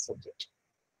fantastic subject.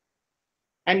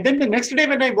 And then the next day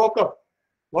when I woke up,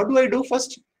 what do I do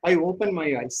first? I open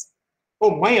my eyes.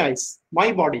 Oh, my eyes,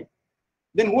 my body.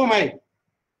 Then who am I?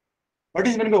 What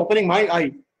is when I'm opening my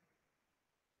eye?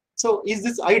 So is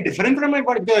this eye different from my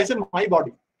body? Because I said my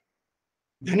body.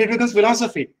 Then it becomes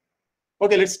philosophy.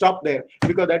 Okay, let's stop there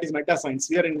because that is meta science.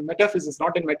 We are in metaphysics,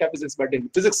 not in metaphysics, but in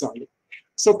physics only.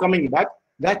 So coming back,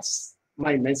 that's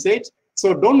my message.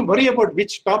 So don't worry about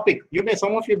which topic.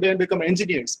 Some of you may become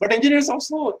engineers, but engineers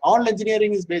also, all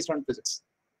engineering is based on physics.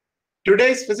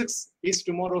 Today's physics is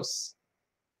tomorrow's.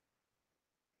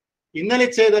 So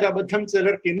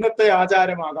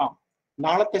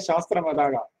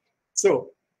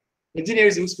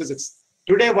engineers use physics.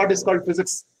 Today what is called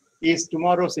physics is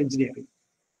tomorrow's engineering.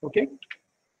 Okay?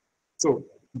 So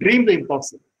dream the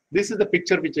impossible. This is the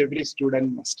picture which every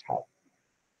student must have.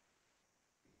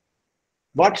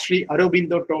 What Sri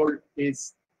Aurobindo told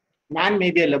is, man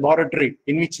may be a laboratory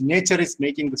in which nature is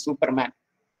making the Superman.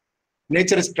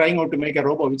 Nature is trying out to make a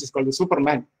robot which is called the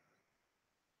Superman.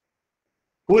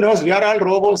 Who knows? We are all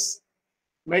robots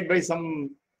made by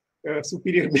some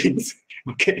superior beings.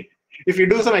 Okay. If you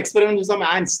do some experiment with some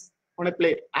ants on a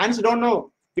plate, ants don't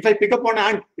know. If I pick up one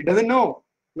ant, it doesn't know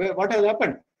what has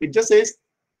happened. It just says,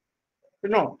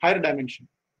 higher dimension.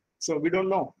 So we don't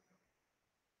know.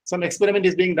 Some experiment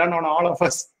is being done on all of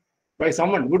us by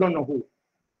someone who don't know who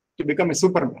to become a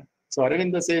Superman. So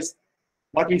Aurobindo says,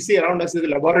 what we see around us is a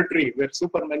laboratory where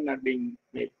Supermen are being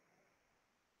made.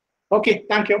 Okay,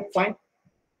 thank you. Fine.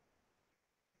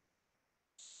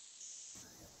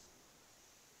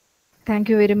 Thank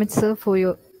you very much, sir, for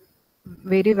your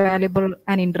very valuable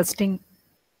and interesting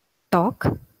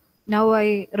talk. Now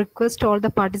I request all the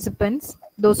participants,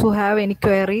 those who have any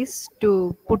queries,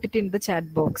 to put it in the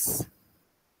chat box.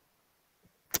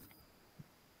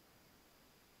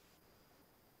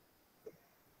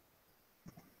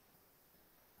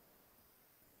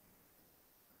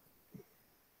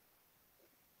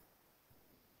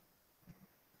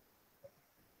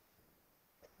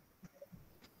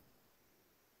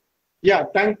 Yeah,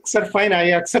 thanks are fine. I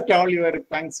accept all your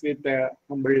thanks with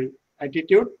humble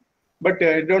attitude, but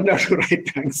don't have to write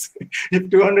thanks. If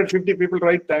 250 people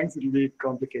write thanks, it will be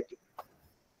complicated.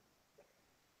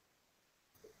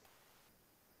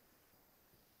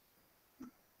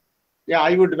 Yeah,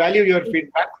 I would value your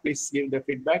feedback. Please give the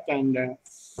feedback, and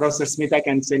Professor Smita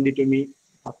can send it to me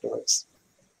afterwards.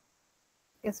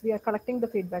 Yes, we are collecting the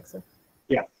feedback, sir.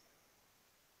 Yeah.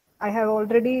 I have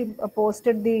already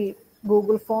posted the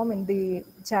Google form in the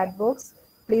chat box.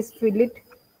 Please fill it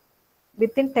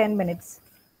within 10 minutes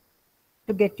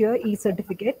to get your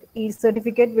e-certificate.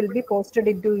 E-certificate will be posted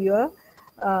into your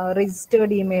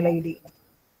registered email ID.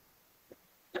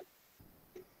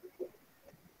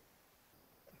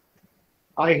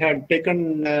 I had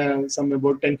taken some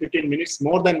about 10-15 minutes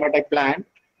more than what I planned.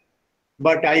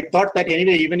 But I thought that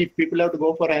anyway, even if people have to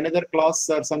go for another class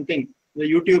or something, the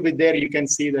YouTube is there. You can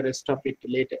see the rest of it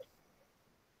later.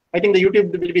 I think the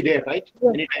YouTube will be there, right? Yeah.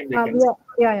 Anytime they can see.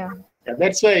 Yeah.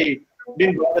 That's why I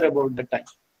didn't bother about the time.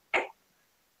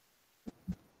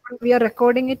 We are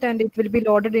recording it, and it will be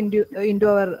loaded into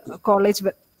our college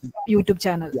YouTube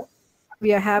channel. Yeah. We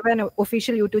have an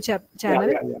official YouTube channel,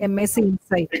 MSc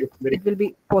Insight. Very it will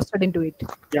be posted into it.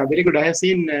 Yeah, very good. I have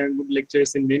seen good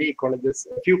lectures in many colleges,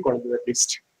 a few colleges at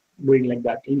least, doing like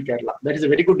that in Kerala. That is a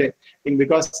very good thing,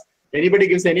 because anybody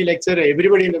gives any lecture,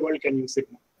 everybody in the world can use it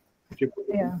now.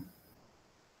 Yeah.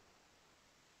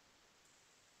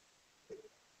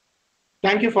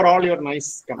 Thank you for all your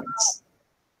nice comments.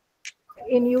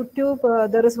 In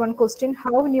YouTube, there is one question: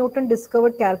 how Newton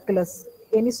discovered calculus?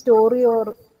 Any story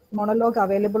or monologue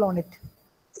available on it?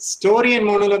 Story and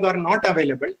monologue are not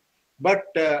available, but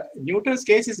Newton's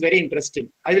case is very interesting.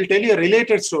 I will tell you a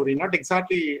related story, not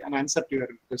exactly an answer to your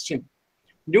question.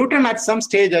 Newton, at some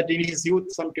stage in his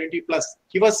youth, some 20 plus,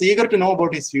 he was eager to know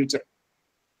about his future.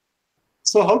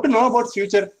 So how to know about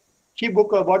future? He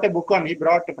bought a book he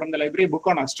brought from the library book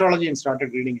on astrology and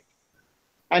started reading it.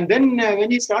 And then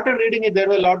when he started reading it, there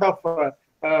were a lot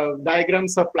of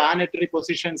diagrams of planetary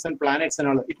positions and planets and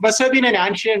all that. It must have been an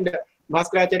ancient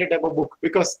Bhaskaracharya type of book,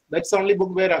 because that's the only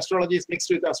book where astrology is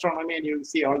mixed with astronomy, and you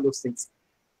see all those things.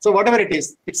 So whatever it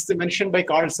is, it's mentioned by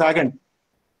Carl Sagan.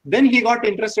 Then he got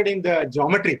interested in the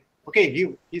geometry. Okay,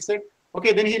 he said,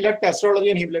 okay, then he left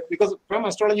astrology and he left, because from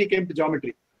astrology he came to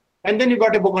geometry. And then he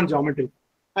got a book on geometry,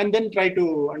 and then try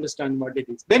to understand what it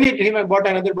is. Then he bought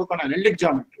another book on analytic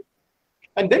geometry.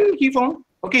 And then he found,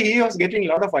 okay, he was getting a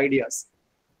lot of ideas.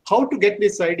 How to get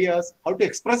these ideas, how to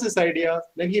express his ideas.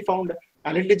 Then he found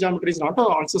analytic geometry is not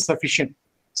also sufficient.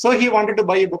 So he wanted to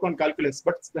buy a book on calculus,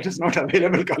 but that is not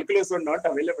available. Calculus was not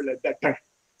available at that time.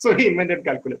 So he invented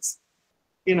calculus.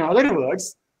 In other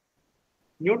words,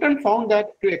 Newton found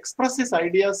that to express his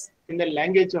ideas in the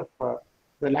language of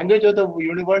the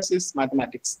universe is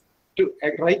mathematics. To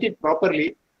write it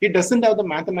properly, he doesn't have the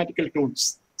mathematical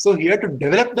tools. So he had to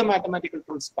develop the mathematical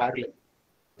tools parallel.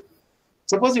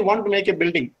 Suppose you want to make a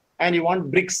building and you want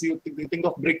bricks, you think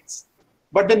of bricks,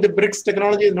 but then the bricks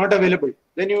technology is not available.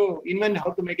 Then you invent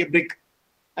how to make a brick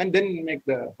and then make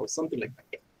the house, something like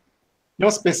that. No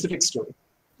specific story.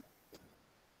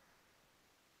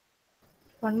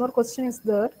 One more question is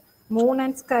there. Moon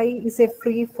and sky is a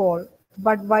free fall,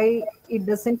 but why it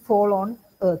doesn't fall on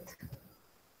Earth?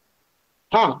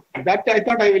 That I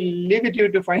thought I will leave it to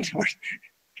you to find out.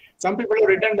 Some people have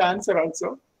written the answer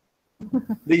also.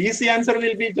 The easy answer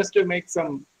will be just to make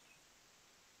some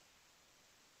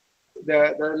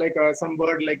some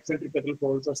word like centripetal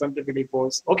force or centripetal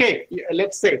force. Okay,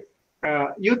 let's say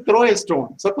you throw a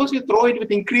stone. Suppose you throw it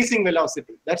with increasing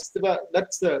velocity. That's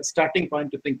the starting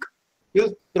point to think.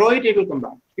 You throw it, it will come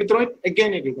back. You throw it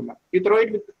again, it will come back. You throw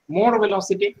it with more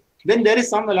velocity, then there is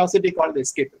some velocity called the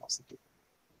escape velocity.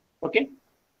 Okay,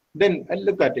 then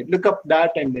look at it. Look up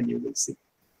that, and then you will see.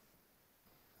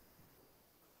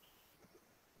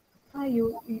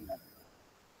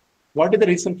 What is the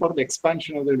reason for the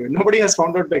expansion of the universe? Nobody has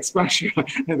found out the expansion,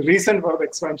 the reason for the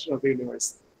expansion of the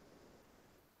universe.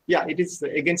 Yeah, it is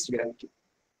against gravity.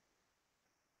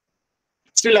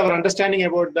 Still, our understanding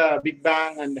about the Big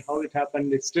Bang and how it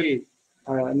happened is still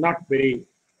not very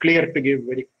clear to give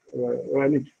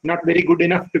not very good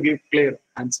enough to give clear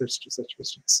answers to such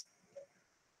questions.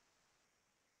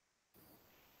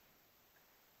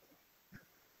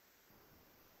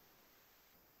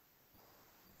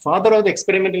 Father of the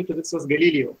experimental physics was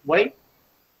Galileo. Why?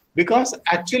 Because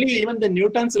actually even the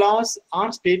Newton's laws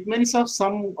are statements of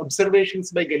some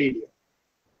observations by Galileo.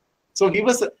 So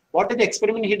what is the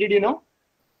experiment he did,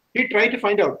 He tried to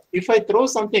find out, if I throw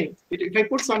something, if I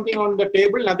put something on the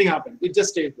table, nothing happens. It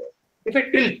just stays there. If I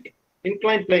tilt,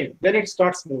 inclined plane, then it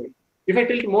starts moving. If I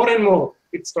tilt more and more,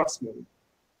 it starts moving.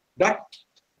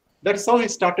 That's how he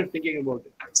started thinking about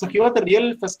it. So he was the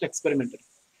real first experimenter.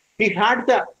 He had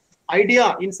the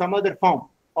idea in some other form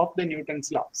of the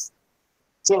Newton's laws.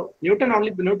 So Newton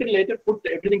later put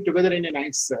everything together in a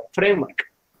nice framework.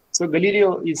 So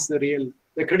Galileo is the real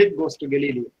The credit goes to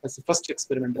Galileo as the first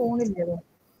experiment.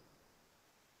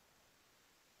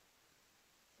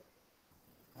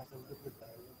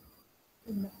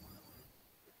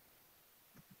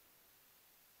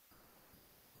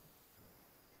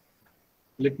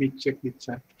 Let me check the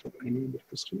chat for any other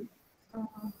question.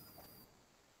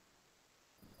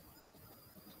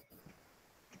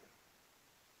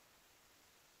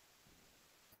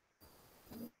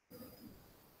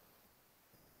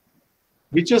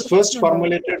 Which was first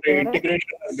formulated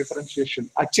integration and differentiation?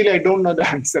 Actually, I don't know the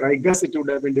answer. I guess it would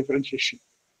have been differentiation.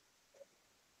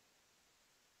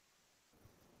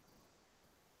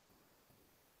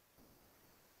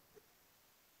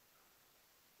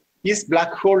 Is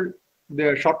black hole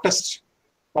the shortest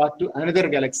path to another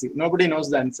galaxy? Nobody knows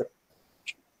the answer.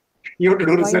 You have to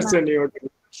do research and you have to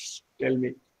tell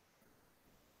me.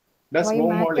 Does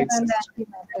wormhole exist?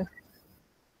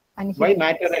 Why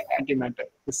matter and antimatter?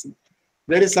 Listen.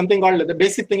 There is something called, the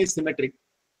basic thing is symmetry.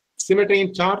 Symmetry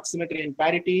in charge, symmetry in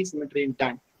parity, symmetry in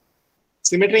time.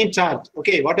 Symmetry in charge.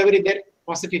 Okay, whatever is there,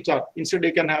 positive charge. Instead,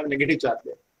 you can have negative charge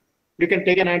there. You can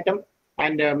take an atom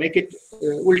and make it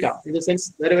ulta. In the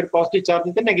sense, wherever positive charge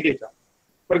is the negative charge.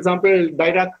 For example,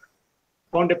 Dirac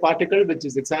found a particle which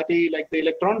is exactly like the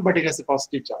electron, but it has a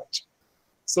positive charge.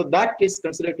 So that is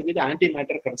considered to be the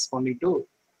antimatter corresponding to.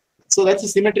 So that's the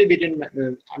symmetry between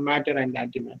matter and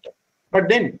antimatter. But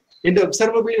then, in the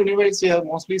observable universe, we have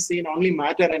mostly seen only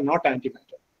matter and not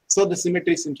antimatter. So the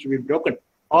symmetry seems to be broken,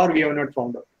 or we have not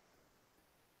found out.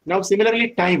 Now, similarly,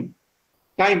 time.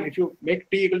 Time, if you make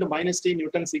t equal to -t,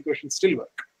 Newton's equation still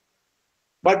work.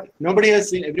 But nobody has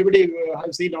seen, everybody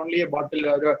has seen only a bottle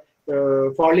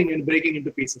falling and breaking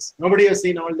into pieces. Nobody has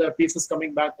seen all the pieces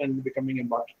coming back and becoming a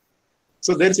bottle.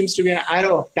 So there seems to be an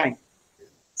arrow of time.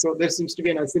 So there seems to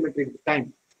be an asymmetry with time.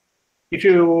 If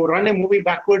you run a movie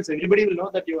backwards, everybody will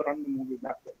know that you run the movie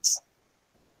backwards.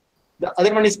 The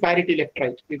other one is parity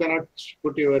left-right. You cannot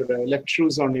put your left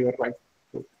shoes on your right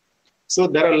foot. So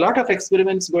there are a lot of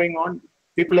experiments going on.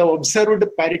 People have observed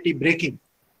parity breaking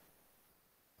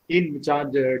in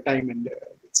charge time. And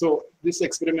so these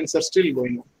experiments are still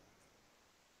going on.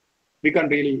 We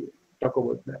can't really talk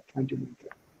about that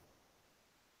antimatter.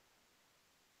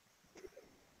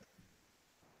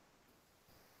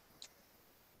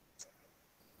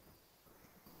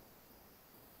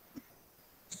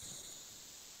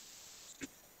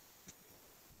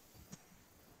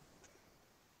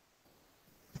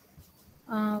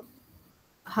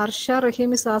 Harsha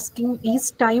Rahim is asking,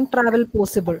 is time travel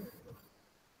possible?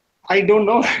 I don't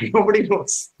know. Nobody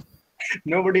knows.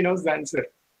 Nobody knows the answer.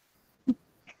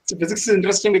 So physics is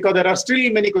interesting because there are still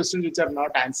many questions which are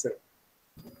not answered.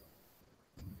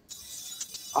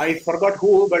 I forgot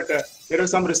who, but there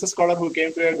was some research scholar who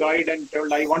came to a guide and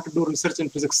told, I want to do research in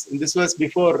physics. And this was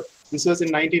before, this was in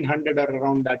 1900 or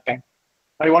around that time.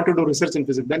 I want to do research in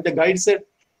physics. Then the guide said,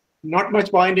 not much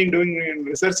point in doing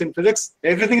research in physics.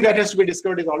 Everything that has to be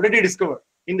discovered is already discovered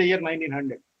in the year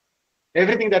 1900.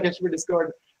 Everything that has to be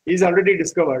discovered is already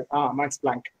discovered. Max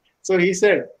Planck. So he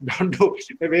said, don't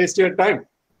waste your time.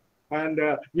 And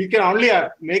we can only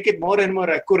make it more and more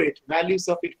accurate, values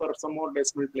of it for some more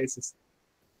decimal places.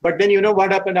 But then you know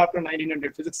what happened after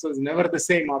 1900? Physics was never the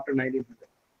same after 1900.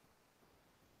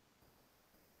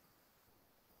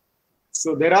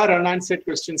 So there are unanswered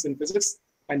questions in physics.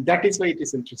 And that is why it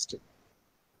is interesting.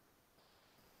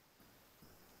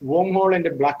 Wormhole and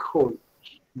a black hole.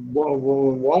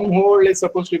 Wormhole is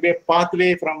supposed to be a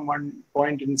pathway from one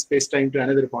point in space-time to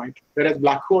another point. Whereas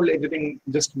black hole, everything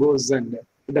just goes and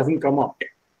it doesn't come out.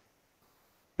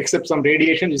 Except some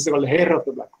radiation, which is called the hair of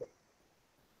the black hole.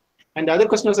 And the other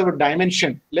question was about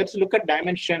dimension. Let's look at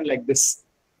dimension like this.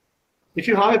 If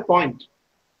you have a point,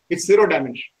 it's 0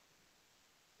 dimension.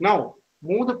 Now,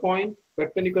 move the point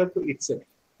perpendicular to itself.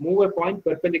 Move a point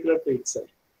perpendicular to itself.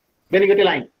 Then you get a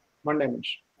line, 1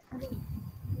 dimension.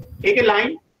 Take a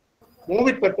line, move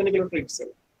it perpendicular to itself.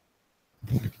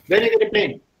 Then you get a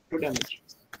plane, 2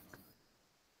 dimensions.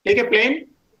 Take a plane,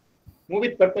 move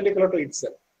it perpendicular to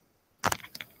itself.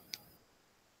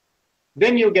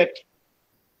 Then you get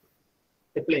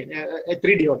a plane, a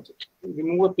 3D object. You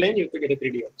move a plane, you get a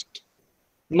 3D object.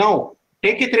 Now,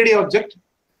 take a 3D object,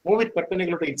 move it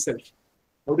perpendicular to itself.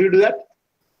 How do you do that?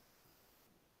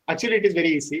 Actually, it is very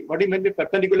easy. What do you mean by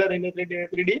perpendicular in a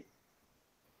 3D?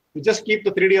 You just keep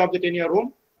the 3D object in your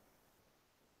room,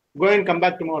 go and come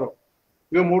back tomorrow.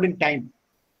 You have moved in time.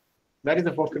 That is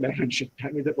the 4th dimension.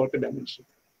 Time is the 4th dimension.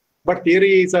 But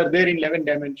theories are there in 11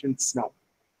 dimensions now.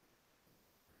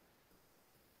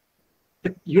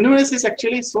 The universe is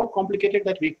actually so complicated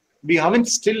that we haven't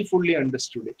still fully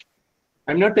understood it.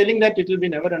 I'm not telling that it will be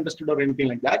never understood or anything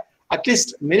like that. At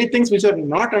least many things which are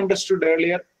not understood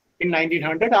earlier in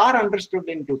 1900 are understood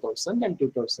in 2000 and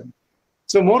 2000.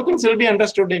 So more things will be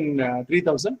understood in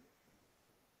 3000.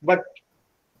 But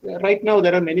right now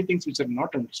there are many things which are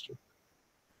not understood.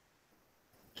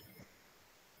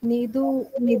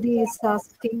 Nidhi is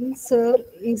asking, sir,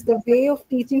 is the way of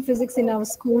teaching physics in our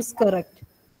schools correct?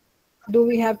 Do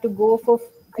we have to go for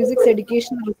physics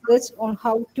educational research on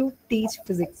how to teach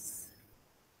physics?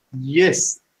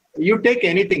 Yes, you take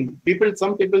anything.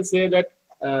 Some people say that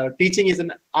teaching is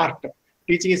an art.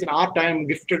 Teaching is an art. I am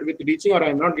gifted with teaching, or I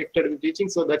am not gifted with teaching,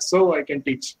 so that's so I can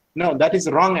teach. No, that is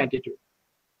wrong attitude.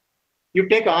 You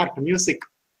take art, music.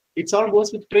 It all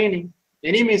goes with training.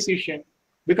 Any musician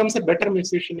becomes a better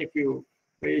musician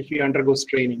if he undergoes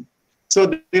training. So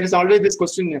there is always this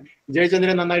question: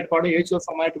 Jayachandran nannayittu paadu, Yesudas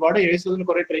nannayittu paadu, Yesudanu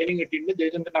kore training kittindi,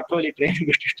 Jayachandran actually training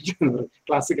kittindi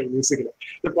classical music.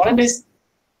 The point is,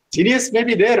 genius may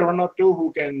be there, one or two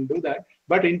who can do that,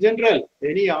 but in general,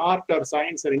 any art or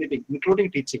science or anything,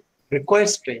 including teaching,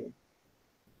 requires training.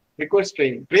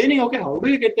 Training, okay, how do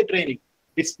you get the training?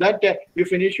 It's that you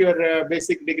finish your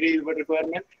basic degree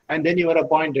requirement and then you are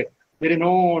appointed. There is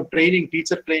no training,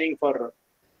 teacher training for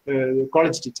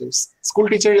college teachers. School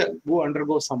teachers who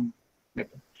undergo some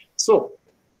method. So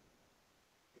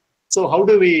what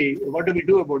do we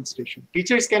do about this issue?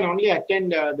 Teachers can only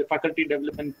attend the faculty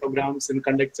development programs and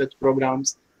conduct such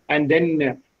programs, and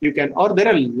then you can, or there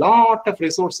are a lot of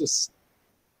resources.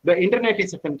 The internet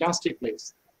is a fantastic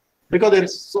place because there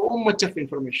is so much of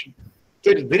information.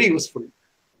 So it is very useful.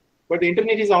 But the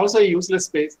internet is also a useless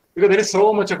space because there is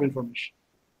so much of information.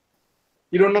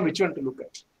 You don't know which one to look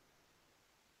at.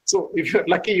 So if you're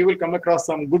lucky, you will come across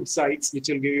some good sites which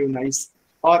will give you nice,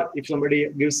 or if somebody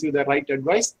gives you the right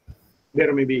advice,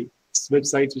 there may be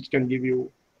websites which can give you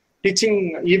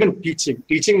teaching, even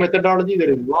teaching methodology. There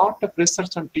is a lot of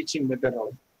research on teaching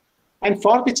methodology. And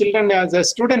for the children, as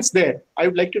students there, I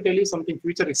would like to tell you something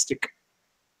futuristic.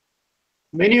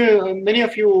 Many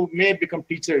of you may become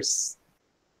teachers,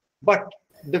 but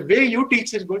the way you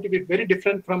teach is going to be very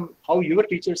different from how your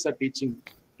teachers are teaching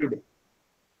today.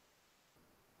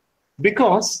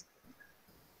 Because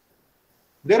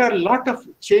there are a lot of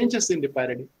changes in the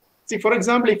paradigm. See, for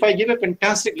example, if I give a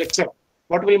fantastic lecture,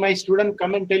 what will my student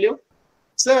come and tell you?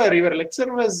 Sir, your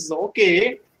lecture was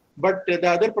okay, but the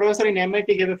other professor in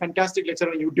MIT gave a fantastic lecture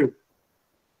on YouTube.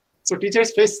 So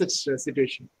teachers face such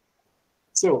situation.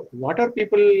 So what are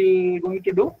people going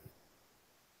to do?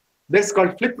 That's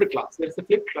called flipped class. There's a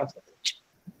flipped class approach.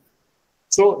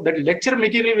 So that lecture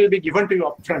material will be given to you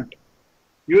upfront.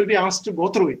 You will be asked to go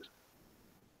through it.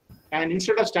 And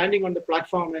instead of standing on the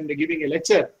platform and giving a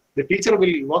lecture, the teacher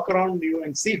will walk around you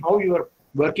and see how you are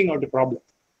working out the problem.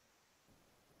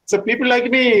 So people like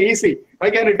me, easy. I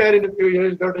can retire in a few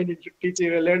years without any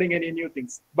teaching or learning any new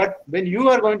things. But when you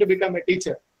are going to become a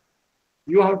teacher,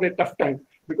 you have a tough time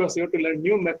because you have to learn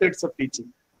new methods of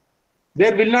teaching.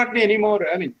 There will not be any more,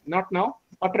 I mean, not now.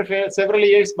 After several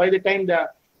years, by the time the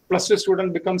 +2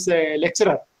 student becomes a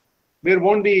lecturer,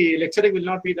 lecturing will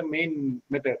not be the main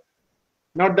method.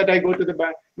 Not that I go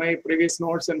to my previous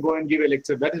notes and go and give a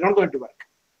lecture. That is not going to work.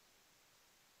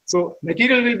 So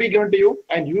material will be given to you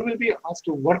and you will be asked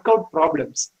to work out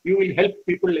problems. You will help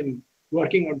people in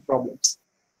working on problems.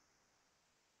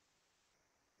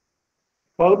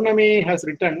 Paurnami has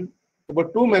written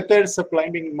about 2 methods of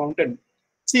climbing mountain.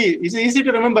 See, it's easy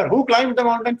to remember. Who climbed the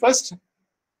mountain first?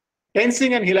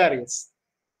 Tenzing and Hilarious.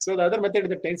 So the other method is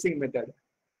the Tenzing method.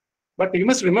 But you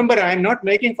must remember, I am not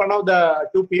making fun of the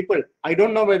 2 people. I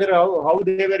don't know whether how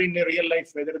they were in real life,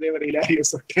 whether they were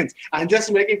hilarious or tense. I'm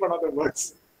just making fun of the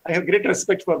words. I have great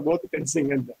respect for both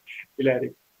Tenzing and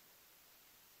Hilarious.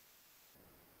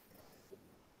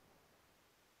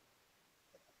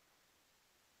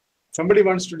 Somebody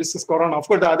wants to discuss Corona. Of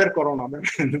course, the other Corona,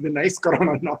 the nice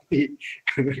Corona, not the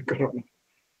Corona.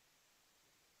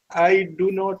 I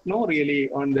do not know really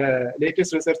on the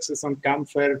latest researches on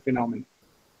campfire phenomenon.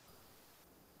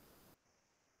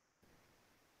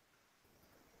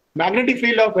 Magnetic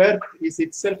field of Earth is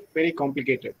itself very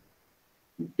complicated.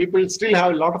 People still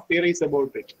have a lot of theories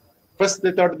about it. First,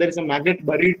 they thought there is a magnet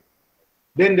buried.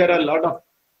 Then there are a lot of...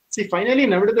 See, finally,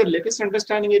 nowadays the latest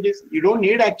understanding is you don't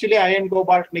need actually iron,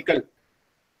 cobalt, nickel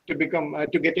to become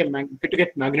to get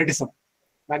magnetism.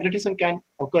 Magnetism can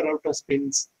occur out of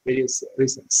spins, various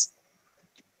reasons.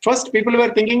 First, people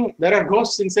were thinking there are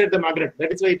ghosts inside the magnet.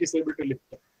 That is why it is able to lift.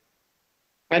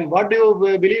 And what do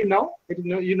you believe now?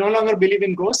 You no longer believe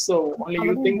in ghosts, so only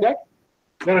you think that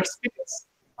there are spins.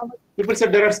 People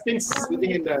said there are spins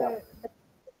sitting in the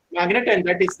magnet, and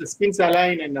that is the spins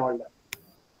align and all that.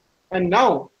 And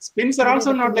now, spins are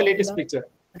also not the latest picture.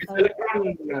 It's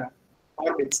electron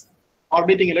orbits.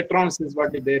 Orbiting electrons is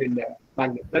what is there in the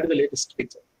magnet. That is the latest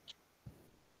picture.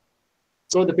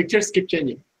 So the pictures keep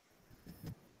changing.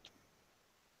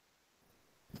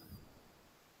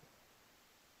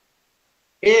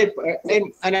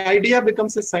 An idea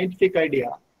becomes a scientific idea.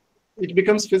 It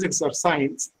becomes physics or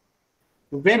science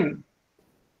when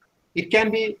it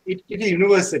is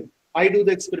universal. I do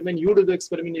the experiment, you do the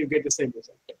experiment, you get the same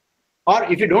result. Or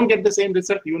if you don't get the same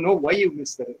result, you know why you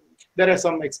missed the result. There are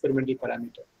some experimental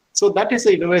parameters. So that is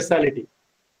a universality.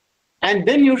 And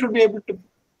then you should be able to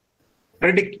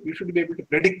predict. You should be able to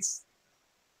predict.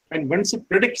 And once you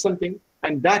predict something,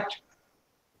 and that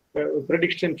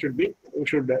prediction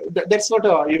that's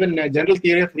what even general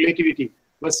theory of relativity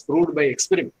was proved by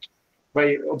experiment,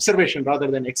 by observation rather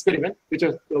than experiment, which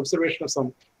was the observation of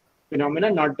some phenomena,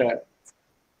 not.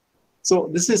 So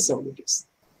this is how it is.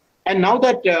 And now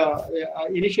that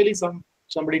initially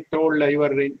somebody told you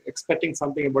were expecting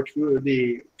something about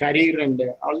the career and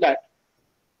all that,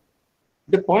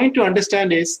 the point to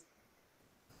understand is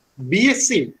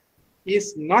BSc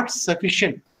is not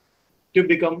sufficient to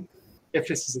become a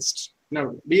physicist.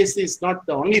 Now, BSc is not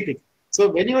the only thing. So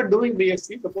when you are doing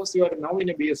BSc, suppose you are now in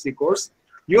a BSc course,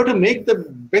 you have to make the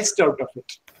best out of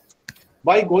it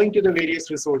by going to the various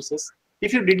resources.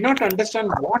 If you did not understand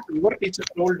what your teacher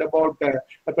told about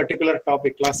a particular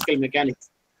topic, classical mechanics,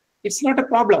 it's not a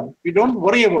problem. You don't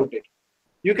worry about it.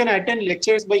 You can attend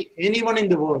lectures by anyone in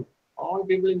the world. All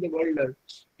people in the world are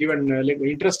even like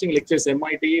interesting lectures,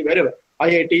 MIT, wherever,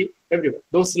 IIT, everywhere.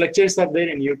 Those lectures are there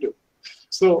in YouTube.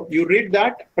 So you read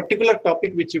that particular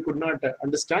topic which you could not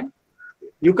understand.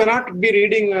 You cannot be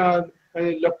reading,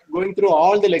 going through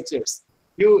all the lectures.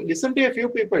 You listen to a few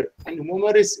people, and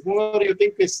whomever you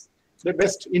think is the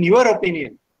best in your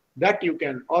opinion, that you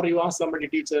can, or you ask somebody,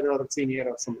 teacher or senior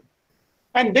or someone,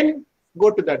 and then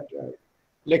go to that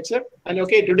lecture. And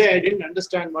okay, today I didn't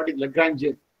understand what is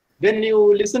Lagrangian. Then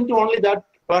you listen to only that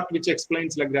part which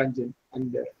explains Lagrangian,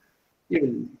 and you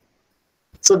will.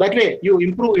 So that way you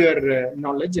improve your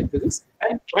knowledge in physics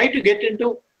and try to get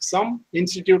into some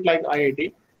institute like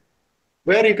IIT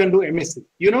where you can do MSc.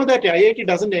 You know that IIT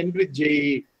doesn't end with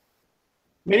JEE.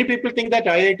 Many people think that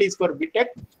IIT is for BTech.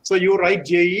 So you write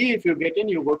JEE, if you get in,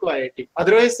 you go to IIT.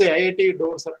 Otherwise, the IIT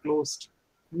doors are closed.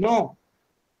 No.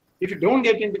 If you don't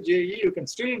get into JEE, you can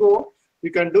still go.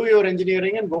 You can do your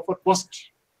engineering and go for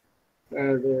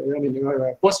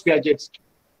postgraduate.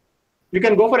 You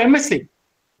can go for MSc.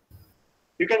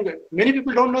 Many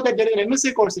people don't know that there is an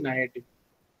MSc course in IIT.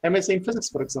 MSc in physics,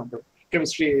 for example,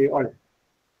 chemistry, all.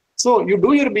 So you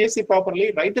do your BSc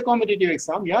properly, write the competitive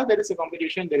exam. Yeah, there is a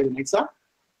competition, there is an exam.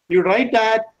 You write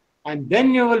that, and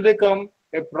then you will become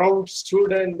a proud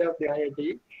student of the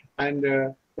IIT. And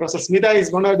Professor Smita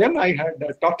is one of them. I had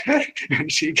talked to her,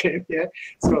 and she came here.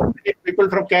 So many people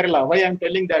from Kerala. Why I'm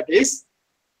telling that is,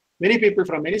 many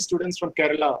students from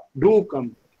Kerala do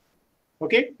come.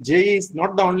 Okay, JEE is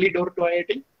not the only door to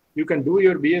IIT. You can do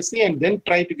your BSc and then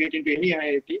try to get into any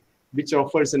IIT which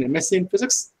offers an MSc in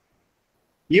physics.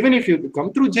 Even if you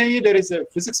come through JEE, there is a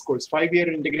physics course,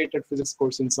 5-year integrated physics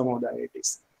course in some of the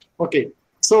IITs. Okay,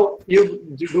 so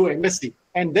you do MSc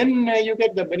and then you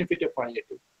get the benefit of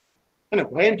IIT.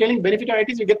 Why I'm telling benefit of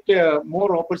IITs, you get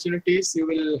more opportunities. You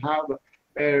will have,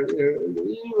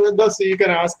 thus you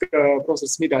can ask Professor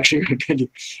Smita, she will tell you.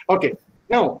 Okay,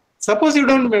 now, suppose you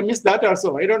don't miss that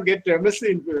also. I don't get MSc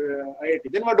in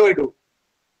IIT. Then what do I do?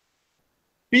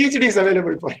 PhD is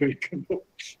available for you.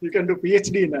 You can do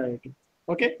PhD in IIT.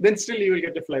 Okay, then still you will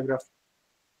get a fly graph.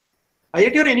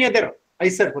 IIT or any other,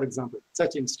 ISER, for example,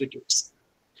 such institutes.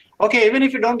 Okay, even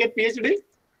if you don't get PhD,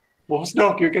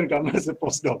 postdoc, you can come as a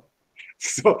postdoc.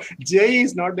 So JEE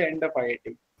is not the end of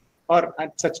IIT or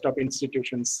at such top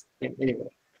institutions anywhere.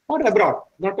 Or abroad.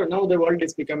 Now the world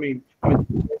is becoming,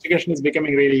 education is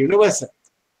becoming really universal.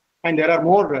 And there are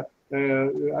more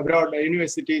abroad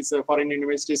universities, foreign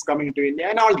universities coming to India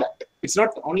and all that. It's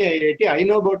not only IIT. I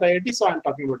know about IIT, so I'm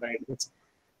talking about IIT. That's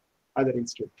other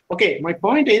institute. Okay, my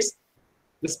point is,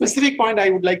 the specific point I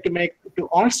would like to make to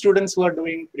all students who are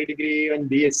doing pre-degree and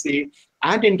BSc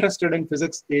and interested in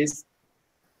physics is,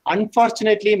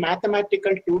 unfortunately,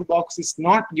 mathematical toolbox is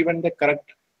not given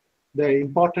the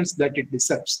importance that it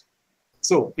deserves.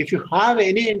 So if you have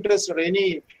any interest or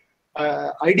any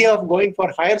idea of going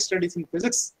for higher studies in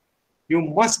physics, you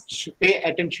must pay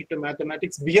attention to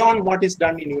mathematics beyond what is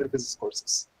done in your physics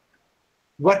courses.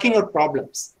 Working out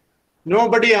problems.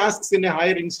 Nobody asks in a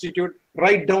higher institute,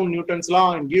 write down Newton's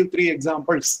law and give 3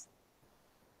 examples.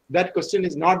 That question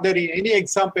is not there in any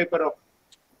exam paper of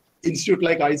institute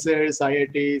like ISERs,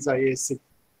 IITs, IASC.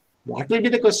 What will be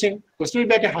the question? Question will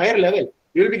be at a higher level.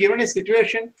 You will be given a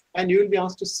situation and you will be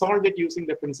asked to solve it using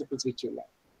the principles which you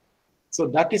learn. So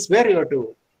that is where you have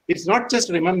to, it's not just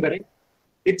remembering,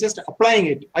 it's just applying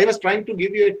it. I was trying to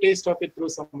give you a taste of it through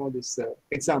some of these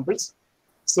examples.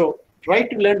 So try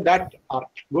to learn that art,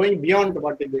 going beyond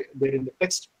what is there in the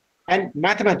text, and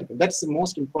mathematical. That's the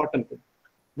most important thing,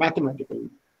 mathematical.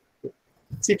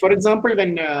 See, for example,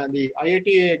 when the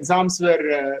IIT exams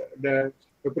were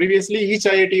previously, each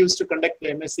IIT used to conduct the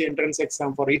MSc entrance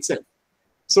exam for itself.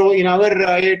 So in our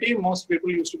IIT, most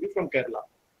people used to be from Kerala.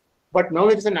 But now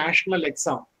it is a national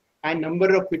exam, and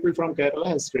number of people from Kerala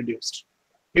has reduced.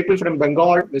 People from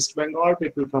Bengal, West Bengal,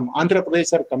 people from Andhra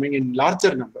Pradesh are coming in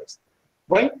larger numbers.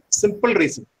 Why? Simple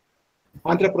reason.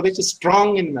 Andhra Pradesh is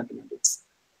strong in mathematics.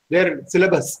 Their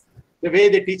syllabus, the way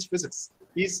they teach physics,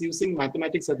 is using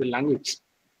mathematics as a language.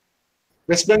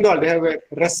 West Bengal, they have a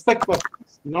respect for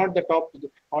science. Not the top,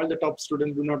 all the top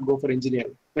students do not go for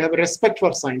engineering. They have a respect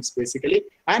for science basically,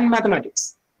 and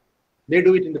mathematics. They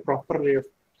do it in the proper way.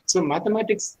 So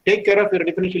mathematics take care of your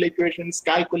differential equations,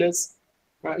 calculus,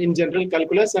 in general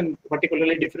calculus, and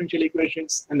particularly differential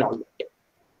equations and all that.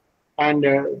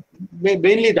 And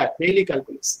mainly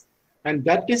calculus. And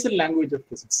that is the language of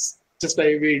physics. Just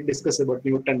like we discussed about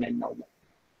Newton and all that.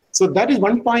 So that is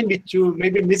one point which you may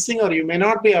be missing or you may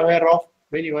not be aware of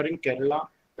when you are in Kerala,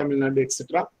 Tamil Nadu,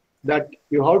 etc. That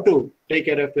you have to take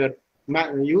care of your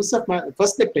use of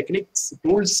first the techniques,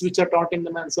 tools which are taught in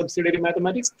the subsidiary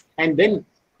mathematics, and then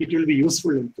it will be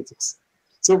useful in physics.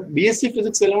 So BSc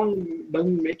physics alone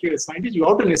doesn't make you a scientist. You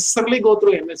have to necessarily go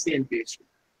through MSc and PhD.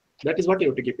 That is what you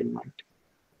have to keep in mind.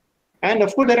 And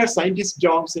of course, there are scientist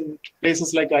jobs in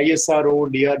places like ISRO,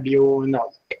 DRDO, and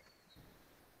all that.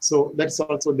 So that's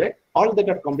also there. All that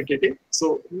are competitive.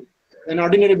 So an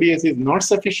ordinary BSc is not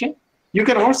sufficient. You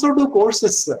can also do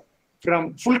courses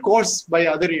from full course by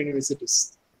other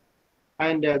universities.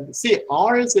 And see,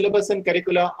 all syllabus and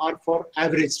curricula are for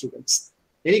average students.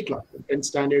 Any class, 10th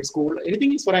standard, school,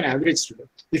 anything is for an average student.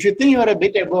 If you think you are a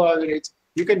bit above average,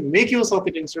 you can make use of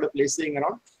it instead of placing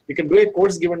around. You can do a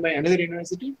course given by another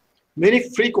university. Many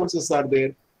free courses are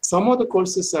there. Some of the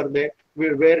courses are there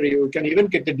where you can even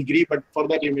get the degree, but for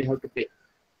that you may have to pay.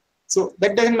 So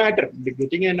that doesn't matter.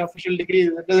 Getting an official degree,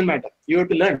 that doesn't matter. You have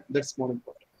to learn. That's more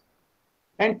important.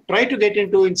 And try to get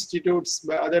into institutes,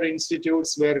 other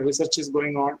institutes where research is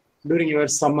going on during your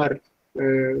summer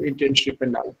internship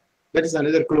and all. That is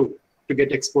another clue to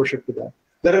get exposure to that.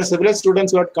 There are several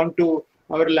students who have come to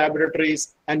our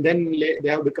laboratories and then they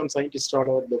have become scientists all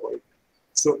over the world.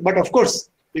 So, but of course,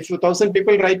 if 1,000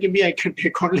 people write to me, I can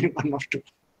take only one or two.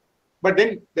 But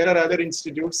then there are other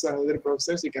institutes, other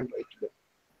professors you can write to them.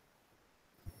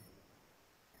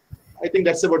 I think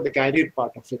that's about the career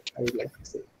part of it, I would like to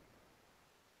say.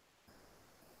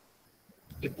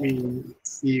 Let me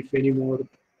see if any more.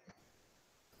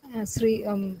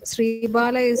 Sri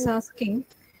Bala is asking,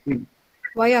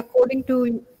 why according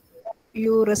to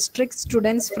you restrict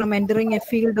students from entering a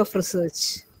field of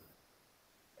research?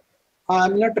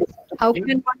 I'm not. How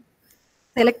can one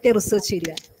select a research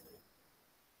area?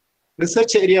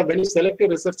 Research area, when you select a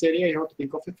research area, you have to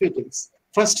think of a few things.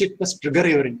 First, it must trigger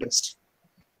your interest.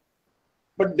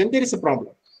 But then there is a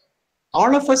problem.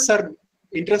 All of us are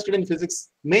interested in physics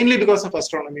mainly because of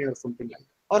astronomy or something like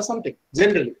that, or something,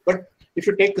 generally. But if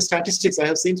you take the statistics, I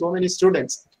have seen so many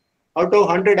students. Out of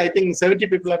 100, I think 70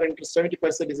 people are interested,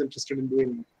 70% is interested in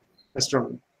doing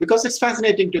astronomy. Because it's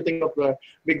fascinating to think of the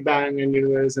Big Bang and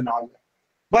universe and all that.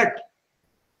 But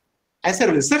as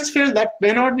a research field, that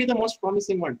may not be the most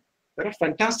promising one. There are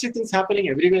fantastic things happening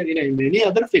everywhere in many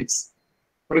other fields.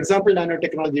 For example,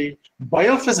 nanotechnology,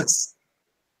 biophysics.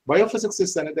 Biophysics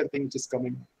is another thing which is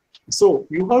coming. So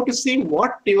you have to see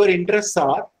what your interests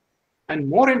are, and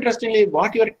more interestingly,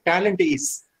 what your talent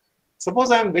is.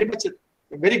 Suppose I am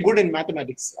very good in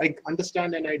mathematics. I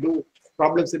understand and I do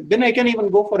problems. Then I can even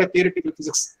go for a theoretical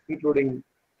physics, including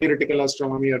theoretical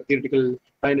astronomy or theoretical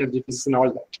high energy physics and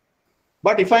all that.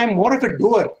 But if I am more of a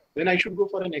doer, then I should go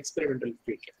for an experimental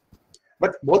field.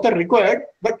 But both are required,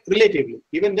 but relatively.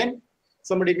 Even then,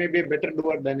 somebody may be a better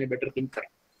doer than a better thinker.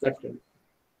 That's right.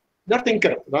 Not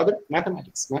thinker, rather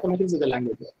mathematics. Mathematics is the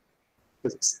language of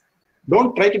physics.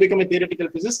 Don't try to become a theoretical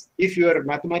physicist if your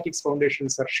mathematics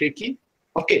foundations are shaky.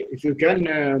 Okay, if you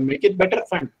can make it better,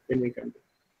 fine, then you can do.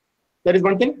 That is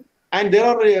one thing. And there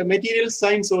are material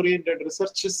science-oriented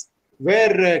researches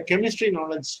where chemistry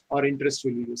knowledge or interest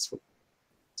will be useful.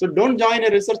 So don't join a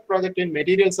research project in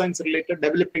material science related,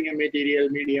 developing a material,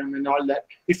 medium, and all that,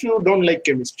 if you don't like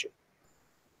chemistry.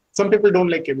 Some people don't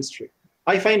like chemistry.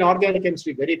 I find organic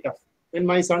chemistry very tough. When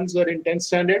my sons were in 10th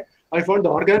standard, I found the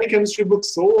organic chemistry book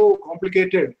so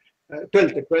complicated.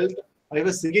 12th, I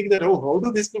was thinking that, oh, how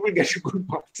do these people get good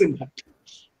marks in that?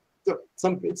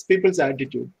 So it's people's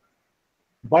attitude.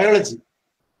 Biology.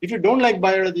 If you don't like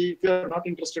biology, if you're not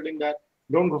interested in that,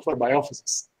 don't go for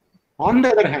biophysics. On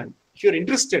the other hand, if you're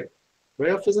interested,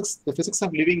 biophysics, the physics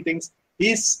of living things,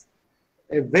 is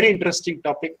a very interesting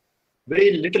topic.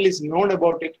 Very little is known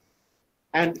about it,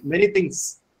 and many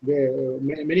things,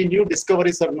 many new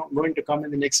discoveries are going to come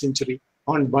in the next century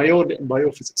on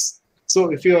biophysics.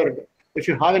 So if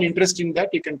you have an interest in that,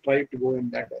 you can try to go in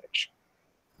that direction.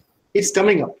 It's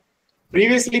coming up.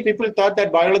 Previously, people thought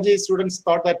that biology students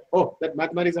thought that, oh, that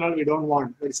mathematics and all we don't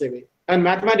want, let's say. And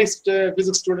mathematics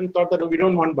physics students thought that, oh, we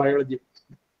don't want biology.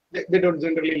 They don't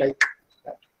generally like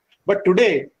that. But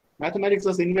today, mathematics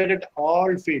has invaded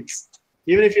all fields.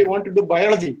 Even if you want to do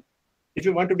biology, if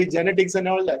you want to do genetics and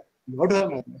all that, you got to have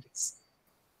mathematics.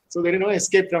 So there is no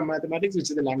escape from mathematics, which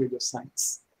is the language of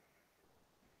science.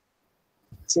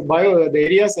 So the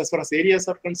areas, as far as areas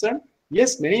are concerned,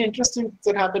 yes, many interesting things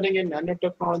are happening in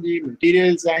nanotechnology,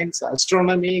 material science,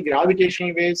 astronomy,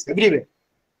 gravitational waves, everywhere.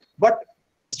 But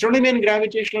astronomy and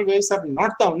gravitational waves are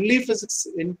not the only physics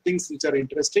in things which are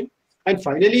interesting. And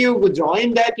finally, you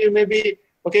join that, you may be,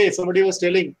 okay, somebody was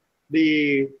telling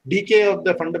the decay of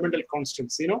the fundamental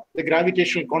constants, the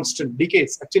gravitational constant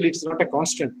decays. Actually, it's not a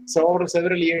constant. So over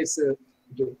several years,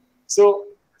 so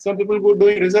some people who are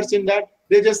doing research in that,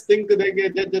 they just think they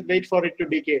just wait for it to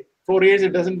decay. 4 years,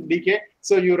 it doesn't decay.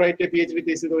 So you write a PhD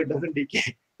thesis, though it doesn't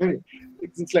decay.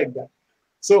 It's like that.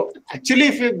 So actually,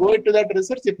 if you go into that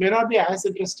research, it may not be as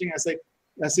interesting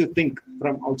as you think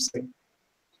from outside.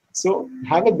 So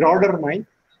have a broader mind,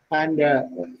 and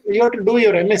you have to do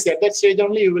your MSc. At that stage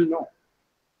only you will know.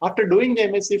 After doing the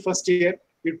MSc first year,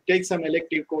 you take some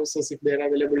elective courses if they are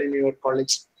available in your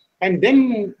college, and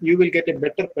then you will get a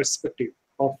better perspective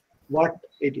of what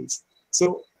it is.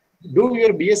 So do your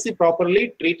BSc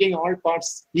properly, treating all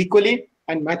parts equally,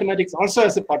 and mathematics also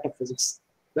as a part of physics.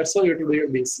 That's how you have to do your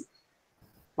BSc.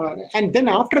 And then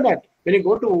after that, when you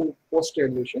go to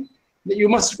post-graduation, you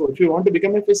must go. If you want to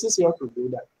become a physicist, you have to do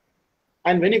that.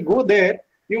 And when you go there,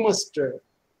 you must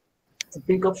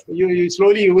think of,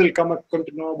 slowly you will come to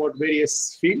know about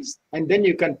various fields, and then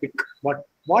you can pick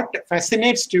what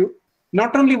fascinates you.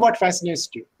 Not only what fascinates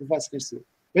you.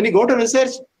 When you go to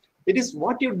research, it is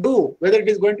what you do, whether it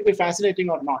is going to be fascinating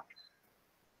or not.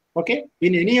 Okay?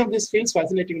 In any of these fields,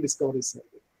 fascinating discoveries.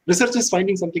 Research is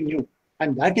finding something new,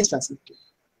 and that is fascinating.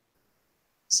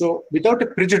 So without a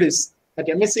prejudice, at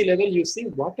MSc level, you see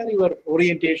what are your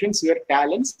orientations, your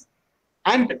talents,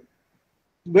 and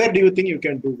where do you think you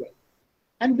can do well.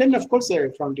 And then, of course,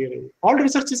 a frontier area. All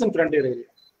research is in frontier area.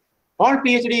 All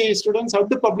PhD students have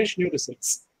to publish new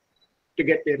results to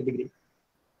get their degree.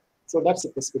 So that's the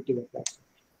perspective of that.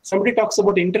 Somebody talks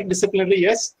about interdisciplinary.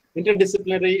 Yes,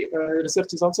 interdisciplinary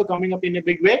research is also coming up in a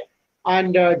big way.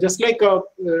 And just like,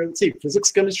 see,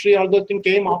 physics, chemistry, all those things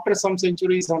came after some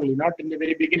centuries only, not in the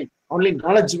very beginning. Only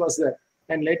knowledge was there.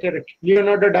 And later,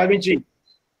 Leonardo da Vinci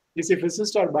is a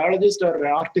physicist or biologist or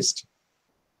artist.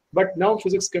 But now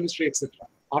physics, chemistry, etc.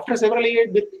 After several years,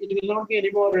 it will not be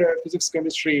any more physics,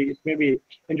 chemistry. It may be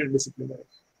interdisciplinary.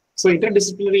 So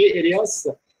interdisciplinary areas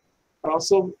are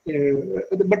also,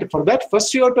 but for that,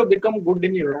 first you have to become good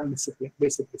in your own discipline,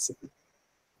 basic discipline.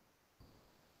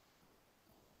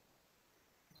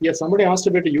 Yeah, somebody asked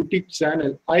about a YouTube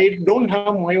channel. I don't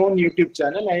have my own YouTube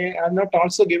channel. I have not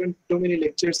also given too many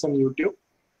lectures on YouTube,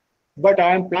 but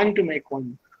I am planning to make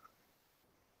one.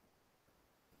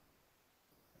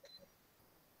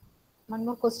 One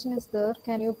more question is there.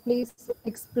 Can you please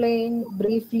explain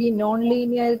briefly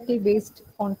non-linearity based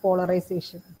on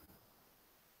polarization?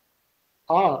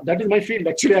 That is my field.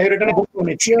 Actually, I written a book on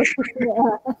it.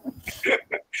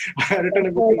 I have written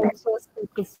a book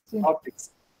on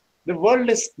optics. The world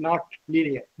is not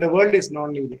linear. The world is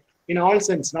non-linear in all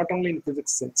sense, not only in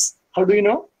physics sense. How do you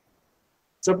know?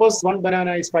 Suppose one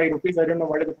banana is 5 rupees. I don't know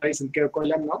what is the price in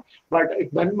Kollam now. But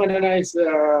if one banana is,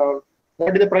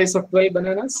 what is the price of 12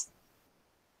 bananas?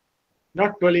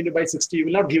 Not 12 into by 60, you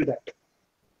will not give that.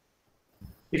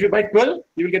 If you buy 12,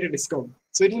 you will get a discount.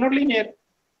 So it is not linear.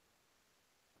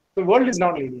 The world is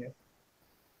not linear.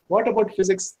 What about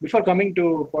physics? Before coming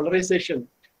to polarization,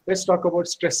 let's talk about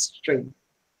stress strain.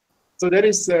 So there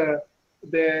is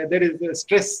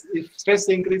stress. If stress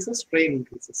increases, strain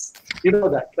increases. You know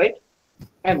that, right?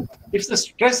 And if the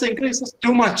stress increases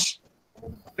too much,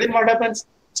 then what happens?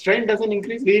 Strain doesn't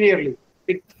increase linearly.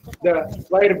 The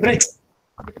wire breaks.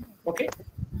 Okay,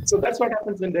 so that's what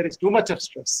happens when there is too much of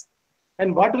stress.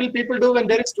 And what will people do when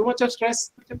there is too much of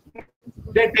stress?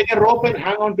 They take a rope and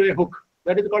hang on to a hook.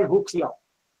 That is called Hooke's law.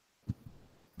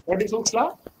 What is Hooke's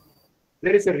law?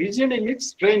 there is a region in which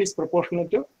strain is proportional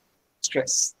to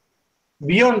stress.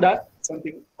 Beyond that,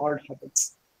 something odd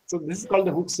happens. So this is called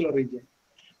the Hooke's law region.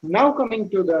 Now coming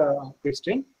to the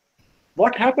question,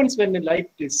 what happens when the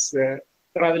light is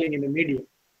traveling in a medium?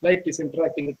 Light is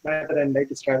interacting with matter and light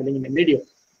is traveling in a medium.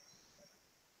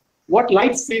 What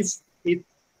light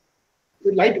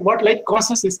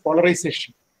causes is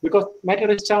polarization, because matter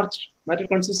is charged. Matter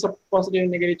consists of positive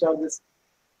and negative charges.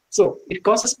 So it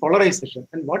causes polarization.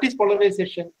 And what is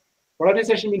polarization?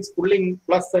 Polarization means pulling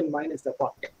plus and minus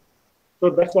apart. So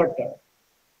that's what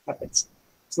happens.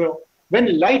 So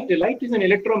when light is an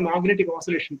electromagnetic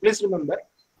oscillation. Please remember,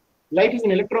 light is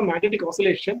an electromagnetic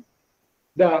oscillation.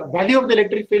 The value of the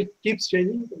electric field keeps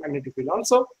changing, the magnetic field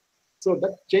also. So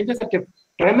that changes at a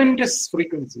tremendous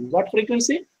frequency. What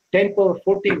frequency? 10 power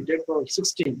 14, 10 power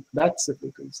 16. That's the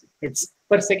frequency. It's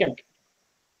per second.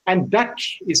 And that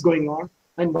is going on.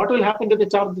 And what will happen to the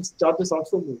charges? Charges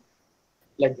also move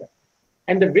like that.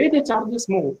 And the way the charges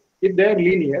move, if they are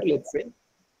linear, let's say,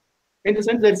 in the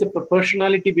sense there is a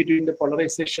proportionality between the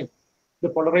polarization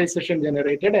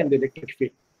generated and the electric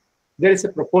field. There is a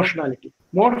proportionality.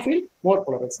 More field, more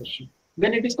polarization.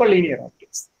 Then it is called linear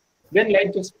optics. Then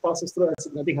light just passes through as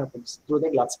nothing happens through the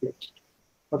glass plate.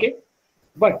 Okay?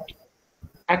 But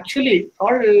actually,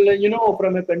 all you know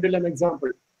from a pendulum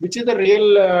example, which is the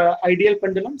real ideal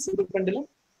pendulum, simple pendulum?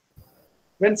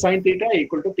 When sine theta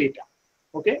equal to theta.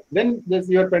 Okay? Then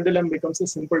your pendulum becomes a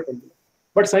simple pendulum.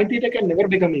 But sine theta can never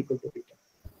become equal to theta.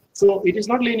 So it is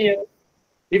not linear.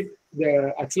 If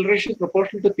the acceleration is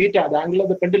proportional to theta, the angle of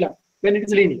the pendulum, then it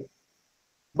is linear.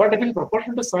 But if it is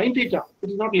proportional to sine theta, it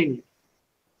is not linear.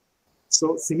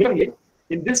 So similarly,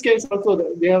 in this case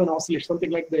also, we have an oscillation,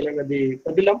 something like the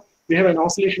pendulum, we have an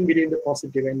oscillation between the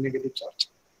positive and negative charge.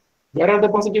 Where are the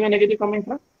positive and negative coming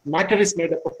from? Matter is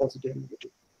made up of positive and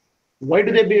negative. Why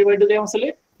do they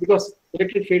oscillate? Because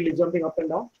electric field is jumping up and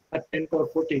down at 10 power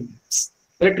 14 hertz.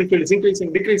 Electric field is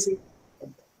increasing, decreasing,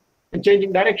 and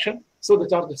changing direction. So the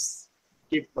charges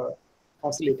keep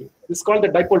oscillating. This is called the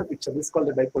dipole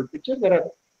picture. There are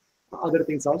other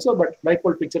things also, but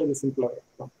dipole picture is a simpler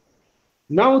one.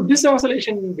 Now this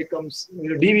oscillation becomes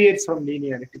deviates from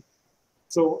linearity.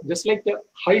 So just like the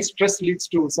high stress leads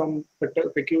to some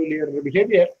peculiar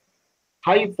behavior,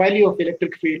 high value of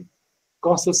electric field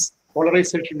causes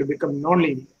polarization to become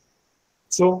nonlinear.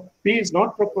 So P is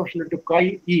not proportional to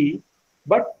chi E,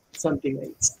 but something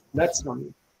else. That's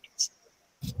nonlinear.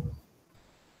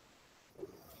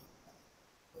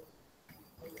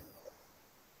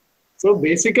 So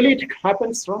basically it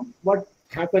happens from what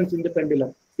happens in the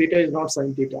pendulum. Theta is not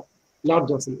sine theta.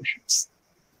 Large oscillations.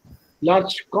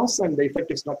 Large cause and the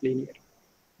effect is not linear.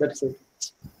 That's it.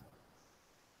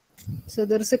 So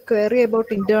there is a query about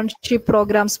internship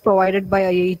programs provided by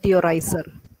IIT or ISER.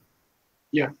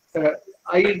 Yeah,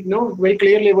 I know very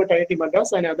clearly about IIT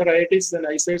Madras, and other IITs and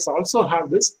ISERs also have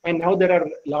this, and now there are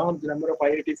a large number of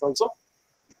IITs also.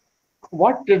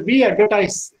 What we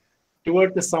advertise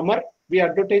towards the summer, we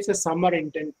advertise a summer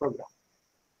intern program,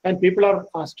 and people are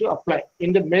asked to apply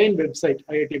in the main website,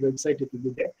 IIT website, it will be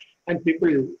there, and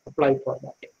people apply for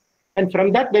that. And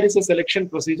from that, there is a selection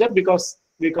procedure because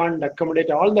we can't accommodate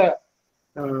all the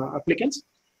applicants.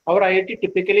 Our IIT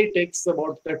typically takes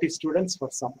about 30 students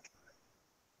for summer.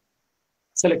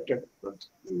 Selected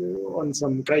on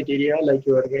some criteria like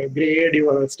your grade,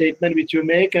 your statement which you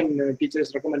make, and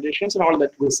teachers' recommendations, and all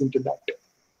that goes into that.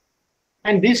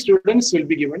 And these students will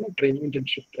be given a training,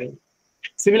 internship training.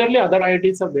 Similarly, other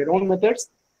IITs have their own methods.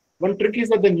 One trick is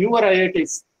that the newer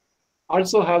IITs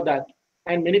also have that,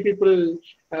 and many people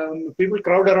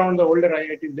crowd around the older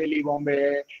IITs, Delhi,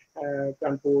 Bombay,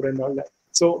 Kanpur, and all that.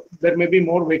 So there may be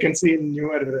more vacancy in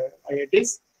newer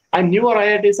IITs. And newer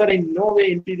IITs are in no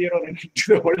way inferior or anything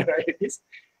to the older IITs.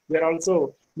 They're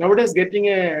also, nowadays getting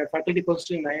a faculty post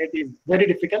in IIT is very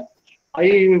difficult.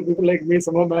 People like me,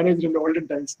 somehow managed in the olden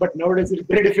times, but nowadays it's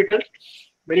very difficult,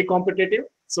 very competitive.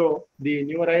 So the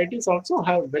newer IITs also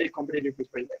have very competitive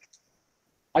people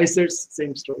there. ISERs,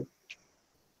 same story.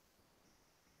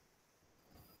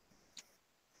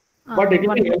 But it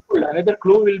will be helpful. Another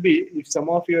clue will be if some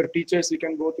of your teachers, you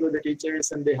can go through the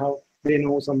teachers and they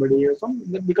know somebody or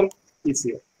something, that becomes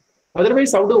easier.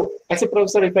 Otherwise, as a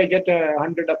professor, if I get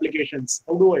 100 applications,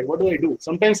 what do I do?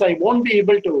 Sometimes I won't be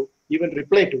able to even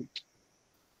reply to it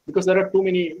because there are too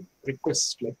many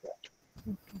requests like that.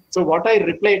 Okay. So what I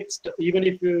reply, even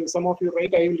if some of you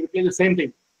write, I will reply the same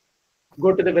thing.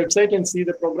 Go to the website and see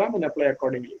the program and apply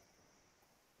accordingly.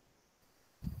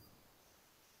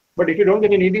 But if you don't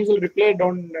get an individual reply,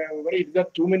 don't worry. There are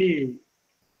too many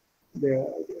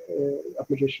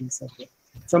applications.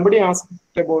 Somebody asked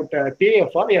about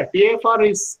TAFR. Yeah, TAFR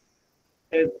is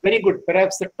very good,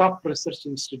 perhaps the top research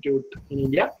institute in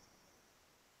India.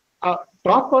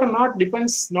 Top or not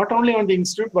depends not only on the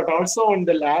institute, but also on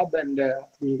the lab and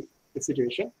the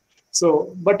situation.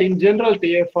 So, but in general,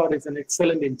 TFR is an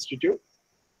excellent institute.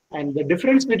 And the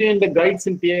difference between the guides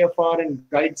in TFR and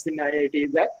guides in IIT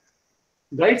is that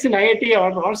guides in IIT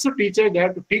are also teachers. They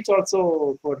have to teach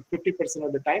also for 50%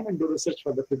 of the time and do research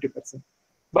for the 50%.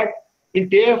 But in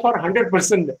TFR,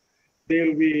 100%, they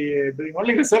will be doing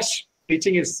only research.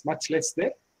 Teaching is much less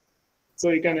there. So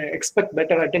you can expect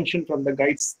better attention from the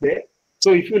guides there.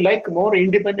 So if you like more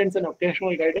independence and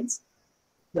occasional guidance,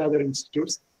 the other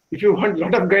institutes. If you want a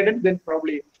lot of guidance, then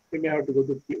probably you may have to go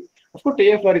to PU. Of course,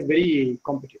 TFR is very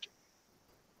competitive.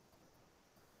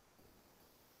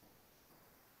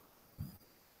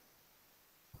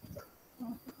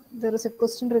 There is a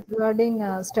question regarding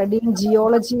studying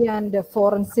geology and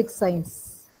forensic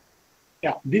science.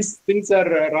 Yeah, these things are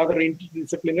rather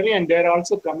interdisciplinary, and they're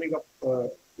also coming up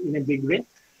in a big way.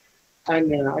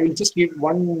 And I will just give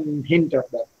one hint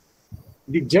of that.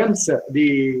 The gems are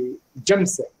the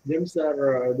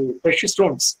precious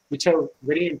stones, which have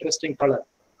very interesting color.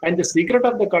 And the secret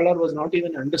of the color was not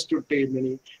even understood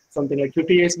till something like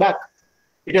 50 years back.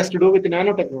 It has to do with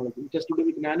nanotechnology. It has to do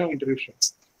with nano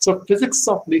intrusions. So physics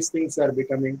of these things are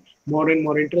becoming more and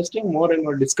more interesting. More and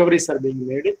more discoveries are being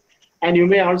made. And you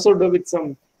may also do with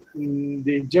some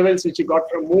the jewels which you got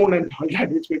from moon and all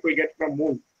that, which people get from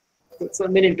moon. So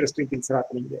many interesting things are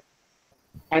happening there.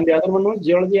 And the other one was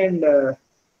geology and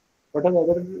what are the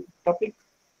other topic?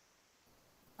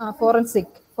 Forensic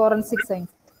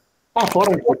science.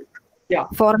 Forensic. Yeah.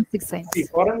 Forensic science. See,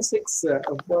 forensics.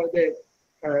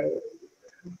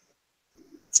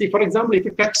 See, for example, if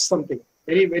you touch something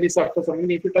very surface, something,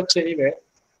 if you touch anywhere,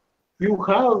 you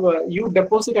have you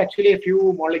deposit actually a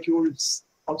few molecules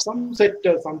of some set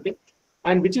something,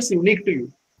 and which is unique to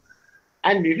you.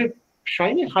 And if you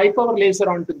shine a high power laser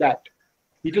onto that,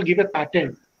 it will give a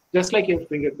pattern, just like your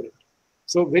fingerprint.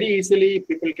 So very easily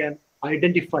people can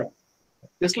identify,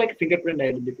 just like fingerprint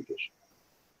identification.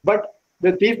 But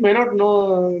the thief may not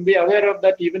be aware of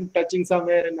that, even touching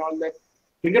somewhere and all that.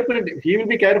 Fingerprint, he will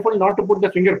be careful not to put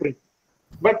the fingerprint.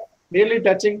 But merely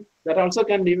touching, that also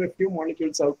can leave a few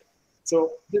molecules out.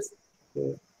 So this,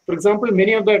 for example,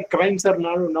 many of the crimes are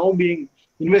now being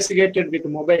investigated with a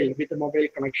mobile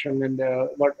connection and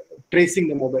tracing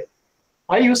the mobile.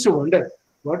 I used to wonder,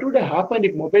 what would have happened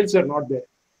if mobiles were not there?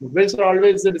 Mobiles were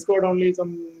always discovered only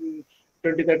some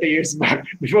 20, 30 years back.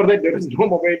 Before that, there was no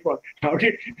mobile phone. How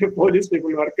did police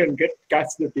people work and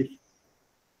catch the thief?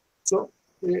 So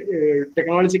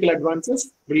technological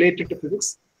advances related to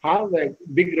physics have a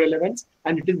big relevance,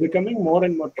 and it is becoming more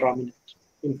and more prominent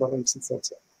in forensics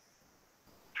also.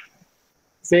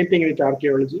 Same thing with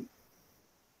archaeology.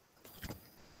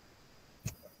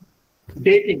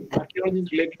 Dating. Archaeology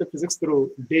is related to physics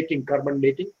through dating, carbon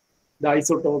dating, the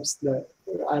isotopes, the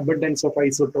abundance of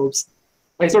isotopes.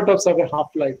 Isotopes have a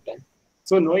half-life time.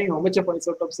 So knowing how much of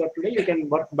isotopes are today, you can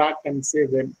work back and say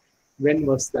when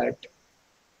was that.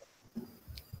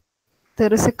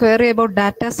 There is a query about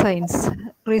data science.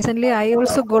 Recently, I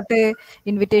also got a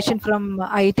invitation from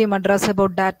IIT Madras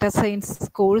about data science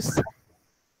course.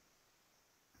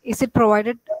 Is it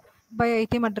provided by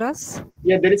IIT Madras?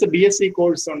 Yeah, there is a BSc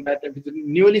course on that, which is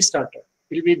newly started.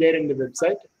 It will be there in the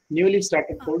website. Newly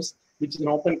started course, which is an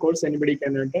open course, anybody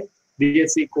can enter.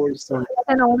 BSc course on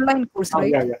an online course,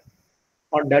 right? Yeah.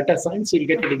 On data science, you'll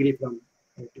get a degree from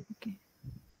IIT. Okay.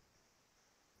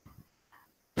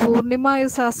 Purnima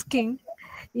is asking,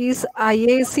 is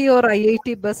IAC or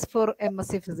IIT best for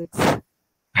MSc Physics?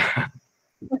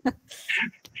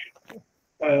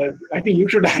 I think you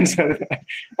should answer that.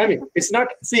 I mean, it's not,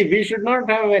 see, we should not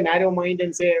have a narrow mind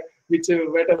and say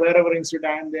wherever institute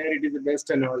I am there, it is the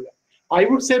best and all that. I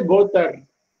would say both are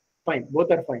fine.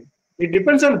 It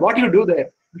depends on what you do there,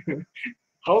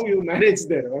 how you manage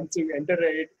there. Once you enter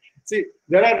it, see,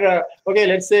 there are, okay,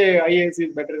 let's say IAC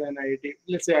is better than IIT.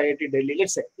 Let's say IIT Delhi,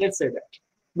 let's say that,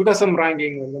 because some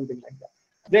ranking or something like that.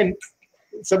 Then,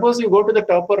 suppose you go to the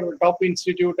top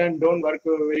institute and don't work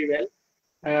very well,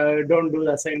 don't do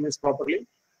the assignments properly,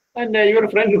 and your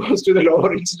friend goes to the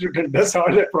lower institute and does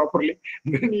all that properly,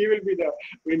 then you will be the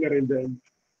winner in the end.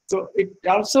 So it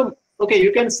also, okay,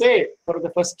 you can say for the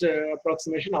first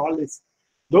approximation, all this,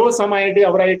 though some our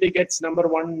IIT gets number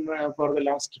one for the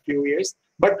last few years,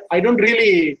 but I don't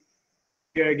really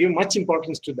give much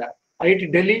importance to that.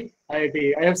 IIT Delhi, I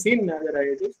have seen other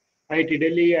IITs, IIT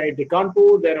Delhi, IIT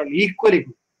Kanpur, they are all equally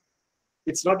good.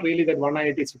 It's not really that one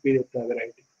IIT is superior to other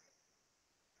IIT.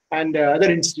 And other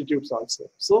institutes also.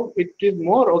 So it is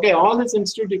more, okay, all this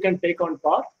institute you can take on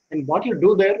par, and what you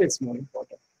do there is more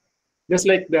important. Just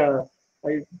like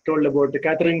I told about the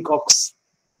Catherine Cox's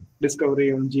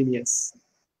discovery on genius.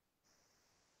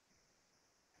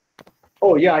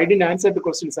 Oh yeah, I didn't answer the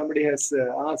question somebody has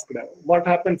asked. What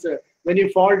happens when you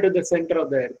fall to the center of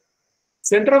the earth?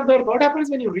 Center of the earth, what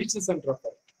happens when you reach the center of the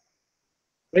earth?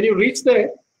 When you reach there,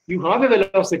 you have a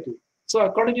velocity. So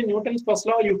according to Newton's first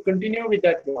law, you continue with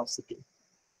that velocity.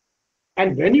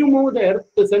 And when you move there,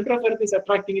 the center of earth is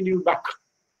attracting you back.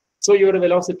 So your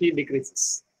velocity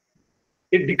decreases.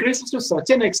 It decreases to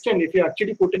such an extent, if you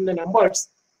actually put in the numbers,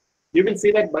 you will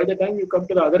see that by the time you come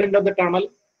to the other end of the tunnel,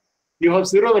 you have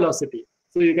zero velocity.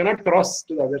 So you cannot cross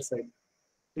to the other side,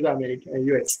 to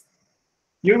the US.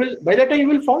 You will, by that time you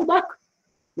will fall back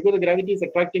because the gravity is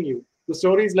attracting you. The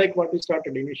story is like what we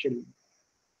started initially.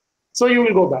 So you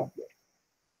will go back there.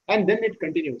 And then it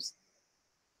continues.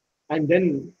 And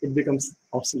then it becomes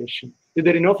oscillation. If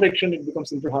there is no friction, it becomes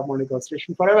simple harmonic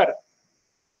oscillation forever.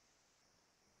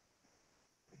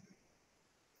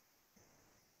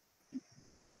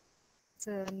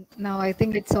 So now I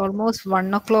think it's almost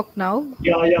 1 o'clock now.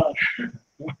 Yeah.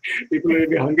 People will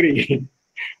be hungry.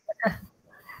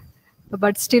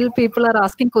 But still people are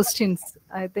asking questions,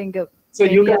 I think. So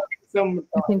you can get some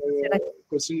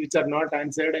questions which are not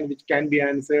answered and which can be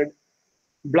answered.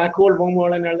 Black hole,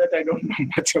 wormhole and all that, I don't know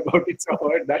much about it, so I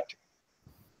heard that.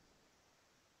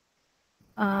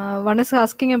 One is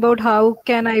asking about how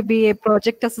can I be a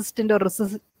project assistant or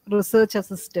research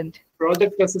assistant?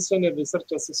 Project assistant and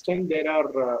research assistant,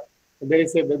 there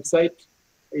is a website,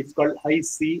 it's called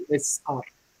ICSR,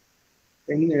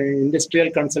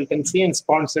 Industrial Consultancy and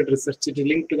Sponsored Research. It is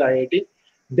linked to the IIT.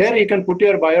 There you can put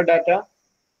your biodata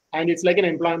and it's like an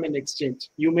employment exchange.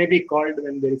 You may be called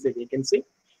when there is a vacancy.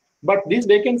 But these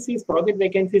vacancies, project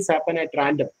vacancies happen at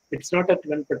random. It's not at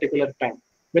one particular time.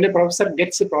 When a professor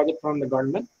gets a project from the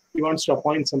government, he wants to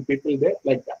appoint some people there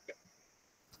like that.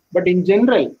 But in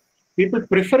general, people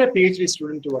prefer a PhD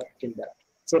student to work in that.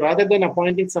 So rather than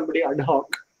appointing somebody ad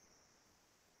hoc,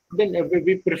 then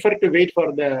we prefer to wait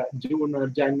for the June or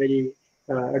January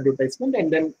advertisement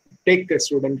and then take a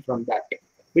student from that.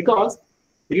 Because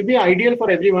it will be ideal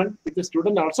for everyone if the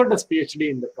student also does PhD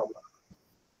in the problem.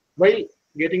 While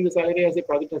getting the salary as a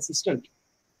project assistant,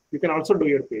 you can also do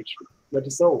your PhD. That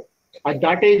is so. At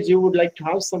that age, you would like to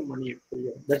have some money for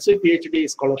you. That's why PhD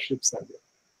scholarships are there.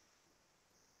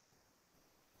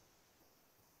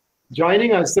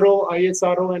 Joining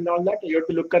ISRO and all that, you have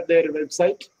to look at their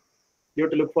website. You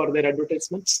have to look for their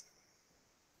advertisements.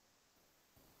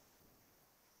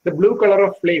 The blue color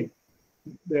of flame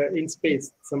in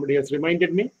space, somebody has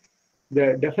reminded me.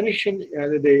 The definition,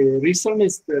 the reason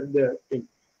is the thing.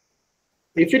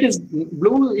 If it is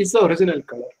blue, is the original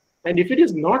color. And if it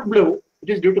is not blue, it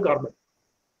is due to carbon.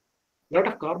 A lot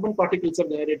of carbon particles are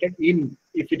generated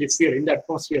if it is here in the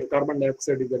atmosphere. Carbon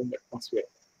dioxide is in the atmosphere.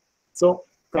 So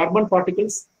carbon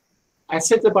particles, as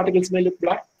such the particles may look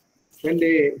black. When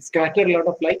they scatter a lot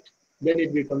of light, then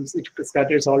it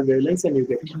scatters all wavelengths and you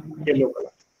get yellow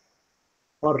color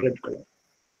or red color.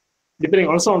 Depending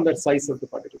also on the size of the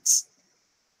particles.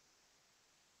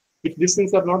 If these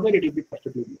things are not there, it will be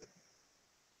perfectly blue.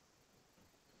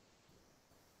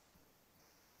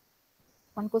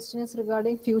 One question is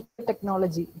regarding future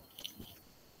technology.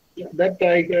 Yeah, that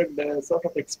I had sort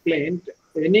of explained.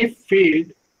 Any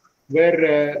field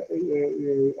where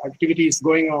activity is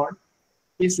going on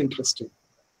is interesting.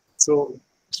 So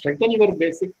strengthen your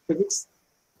basic physics,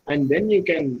 and then you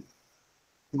can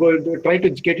go try to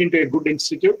get into a good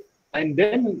institute, and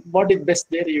then what is best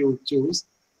there you choose.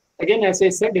 Again, as I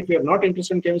said, if you're not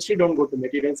interested in chemistry, don't go to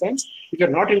material science. If you're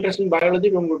not interested in biology,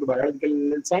 don't go to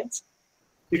biological science.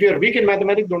 If you're weak in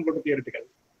mathematics, don't go to theoretical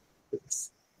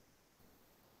physics.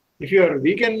 If you're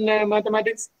weak in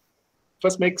mathematics,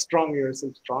 first make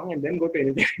yourself strong and then go to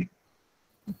anything.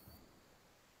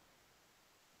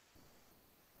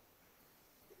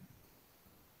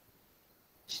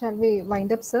 Shall we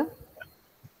wind up, sir?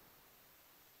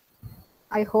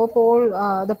 I hope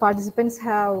all the participants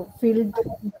have filled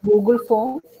the Google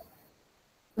form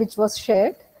which was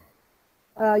shared.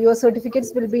 Your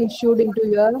certificates will be issued into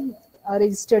your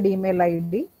registered email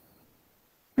ID.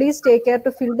 Please take care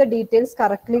to fill the details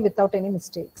correctly without any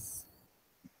mistakes.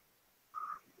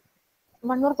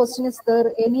 One more question is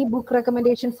there any book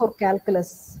recommendation for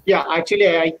calculus? Yeah, actually,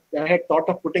 I had thought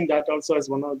of putting that also as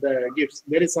one of the gifts.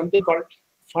 There is something called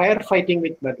Firefighting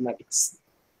with Mathematics.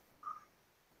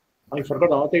 I forgot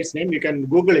the author's name. You can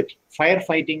Google it.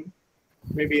 Firefighting.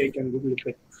 Maybe I can Google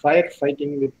it.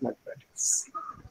 Firefighting with Mathematics.